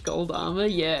Sunsplash gold armor,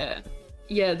 yeah.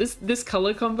 Yeah, this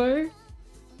color combo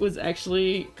was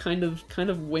actually kind of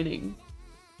winning.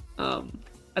 I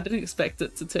didn't expect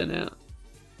it to turn out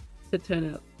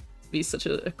to be such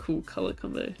a cool color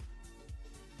combo.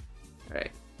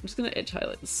 Alright, I'm just gonna edge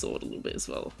highlight the sword a little bit as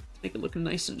well to make it look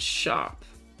nice and sharp.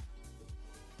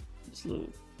 Just a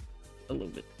little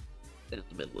bit down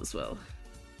the middle as well.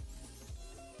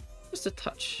 Just a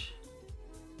touch.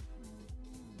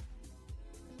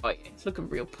 Oh yeah, it's looking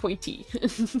real pointy.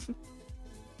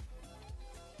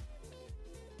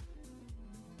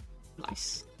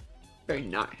 Nice. Very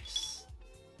nice.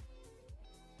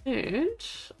 And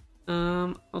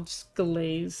I'll just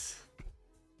glaze.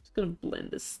 Just gonna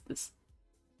blend this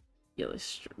yellow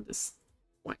this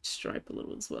white stripe a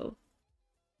little as well.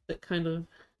 That kind of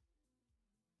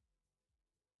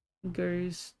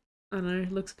goes, I don't know,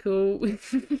 looks cool.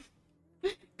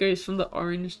 Goes from the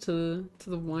orange to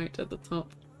the white at the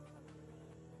top.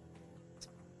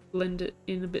 Blend it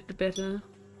in a bit better.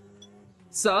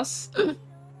 Sus.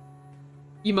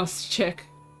 You must check.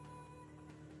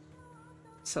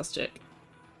 Sus check.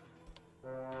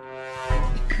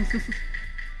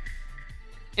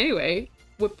 Anyway,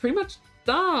 we're pretty much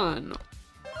done.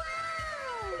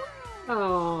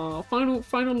 Oh,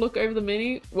 final look over the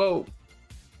mini. Whoa.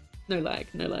 No lag,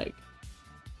 no lag.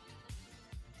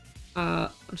 I'm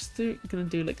just gonna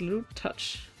do like a little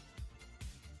touch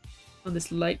on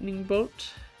this lightning bolt.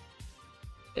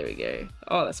 There we go.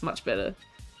 Oh, that's much better.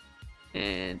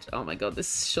 And oh my god,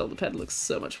 this shoulder pad looks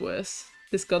so much worse.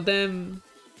 This goddamn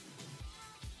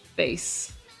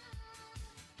face.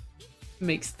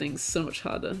 makes things so much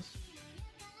harder.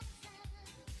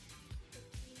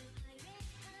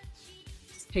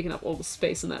 It's taking up all the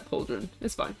space in that pauldron.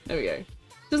 It's fine. There we go.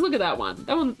 Just look at that one.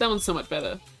 That one's so much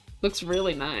better. Looks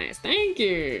really nice. Thank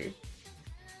you.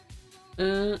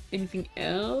 Anything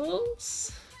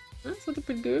else? That's looking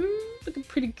pretty good. Looking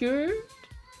pretty good.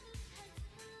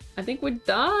 I think we're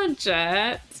done,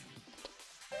 chat.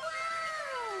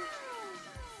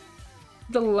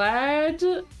 The lad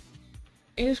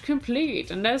is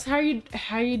complete, and that's how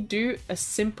you do a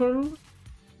simple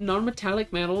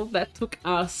non-metallic medal that took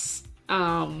us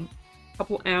a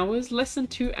couple hours, less than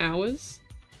 2 hours,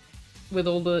 with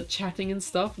all the chatting and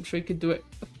stuff. I'm sure you could do it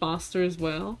faster as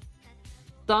well.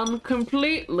 Done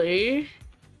completely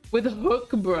with a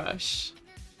hook brush.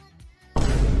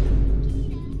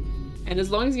 And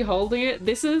as long as you're holding it,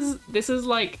 this is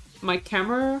like, my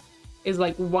camera is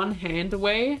like one hand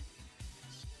away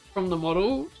from the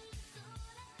model.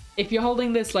 If you're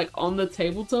holding this like on the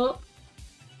tabletop,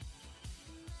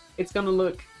 it's gonna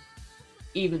look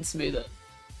even smoother.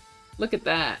 Look at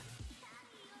that.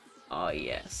 Oh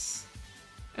yes.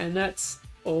 And that's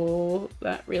all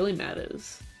that really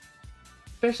matters.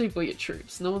 Especially for your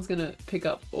troops. No one's gonna pick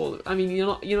up all of, I mean, you're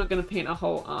not gonna paint a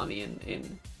whole army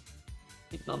in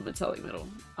non-metallic metal.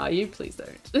 Are you? Please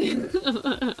don't.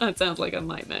 That sounds like a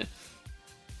nightmare.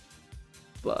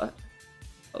 But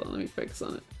hold on, let me focus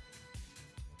on it.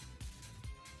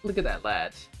 Look at that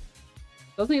lad.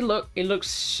 Doesn't he look? It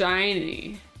looks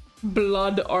shiny.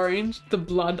 Blood orange. The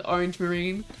blood orange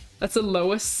marine. That's the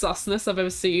lowest susness I've ever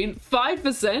seen.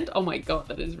 5%? Oh my god,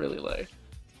 that is really low.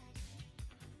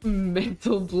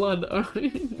 Metal blood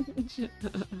orange.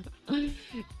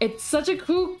 It's such a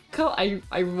cool color.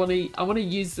 I wanna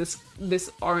use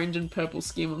this orange and purple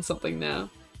scheme on something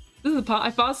now. This is the part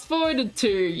I fast forwarded to.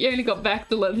 You only got back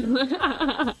to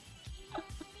let.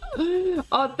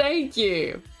 Oh, thank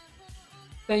you.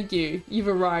 Thank you. You've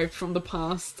arrived from the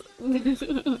past.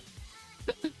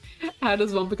 How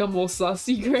does one become more sus?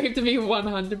 You crave to be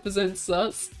 100%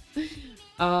 sus.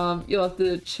 You'll have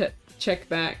to check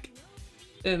back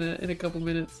in a couple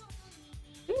minutes.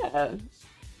 Yeah.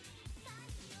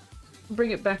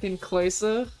 Bring it back in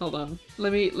closer. Hold on.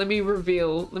 Let me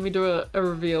reveal. Let me do a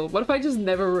reveal. What if I just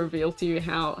never reveal to you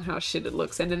how shit it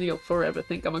looks, and then you'll forever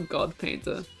think I'm a god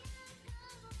painter?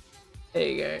 There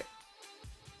you go.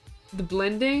 The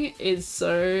blending is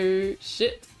so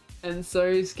shit and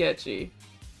so sketchy.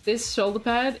 This shoulder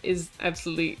pad is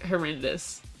absolutely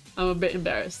horrendous. I'm a bit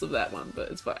embarrassed of that one,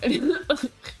 but it's fine.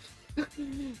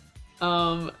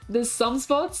 There's some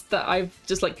spots that I've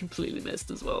just like completely missed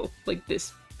as well. Like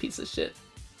this piece of shit.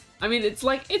 I mean, it's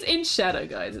like, it's in shadow,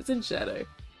 guys. It's in shadow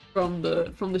from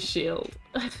the shield.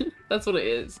 That's what it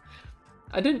is.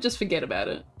 I didn't just forget about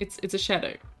it. It's a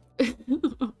shadow.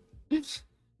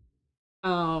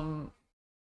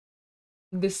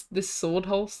 This sword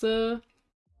holster,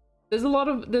 there's a lot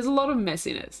of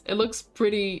messiness. It looks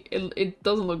pretty, it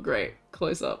doesn't look great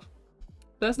close up.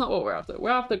 But that's not what we're after. We're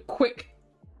after quick,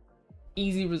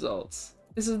 easy results.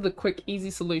 This is the quick, easy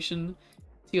solution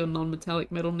to your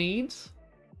non-metallic metal needs.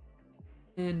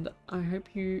 And I hope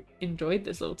you enjoyed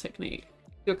this little technique.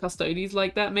 Your custodians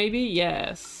like that, maybe?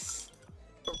 Yes.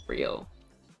 For real.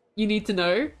 You need to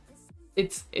know,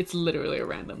 it's literally a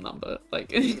random number.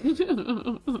 Like,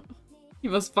 you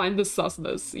must find the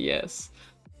susness, yes.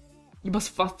 You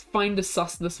must find the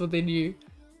susness within you.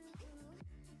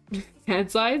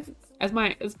 Hand size? As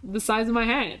the size of my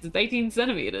hands. It's 18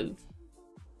 centimeters.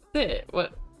 That's it.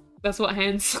 What? That's what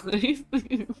hand size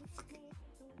is.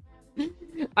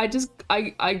 I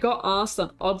got asked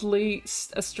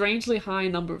a strangely high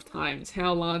number of times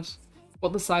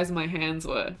what the size of my hands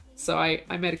were. So I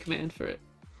made a command for it.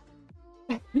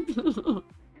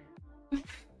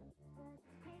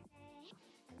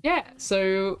 Yeah,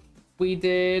 so we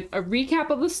did a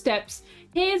recap of the steps.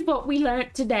 Here's what we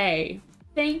learnt today.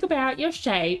 Think about your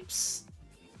shapes.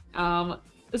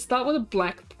 Let's start with a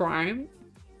black prime.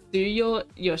 Do your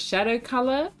shadow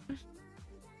color.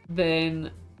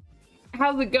 Then,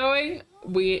 how's it going?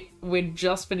 We're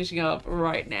just finishing up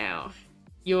right now.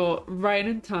 You're right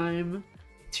in time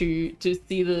to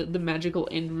see the magical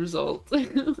end result.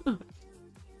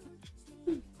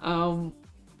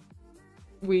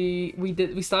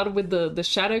 We started with the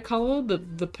shadow color,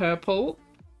 the purple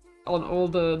on all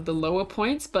the lower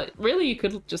points, but really you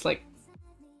could just like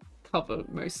cover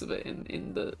most of it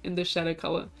in the shadow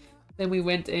color. Then we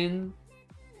went in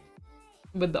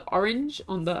with the orange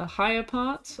on the higher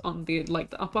part, on the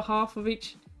upper half of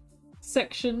each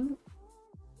section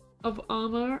of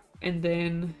armor, and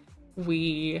then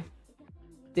we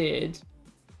did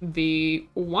the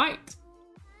white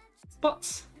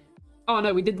spots Oh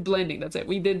no, we did the blending, that's it.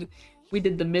 We did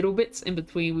the middle bits in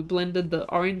between. We blended the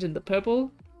orange and the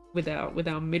purple with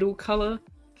our middle color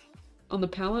on the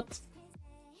palette.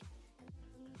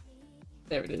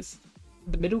 There it is.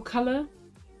 The middle color.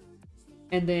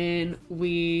 And then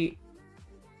we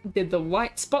did the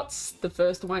white spots, the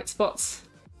first white spots.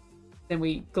 Then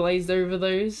we glazed over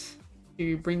those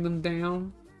to bring them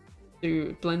down,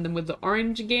 to blend them with the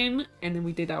orange again. And then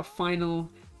we did our final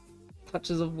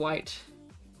touches of white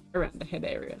around the head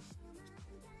area.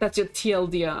 That's your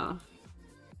TLDR. How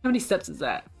many steps is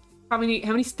that? How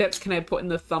many steps can I put in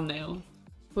the thumbnail?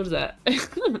 What is that?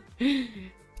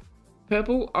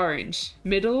 Purple, orange,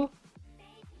 middle,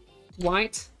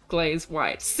 white, glaze,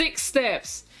 white. 6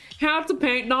 steps! How to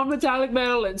paint non-metallic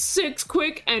metal in 6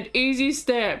 quick and easy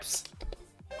steps.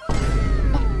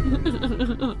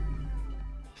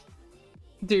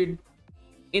 Dude,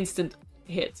 instant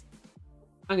hit.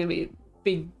 I'm gonna be a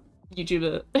big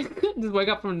YouTuber. Just wake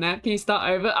up from a nap. Can you start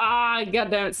over? Ah,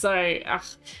 goddamn it, sorry. Ugh.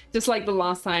 Just like the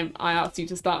last time I asked you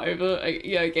to start over.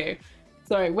 Yeah, okay.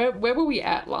 Sorry, where were we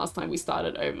at last time we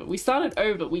started over? We started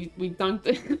over. We dunked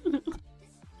it.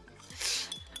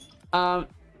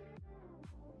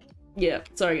 Yeah,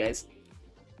 sorry guys.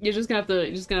 You're just gonna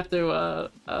have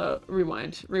to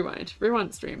rewind the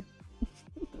stream.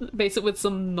 Base it with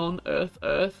some non-earth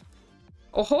earth.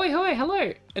 Oh hoy,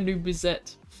 hello,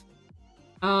 Anubizet.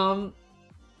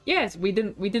 Yes, we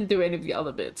didn't do any of the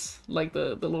other bits, like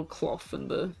the little cloth and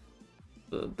the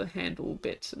handle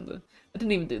bit and the. I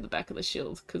didn't even do the back of the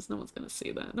shield because no one's gonna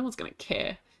see that. No one's gonna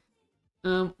care.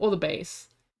 Or the base.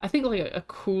 I think like a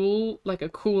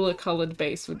cooler colored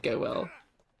base would go well.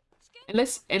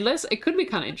 Unless it could be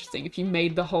kind of interesting if you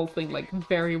made the whole thing like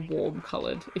very warm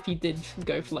colored. If you did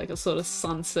go for like a sort of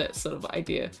sunset sort of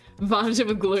idea. Varnish it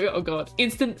with glue. Oh god,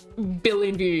 instant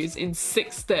billion views in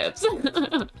 6 steps.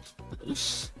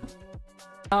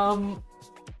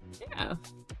 Yeah.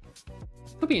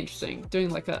 Could be interesting doing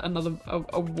like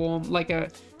a warm like a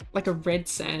red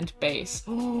sand base.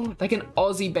 Oh, like an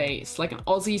Aussie base, like an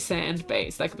Aussie sand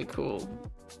base. That could be cool.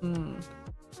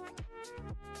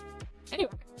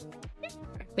 Anyway,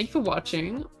 thank you for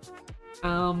watching.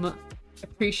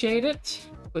 Appreciate it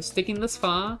for sticking this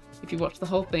far if you watched the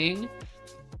whole thing.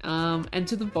 And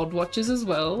to the VOD watchers as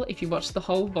well, if you watched the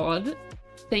whole VOD,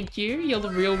 thank you. You're the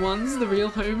real ones, the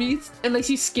real homies. Unless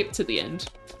you skip to the end.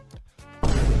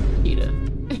 Peter.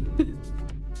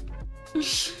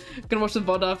 Gonna watch the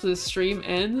VOD after the stream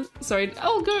ends. Sorry,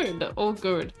 all good, all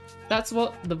good. That's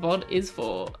what the VOD is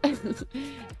for.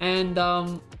 And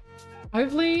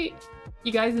hopefully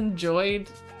you guys enjoyed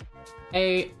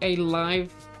a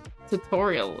live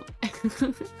tutorial.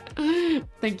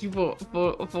 Thank you for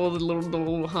the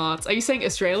little hearts. Are you saying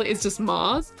Australia is just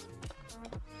Mars?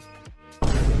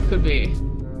 Could be.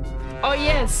 Oh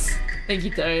yes! Thank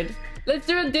you, Toad. Let's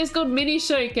do a Discord mini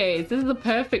showcase. This is the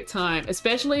perfect time,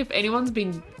 especially if anyone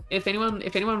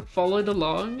followed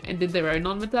along and did their own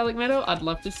non-metallic metal. I'd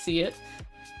love to see it.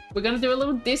 We're gonna do a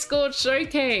little Discord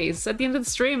showcase at the end of the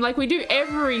stream, like we do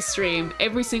every stream,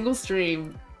 every single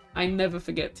stream. I never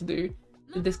forget to do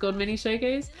the Discord mini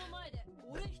showcase.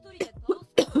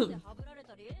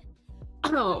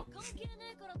 Oh,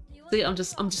 see, I'm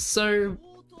just so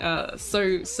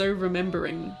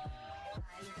remembering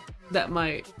that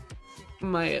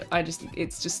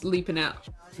it's just leaping out.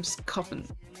 I'm just coughing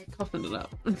it up.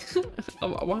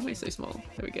 Oh, why am I so small?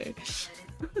 There we go.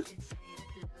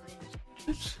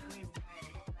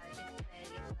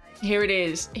 Here it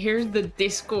is. Here's the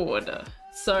Discord.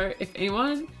 So if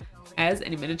anyone has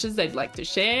any miniatures they'd like to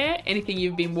share, anything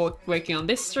you've been working on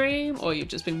this stream, or you've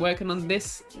just been working on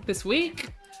this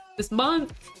week, this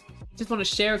month, just want to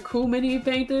share a cool mini you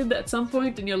painted at some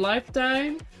point in your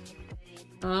lifetime,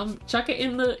 chuck it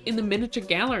in the miniature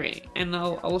gallery, and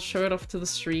I'll show it off to the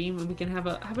stream, and we can have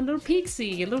a little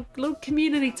peek-see, a little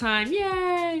community time.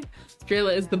 Yay!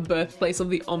 Australia is the birthplace of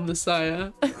the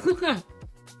Omnissiah.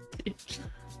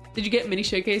 Did you get mini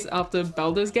showcase after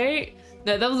Baldur's Gate?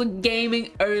 No, that was a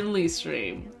gaming only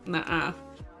stream. Nah.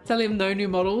 Tell him no new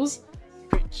models.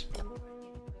 Cringe.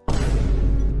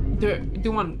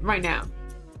 Do one right now.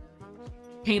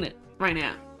 Paint it right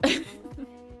now.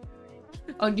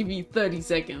 I'll give you 30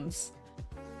 seconds.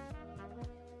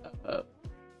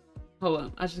 Hold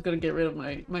on, I just gotta get rid of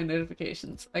my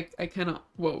notifications. I cannot,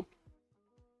 whoa.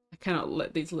 I cannot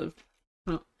let these live.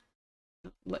 No.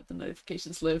 Let the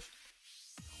notifications live.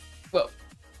 Well,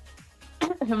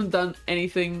 I haven't done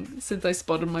anything since I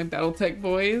spotted my Battletech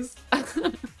boys.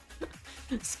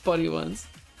 Spotty ones.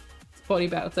 Spotty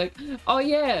Battletech. Oh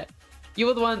yeah! You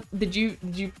were the one.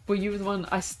 Were you the one?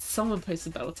 Someone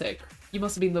posted BattleTech. You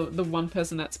must have been the one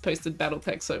person that's posted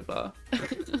BattleTech so far.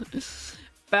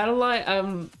 Battlelight,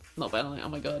 not Battlelight. Oh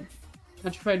my god,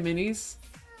 Petrified Minis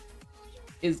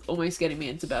is almost getting me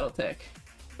into BattleTech,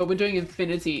 but we're doing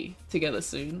Infinity together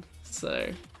soon, so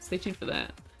stay tuned for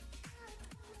that.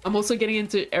 I'm also getting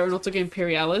into Aeronautica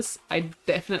Imperialis. I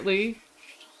definitely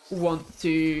want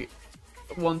to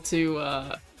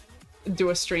do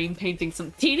a stream painting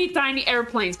some teeny tiny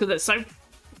airplanes because they're so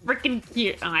freaking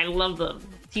cute and I love them.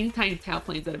 Teeny tiny tail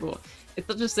planes everywhere. It's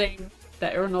not just saying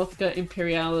that Aeronautica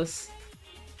Imperialis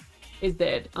is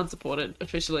dead, unsupported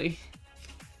officially.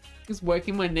 Just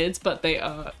working my nids, but they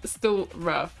are still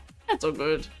rough. That's all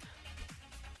good.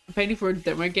 I'm painting for a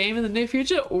demo game in the near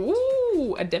future.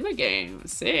 Ooh, a demo game,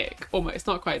 sick. Almost,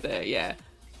 not quite there. Yeah,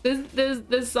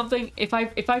 there's something. If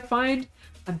I find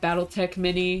a BattleTech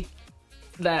mini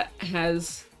that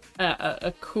has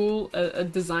a cool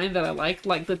design that I like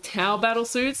the Tau battle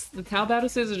suits. The Tau battle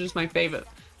suits are just my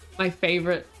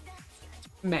favorite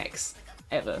mechs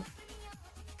ever.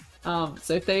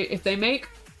 So if they make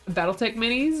BattleTech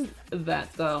minis that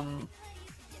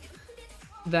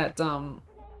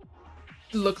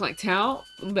look like Tau,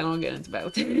 then I'll get into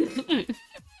BattleTech.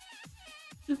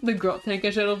 The Grot Tank I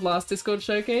showed off last Discord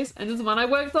showcase, and this is one I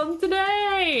worked on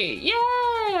today.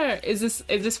 Yeah, is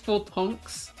this for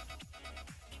Tonks?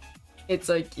 It's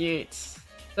so cute.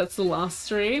 That's the last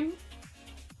stream.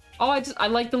 Oh, I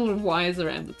like the little wires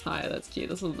around the tire. That's cute.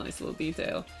 That's a nice little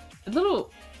detail. A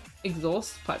little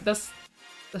exhaust pipe. That's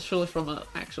surely from an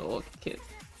actual Orchid kit.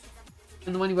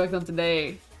 And the one you worked on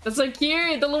today. That's so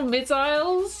cute. The little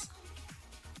missiles.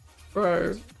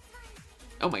 Bro.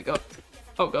 Oh my god.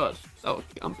 Oh god. Oh,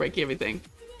 I'm breaking everything.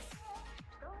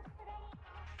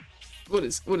 What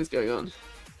is going on?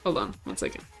 Hold on, 1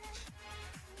 second.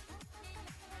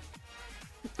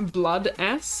 Blood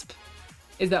Asp?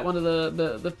 Is that one of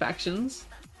the factions?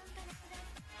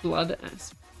 Blood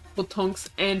Asp. For Tonks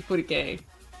and Furike.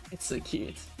 It's so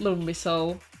cute. Little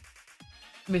missile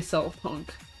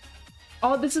Tonk.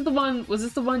 Oh, this is the one. Was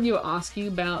this the one you were asking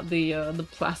about, the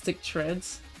plastic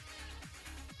treads?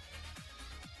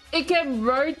 It can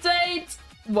rotate!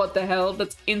 What the hell?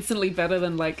 That's instantly better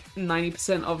than like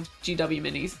 90% of GW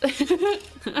minis.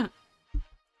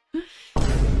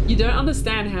 You don't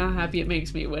understand how happy it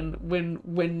makes me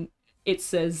when it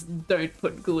says don't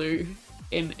put glue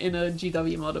in a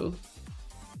GW model.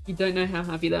 You don't know how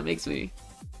happy that makes me.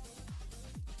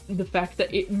 The fact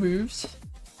that it moves.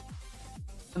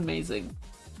 Amazing.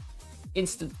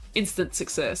 Instant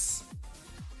success.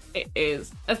 It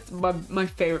is. That's my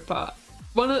favorite part.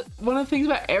 One of the things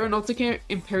about Aeronautica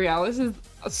Imperialis is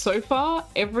so far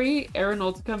every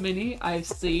Aeronautica mini I've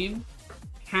seen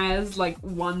has like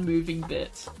one moving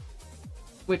bit,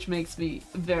 which makes me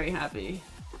very happy.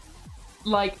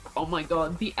 Like, oh my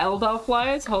god, the Eldar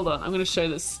flyers. Hold on, I'm gonna show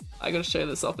this. I gotta show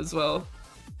this off as well.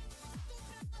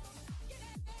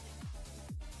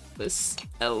 This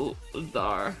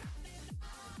Eldar.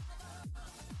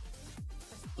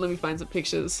 Let me find some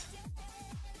pictures.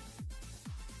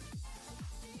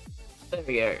 There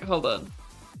we go. Hold on.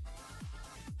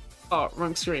 Oh,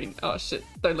 wrong screen. Oh shit!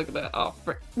 Don't look at that. Oh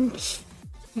frick!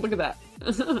 Look at that.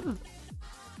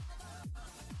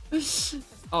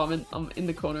 Oh, I'm in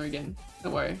the corner again.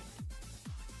 Don't worry.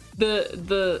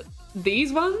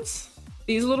 These ones,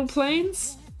 these little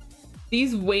planes,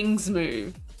 these wings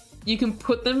move. You can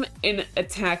put them in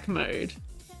attack mode,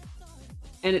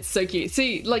 and it's so cute.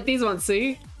 See, like these ones.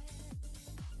 See,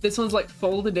 this one's like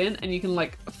folded in, and you can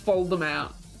like fold them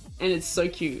out. And it's so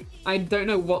cute. I don't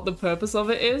know what the purpose of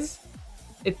it is.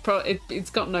 It's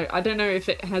got no. I don't know if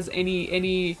it has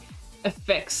any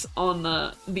effects on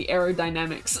the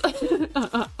aerodynamics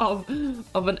of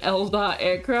an Eldar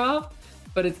aircraft,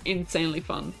 but it's insanely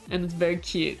fun and it's very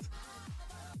cute.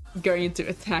 Going into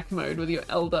attack mode with your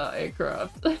Eldar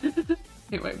aircraft.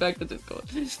 Anyway, back to Discord.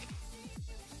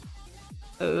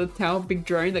 The Tau big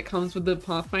drone that comes with the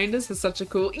Pathfinders is such a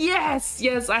cool. Yes,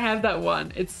 I have that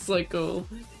one. It's so cool.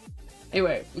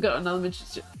 Anyway, we got another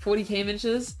miniature, 40k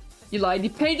miniatures. You lied. You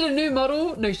painted a new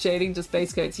model. No shading, just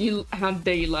base coats. How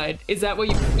dare you lied? Is that what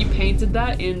you painted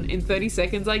that in 30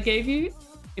 seconds I gave you?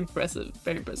 Impressive,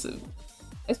 very impressive.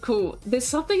 It's cool. There's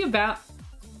something about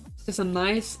just a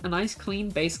nice clean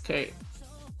base coat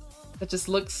that just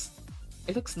looks.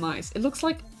 It looks nice. It looks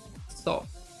like soft.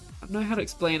 I don't know how to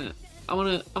explain it. I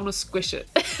wanna squish it.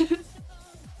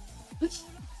 It's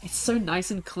so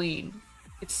nice and clean.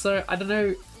 It's so, I don't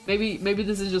know. Maybe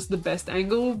this is just the best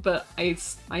angle, but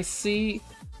I see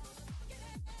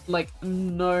like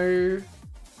no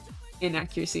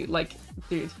inaccuracy. Like,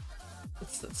 dude,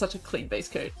 it's such a clean base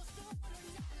coat.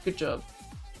 Good job.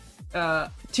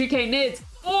 2K nids.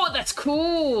 Oh, that's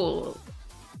cool.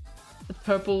 The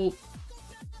purple,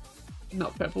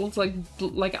 not purple. It's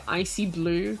like an icy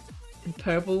blue, and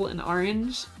purple and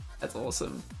orange. That's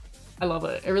awesome. I love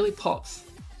it. It really pops.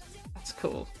 That's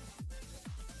cool.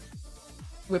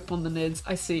 Whip on the nids.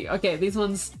 I see. Okay, these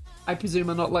ones I presume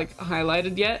are not like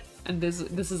highlighted yet, and this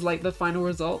is like the final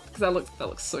result because that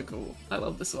looks so cool. I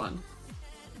love this one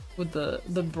with the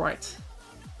bright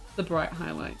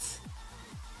highlights.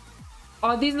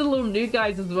 Oh, these are the little new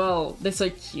guys as well. They're so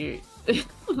cute. They're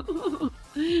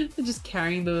just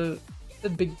carrying the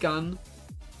big gun.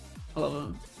 I love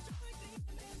them.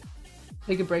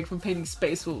 Take a break from painting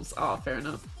space wolves. Ah, fair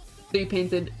enough. So you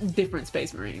painted different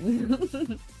space marines.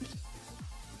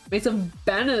 Made some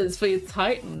banners for your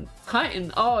Titan.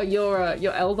 Oh, your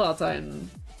Eldar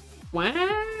Titan. Wow.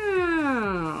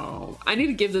 I need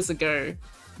to give this a go.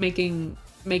 Making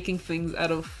things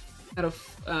out of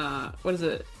what is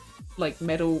it? Like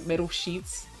metal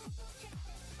sheets.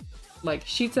 Like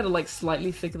sheets that are like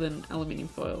slightly thicker than aluminium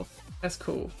foil. That's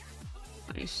cool.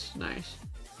 Nice.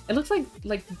 It looks like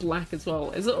black as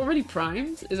well. Is it already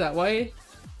primed? Is that why?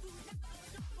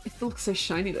 It still looks so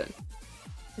shiny though.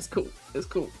 It's cool.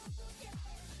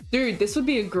 Dude, this would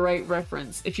be a great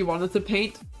reference if you wanted to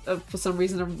paint, for some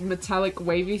reason, a metallic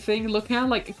wavy thing. Look how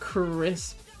like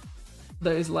crisp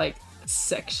those like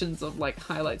sections of like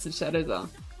highlights and shadows are.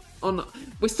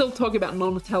 We're still talking about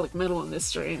non-metallic metal in this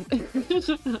stream.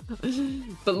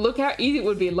 But look how easy it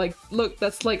would be. Like, look,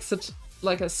 that's like such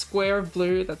like a square of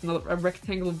blue. That's a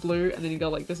rectangle of blue, and then you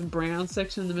got like this brown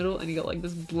section in the middle, and you got like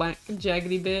this black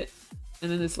jaggedy bit,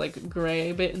 and then this like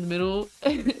gray bit in the middle.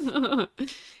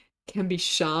 Can be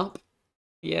sharp.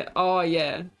 Yeah. Oh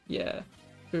yeah.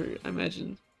 True. I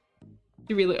imagine.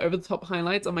 You really over the top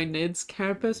highlights on my Ned's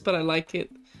carapace, but I like it.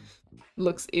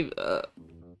 Looks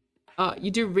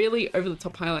you do really over the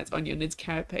top highlights on your Ned's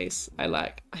carapace. I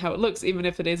like how it looks, even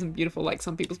if it isn't beautiful like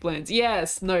some people's blends.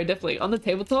 Yes, no, definitely. On the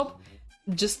tabletop,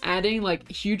 just adding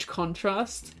like huge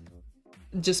contrast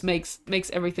just makes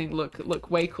everything look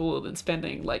way cooler than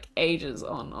spending like ages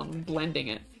on blending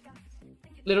it.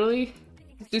 Literally,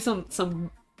 do some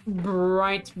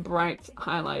bright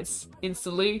highlights.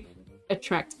 Instantly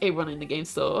attract everyone in the game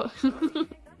store.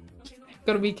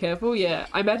 Gotta be careful, yeah.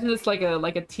 I imagine it's like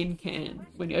a tin can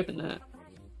when you open that.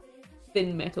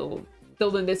 Thin metal.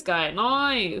 Building this guy.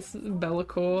 Nice!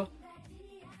 Bellacore.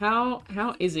 How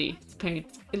is he to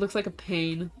paint? It looks like a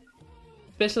pain.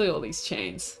 Especially all these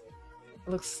chains.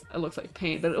 It looks like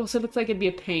pain, but it also looks like it'd be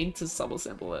a pain to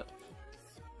sub-assemble it.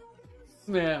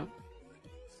 Yeah.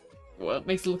 Well, it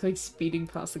makes it look like speeding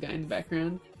past the guy in the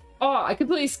background. Oh, I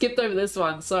completely skipped over this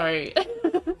one, sorry.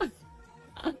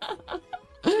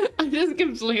 I just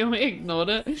completely ignored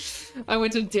it. I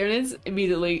went to Tyranids,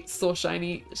 immediately saw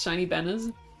shiny banners.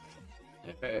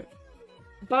 Okay.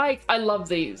 Bikes, I love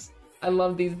these. I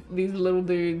love these little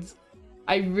dudes.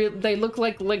 They look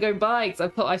like Lego bikes.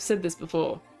 I've said this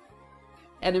before.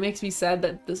 And it makes me sad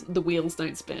that the wheels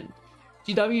don't spin.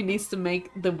 GW needs to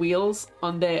make the wheels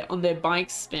on their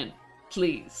bikes spin.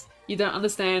 Please. You don't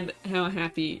understand how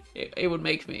happy it would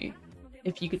make me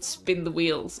if you could spin the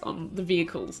wheels on the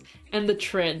vehicles and the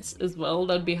treads as well.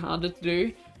 That'd be harder to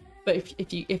do, but if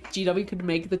GW could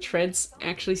make the treads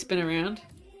actually spin around,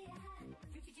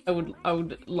 I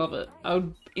would love it. I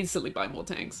would instantly buy more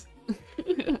tanks.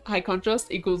 High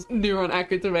contrast equals neuron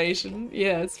activation.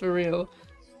 Yeah, it's for real.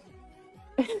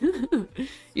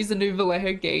 Use the new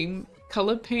Vallejo game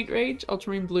color paint range: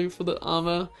 ultramarine blue for the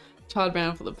armor, charred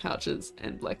brown for the pouches,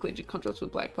 and black legion contrast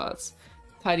with black parts,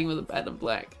 tidying with a bad and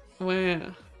black.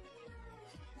 Wow.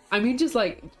 I mean, just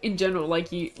like in general,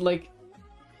 like it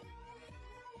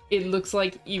looks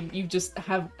like you just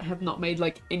have not made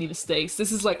like any mistakes.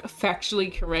 This is like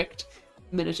factually correct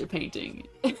miniature painting.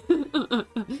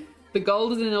 The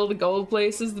gold is in all the gold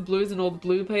places, the blue is in all the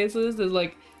blue places. There's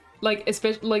like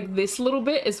especially like this little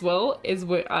bit as well is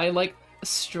where I like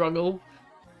struggle.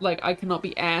 Like I cannot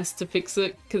be asked to fix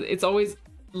it because it's always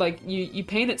like you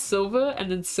paint it silver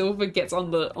and then silver gets on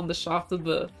the shaft of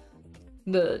the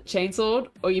chainsword,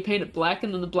 or you paint it black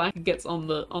and then the black gets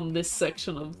on this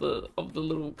section of the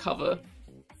little cover.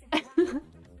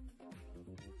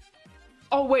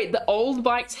 Oh wait, the old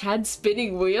bikes had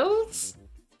spinning wheels?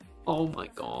 Oh my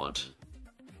god.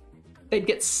 They'd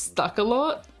get stuck a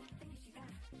lot.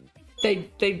 They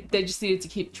just needed to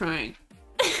keep trying.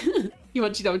 You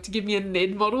want to give me a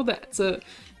Ned model that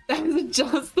has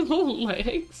adjustable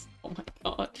legs? Oh my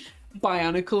god.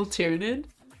 Bionicle Tyranid.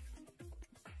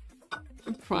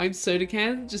 Prime soda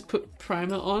can, just put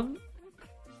primer on.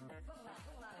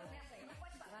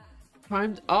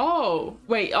 Primed. Oh,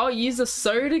 wait. Oh, use a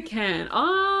soda can.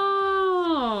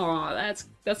 Oh,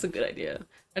 that's a good idea.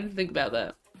 I didn't think about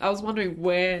that. I was wondering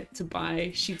where to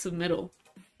buy sheets of metal.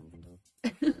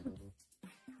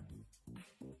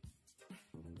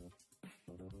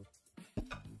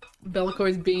 Bellicor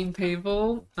is being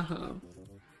painful.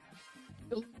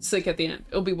 It'll be sick at the end.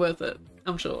 It'll be worth it,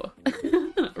 I'm sure.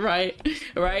 right?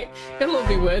 It'll all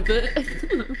be worth it.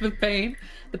 The pain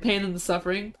and the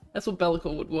suffering. That's what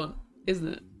Bellicor would want,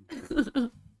 isn't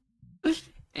it?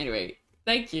 Anyway,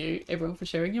 thank you everyone for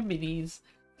sharing your minis.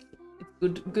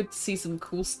 It's good to see some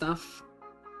cool stuff,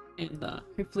 and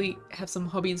hopefully have some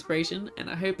hobby inspiration. And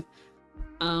I hope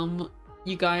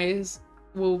you guys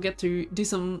will get to do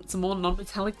some more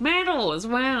non-metallic metal as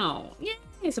well. Yeah,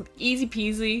 some easy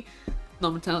peasy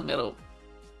non-metallic metal.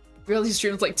 Really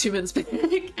streams like 2 minutes back.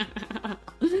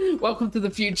 Welcome to the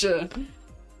future.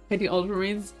 Painting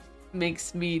Ultramarines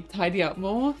makes me tidy up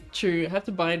more. True, I have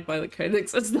to abide by the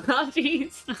Codex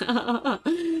Astartes.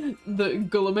 The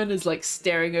Gulliman is like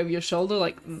staring over your shoulder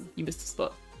like, you missed a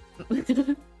spot.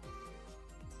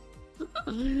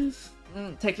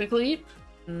 Technically,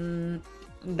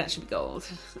 that should be gold.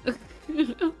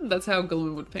 That's how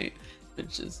Gulliman would paint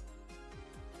miniatures.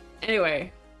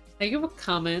 Anyway, thank you for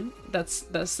coming. That's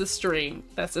the stream.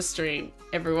 That's the stream,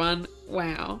 everyone.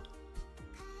 Wow.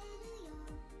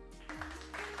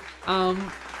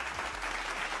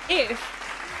 If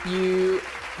you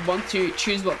want to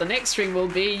choose what the next stream will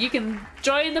be, you can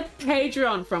join the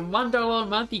Patreon. From $1 a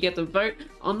month, you get to vote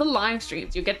on the live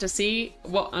streams. You get to see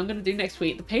what I'm gonna do next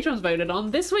week. The patrons voted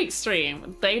on this week's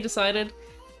stream. They decided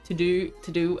to do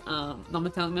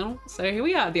non-metallic metal. So here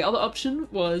we are. The other option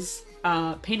was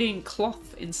painting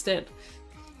cloth instead,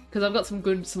 because I've got some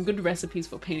good recipes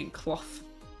for painting cloth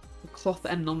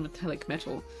and non-metallic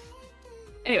metal.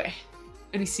 Anyway,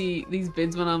 only see these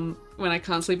bids when I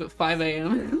can't sleep at 5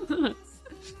 AM.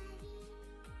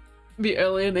 Be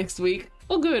earlier next week.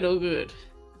 All good.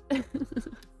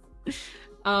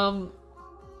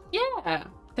 Yeah,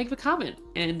 thank you for coming,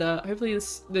 and hopefully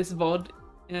this VOD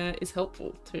is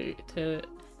helpful to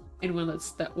anyone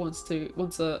that wants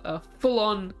a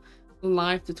full-on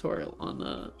live tutorial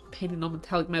on painting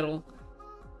non-metallic metal.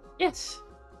 Yes,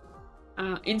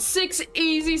 in 6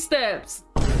 easy steps.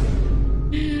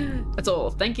 That's all.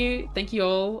 Thank you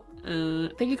all.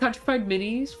 Thank you Countrified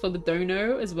Minis for the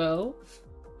dono as well.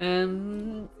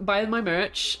 Buy my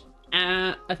merch.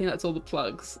 I think that's all the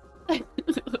plugs.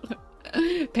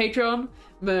 Patreon,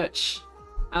 merch,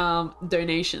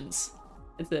 donations.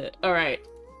 That's it. Alright,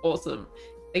 awesome.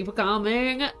 Thank you for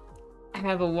coming.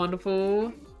 Have a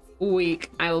wonderful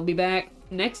week. I will be back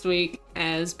next week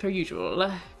as per usual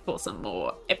for some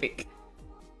more epic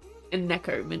and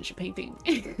Neko miniature painting.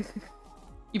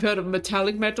 You've heard of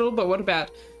metallic metal, but what about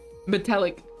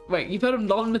metallic? Wait, you've heard of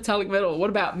non-metallic metal. What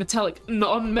about metallic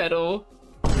non-metal?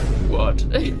 What?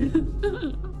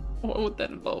 What would that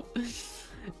involve?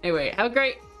 Anyway, have a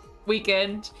great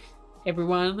weekend,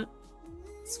 everyone.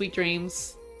 Sweet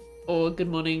dreams, or good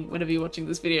morning whenever you're watching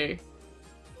this video.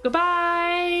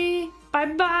 Goodbye!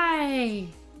 Bye-bye!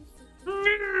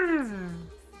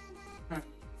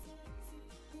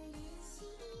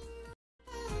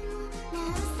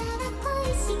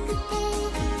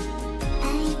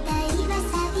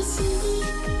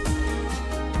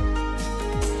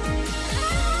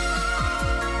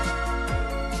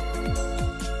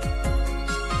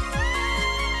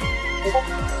 Thank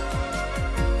you.